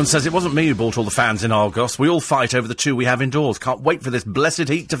the Milkman says, it wasn't me who bought all the fans in Argos. We all fight over the 2 we have indoors. Can't wait for this blessed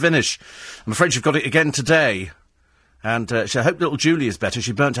heat to finish. I'm afraid you've got it again today. And I hope little Julie is better.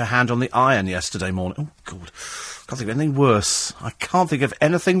 She burnt her hand on the iron yesterday morning. Oh, God. Can't think of anything worse. I can't think of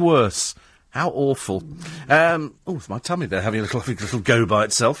anything worse. How awful. It's my tummy there having a little go by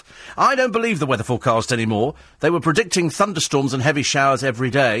itself. I don't believe the weather forecast anymore. They were predicting thunderstorms and heavy showers every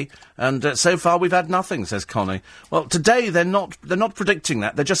day, and so far we've had nothing, says Connie. Well, today they're not predicting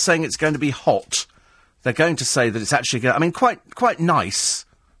that. They're just saying it's going to be hot. They're going to say that it's actually quite nice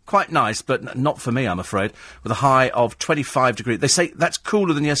quite nice, but not for me, I'm afraid, with a high of 25 degrees. They say that's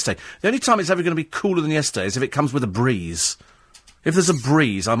cooler than yesterday. The only time it's ever going to be cooler than yesterday is if it comes with a breeze. If there's a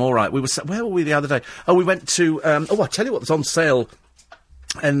breeze, I'm all right. Where were we the other day? Oh, we went to... I tell you what was on sale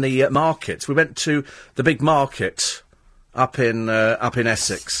in the markets. We went to the big market up in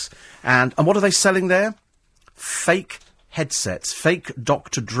Essex. And what are they selling there? Fake headsets. Fake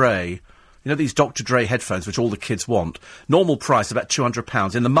Dr. Dre. You know these Dr. Dre headphones, which all the kids want? Normal price, about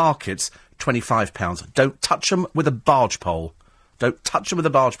 £200. In the markets, £25. Don't touch them with a barge pole. Don't touch them with a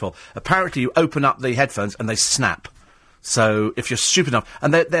barge pole. Apparently, you open up the headphones and they snap. So, if you're stupid enough...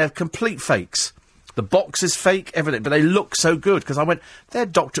 And they're complete fakes. The box is fake, everything, but they look so good, because I went, they're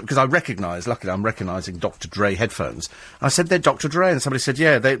Dr... Because I luckily I'm recognising Dr. Dre headphones. I said, they're Dr. Dre, and somebody said,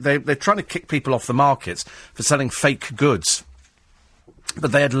 yeah, they're trying to kick people off the markets for selling fake goods.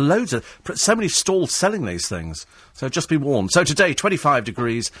 But they had so many stalls selling these things. So just be warned. So today, 25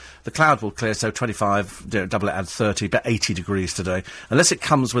 degrees. The cloud will clear, so 25, double it, add 30, about 80 degrees today. Unless it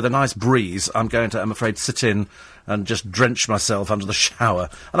comes with a nice breeze, I'm going to, I'm afraid, sit in and just drench myself under the shower.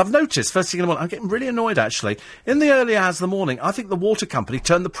 And I've noticed, first thing in the morning, I'm getting really annoyed, actually. In the early hours of the morning, I think the water company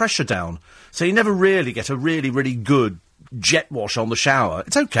turned the pressure down. So you never really get a really, really good jet wash on the shower.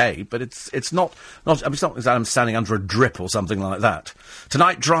 It's okay, but it's not as I'm standing under a drip or something like that.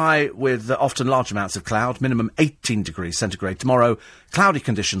 Tonight, dry with often large amounts of cloud, minimum 18 degrees centigrade. Tomorrow, cloudy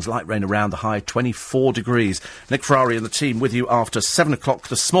conditions, light rain around, the high 24 degrees. Nick Ferrari and the team with you after 7 o'clock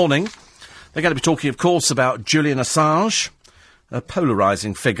this morning. They're going to be talking, of course, about Julian Assange, a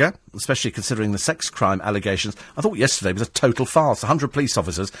polarising figure, especially considering the sex crime allegations. I thought yesterday was a total farce. 100 police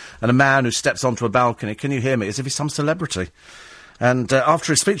officers and a man who steps onto a balcony, can you hear me, as if he's some celebrity. And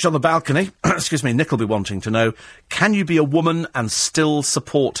after his speech on the balcony, excuse me, Nick will be wanting to know, can you be a woman and still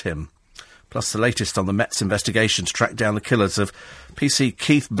support him? Plus the latest on the Met's investigation to track down the killers of PC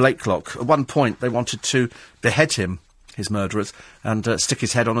Keith Blakelock. At one point, they wanted to behead him, his murderers, and stick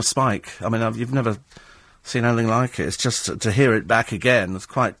his head on a spike. I mean, you've never seen anything like it. It's just to hear it back again. It's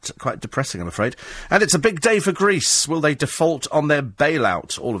quite depressing, I'm afraid. And it's a big day for Greece. Will they default on their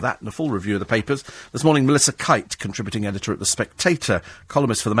bailout? All of that in a full review of the papers. This morning, Melissa Kite, contributing editor at The Spectator,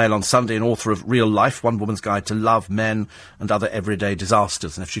 columnist for the Mail on Sunday and author of Real Life, One Woman's Guide to Love, Men and Other Everyday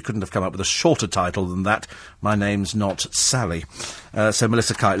Disasters. And if she couldn't have come up with a shorter title than that, my name's not Sally. So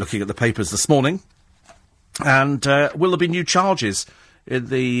Melissa Kite looking at the papers this morning. And will there be new charges in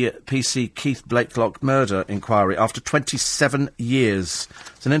the PC Keith Blakelock murder inquiry after 27 years?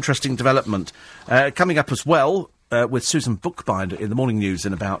 It's an interesting development. Coming up as well with Susan Bookbinder in the morning news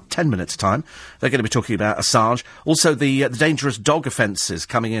in about 10 minutes' time. They're going to be talking about Assange. Also, the dangerous dog offences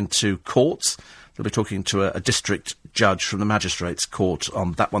coming into courts. They'll be talking to a district judge from the Magistrates' Court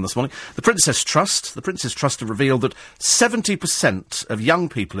on that one this morning. The Prince's Trust have revealed that 70% of young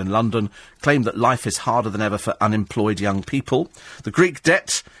people in London claim that life is harder than ever for unemployed young people. The Greek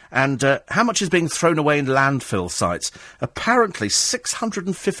debt and how much is being thrown away in landfill sites. Apparently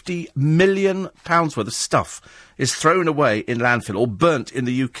 £650 million worth of stuff is thrown away in landfill or burnt in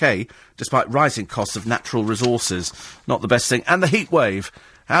the UK, despite rising costs of natural resources. Not the best thing. And the heat wave.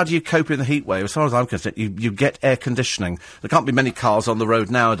 How do you cope in the heat wave? As far as I'm concerned, you get air conditioning. There can't be many cars on the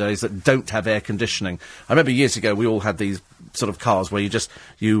road nowadays that don't have air conditioning. I remember years ago we all had these sort of cars where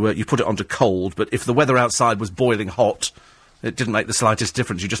you put it onto cold, but if the weather outside was boiling hot, it didn't make the slightest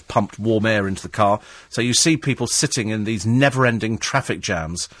difference. You just pumped warm air into the car. So you see people sitting in these never-ending traffic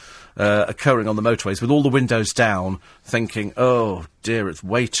jams occurring on the motorways with all the windows down, thinking, oh dear, it's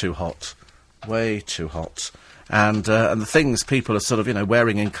way too hot. Way too hot. And the things people are sort of,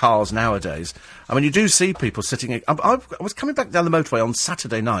 wearing in cars nowadays. I mean, you do see people sitting... I was coming back down the motorway on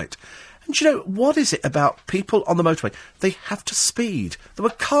Saturday night, and what is it about people on the motorway? They have to speed. There were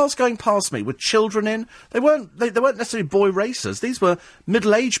cars going past me with children in. They weren't necessarily boy racers. These were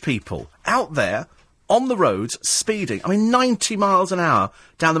middle-aged people out there on the roads speeding. I mean, 90 miles an hour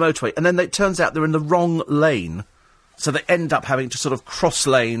down the motorway, and then it turns out they're in the wrong lane. So they end up having to sort of cross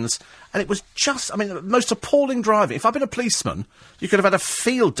lanes. And it was just, the most appalling driving. If I'd been a policeman, you could have had a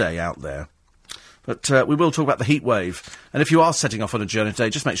field day out there. But we will talk about the heat wave. And if you are setting off on a journey today,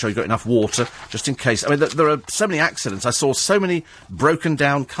 just make sure you've got enough water, just in case. I mean, there are so many accidents. I saw so many broken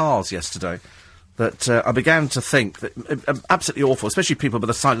down cars yesterday that I began to think that absolutely awful, especially people by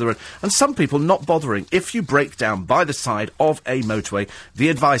the side of the road. And some people not bothering. If you break down by the side of a motorway, the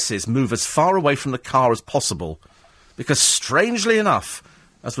advice is move as far away from the car as possible. Because, strangely enough,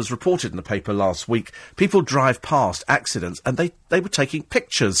 as was reported in the paper last week, people drive past accidents and they were taking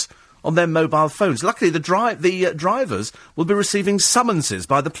pictures on their mobile phones. Luckily, the drivers will be receiving summonses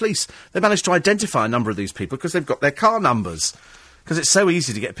by the police. They managed to identify a number of these people because they've got their car numbers. Because it's so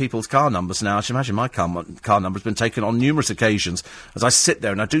easy to get people's car numbers now. I should imagine my car number has been taken on numerous occasions as I sit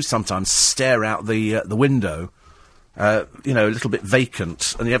there, and I do sometimes stare out the window, a little bit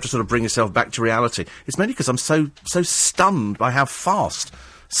vacant, and you have to sort of bring yourself back to reality. It's mainly because I'm so stunned by how fast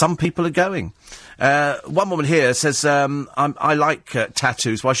some people are going. One woman here says, I like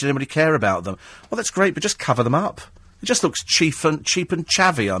tattoos. Why should anybody care about them? Well, that's great, but just cover them up. It just looks cheap and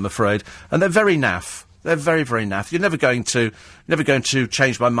chavvy, I'm afraid. And they're very naff. They're very, very naff. You're never going to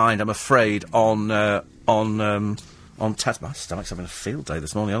change my mind, I'm afraid, on tattoos. My stomach's having a field day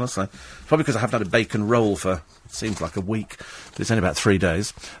this morning, honestly. Probably because I haven't had a bacon roll for, it seems like a week. But it's only about 3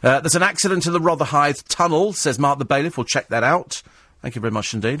 days. There's an accident in the Rotherhithe Tunnel, says Mark the Bailiff. We'll check that out. Thank you very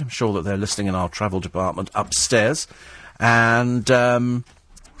much indeed. I'm sure that they're listening in our travel department upstairs. And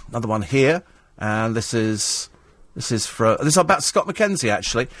another one here. And this is about Scott McKenzie,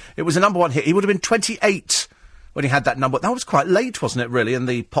 actually. It was a number one hit. He would have been 28 when he had that number. That was quite late, wasn't it, really, in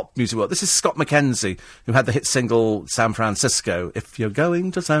the pop music world? This is Scott McKenzie, who had the hit single San Francisco. If you're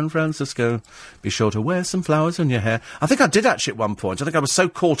going to San Francisco, be sure to wear some flowers in your hair. I think I did, actually, at one point. I think I was so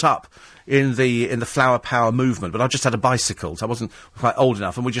caught up in the flower power movement, but I just had a bicycle, so I wasn't quite old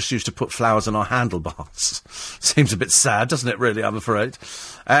enough, and we just used to put flowers on our handlebars. Seems a bit sad, doesn't it, really, I'm afraid.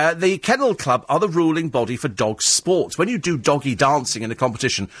 The Kennel Club are the ruling body for dog sports. When you do doggy dancing in a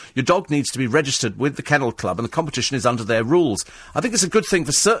competition, your dog needs to be registered with the Kennel Club, and the competition is under their rules. I think it's a good thing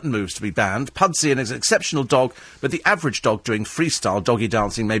for certain moves to be banned. Pudsey is an exceptional dog, but the average dog doing freestyle doggy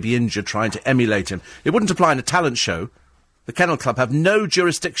dancing may be injured trying to emulate him. It wouldn't apply in a talent show. The Kennel Club have no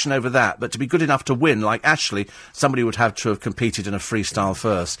jurisdiction over that, but to be good enough to win, like Ashley, somebody would have to have competed in a freestyle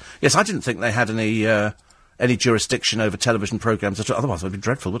first. Yes, I didn't think they had any jurisdiction over television programmes at all. Otherwise it would be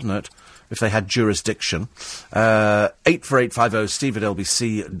dreadful, wouldn't it, if they had jurisdiction. 84850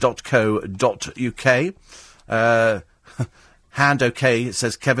 steve@lbc.co.uk. Hand okay,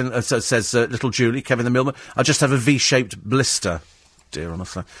 says Kevin, says little Julie, Kevin the Millman. I just have a V-shaped blister. Dear,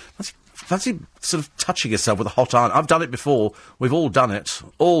 honestly. Fancy sort of touching yourself with a hot iron. I've done it before. We've all done it.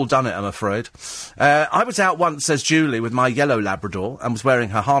 All done it, I'm afraid. I was out once, says Julie, with my yellow Labrador, and was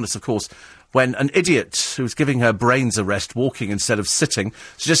wearing her harness, of course, when an idiot who was giving her brains a rest, walking instead of sitting,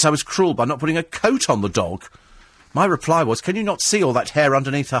 suggests I was cruel by not putting a coat on the dog. My reply was, can you not see all that hair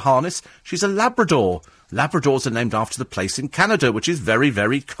underneath her harness? She's a Labrador. Labradors are named after the place in Canada, which is very,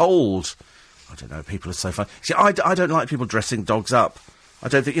 very cold. I don't know, people are so funny. See, I don't like people dressing dogs up. I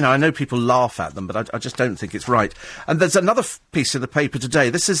don't think, I know people laugh at them, but I just don't think it's right. And there's another piece in the paper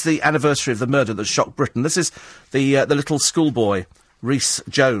today. This is the anniversary of the murder that shocked Britain. This is the little schoolboy, Rhys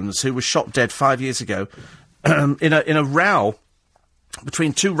Jones, who was shot dead 5 years ago in a row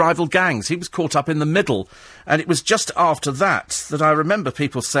between two rival gangs. He was caught up in the middle, and it was just after that I remember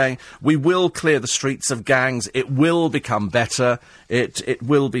people saying, we will clear the streets of gangs, it will become better, it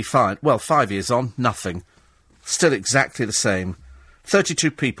will be fine. Well, 5 years on, nothing. Still exactly the same. 32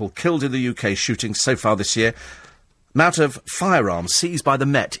 people killed in the UK shooting so far this year. Amount of firearms seized by the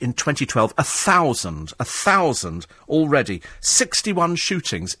Met in 2012, 1,000 already. 61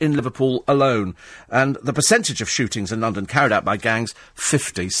 shootings in Liverpool alone. And the percentage of shootings in London carried out by gangs,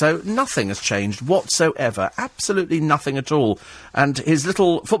 50. So nothing has changed whatsoever. Absolutely nothing at all. And his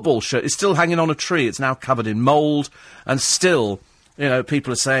little football shirt is still hanging on a tree. It's now covered in mould. And still,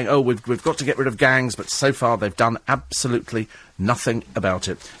 people are saying, oh, we've got to get rid of gangs, but so far they've done absolutely nothing about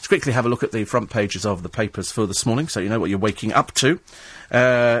it. Let's quickly have a look at the front pages of the papers for this morning, so you know what you're waking up to.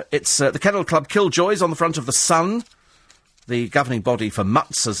 It's the Kennel Club Killjoys on the front of the Sun. The governing body for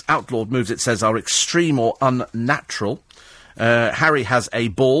mutts as outlawed moves, it says, are extreme or unnatural. Harry has a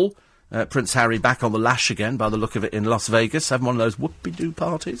ball. Prince Harry back on the lash again, by the look of it, in Las Vegas, having one of those whoopie-doo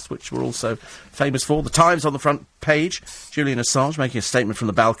parties, which we're also famous for. The Times on the front page, Julian Assange making a statement from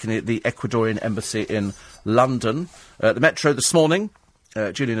the balcony at the Ecuadorian embassy in London. The Metro this morning,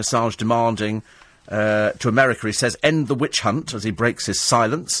 Julian Assange demanding to America, he says, end the witch hunt, as he breaks his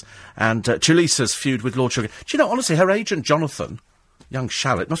silence. And Tulisa's feud with Lord Sugar. Do you know, honestly, her agent, Jonathan, young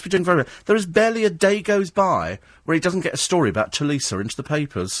shallot, must be doing very well. There is barely a day goes by where he doesn't get a story about Tulisa into the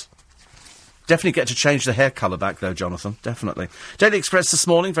papers. Definitely get to change the hair colour back, though, Jonathan. Definitely. Daily Express this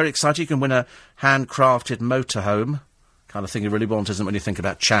morning, very exciting. You can win a handcrafted motorhome. Kind of thing you really want, isn't it, when you think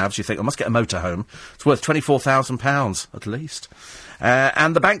about chavs? You think, I must get a motorhome. It's worth £24,000, at least.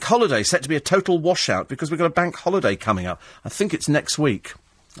 And the bank holiday, set to be a total washout, because we've got a bank holiday coming up. I think it's next week.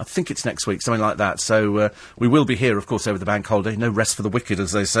 Something like that. So we will be here, of course, over the bank holiday. No rest for the wicked,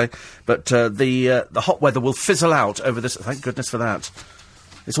 as they say. But the hot weather will fizzle out over this. Thank goodness for that.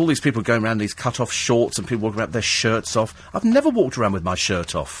 It's all these people going around these cut-off shorts and people walking around with their shirts off. I've never walked around with my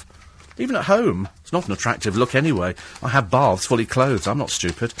shirt off. Even at home, it's not an attractive look anyway. I have baths fully clothed. I'm not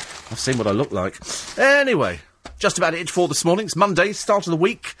stupid. I've seen what I look like. Anyway, just about it for this morning. It's Monday, start of the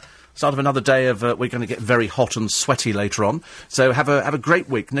week. Start of another day of, we're going to get very hot and sweaty later on. So have a great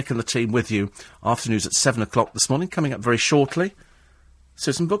week. Nick and the team with you. Afternoons at 7 o'clock this morning. Coming up very shortly,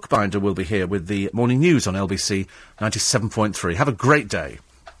 Susan Bookbinder will be here with the morning news on LBC 97.3. Have a great day.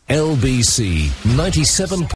 LBC 97.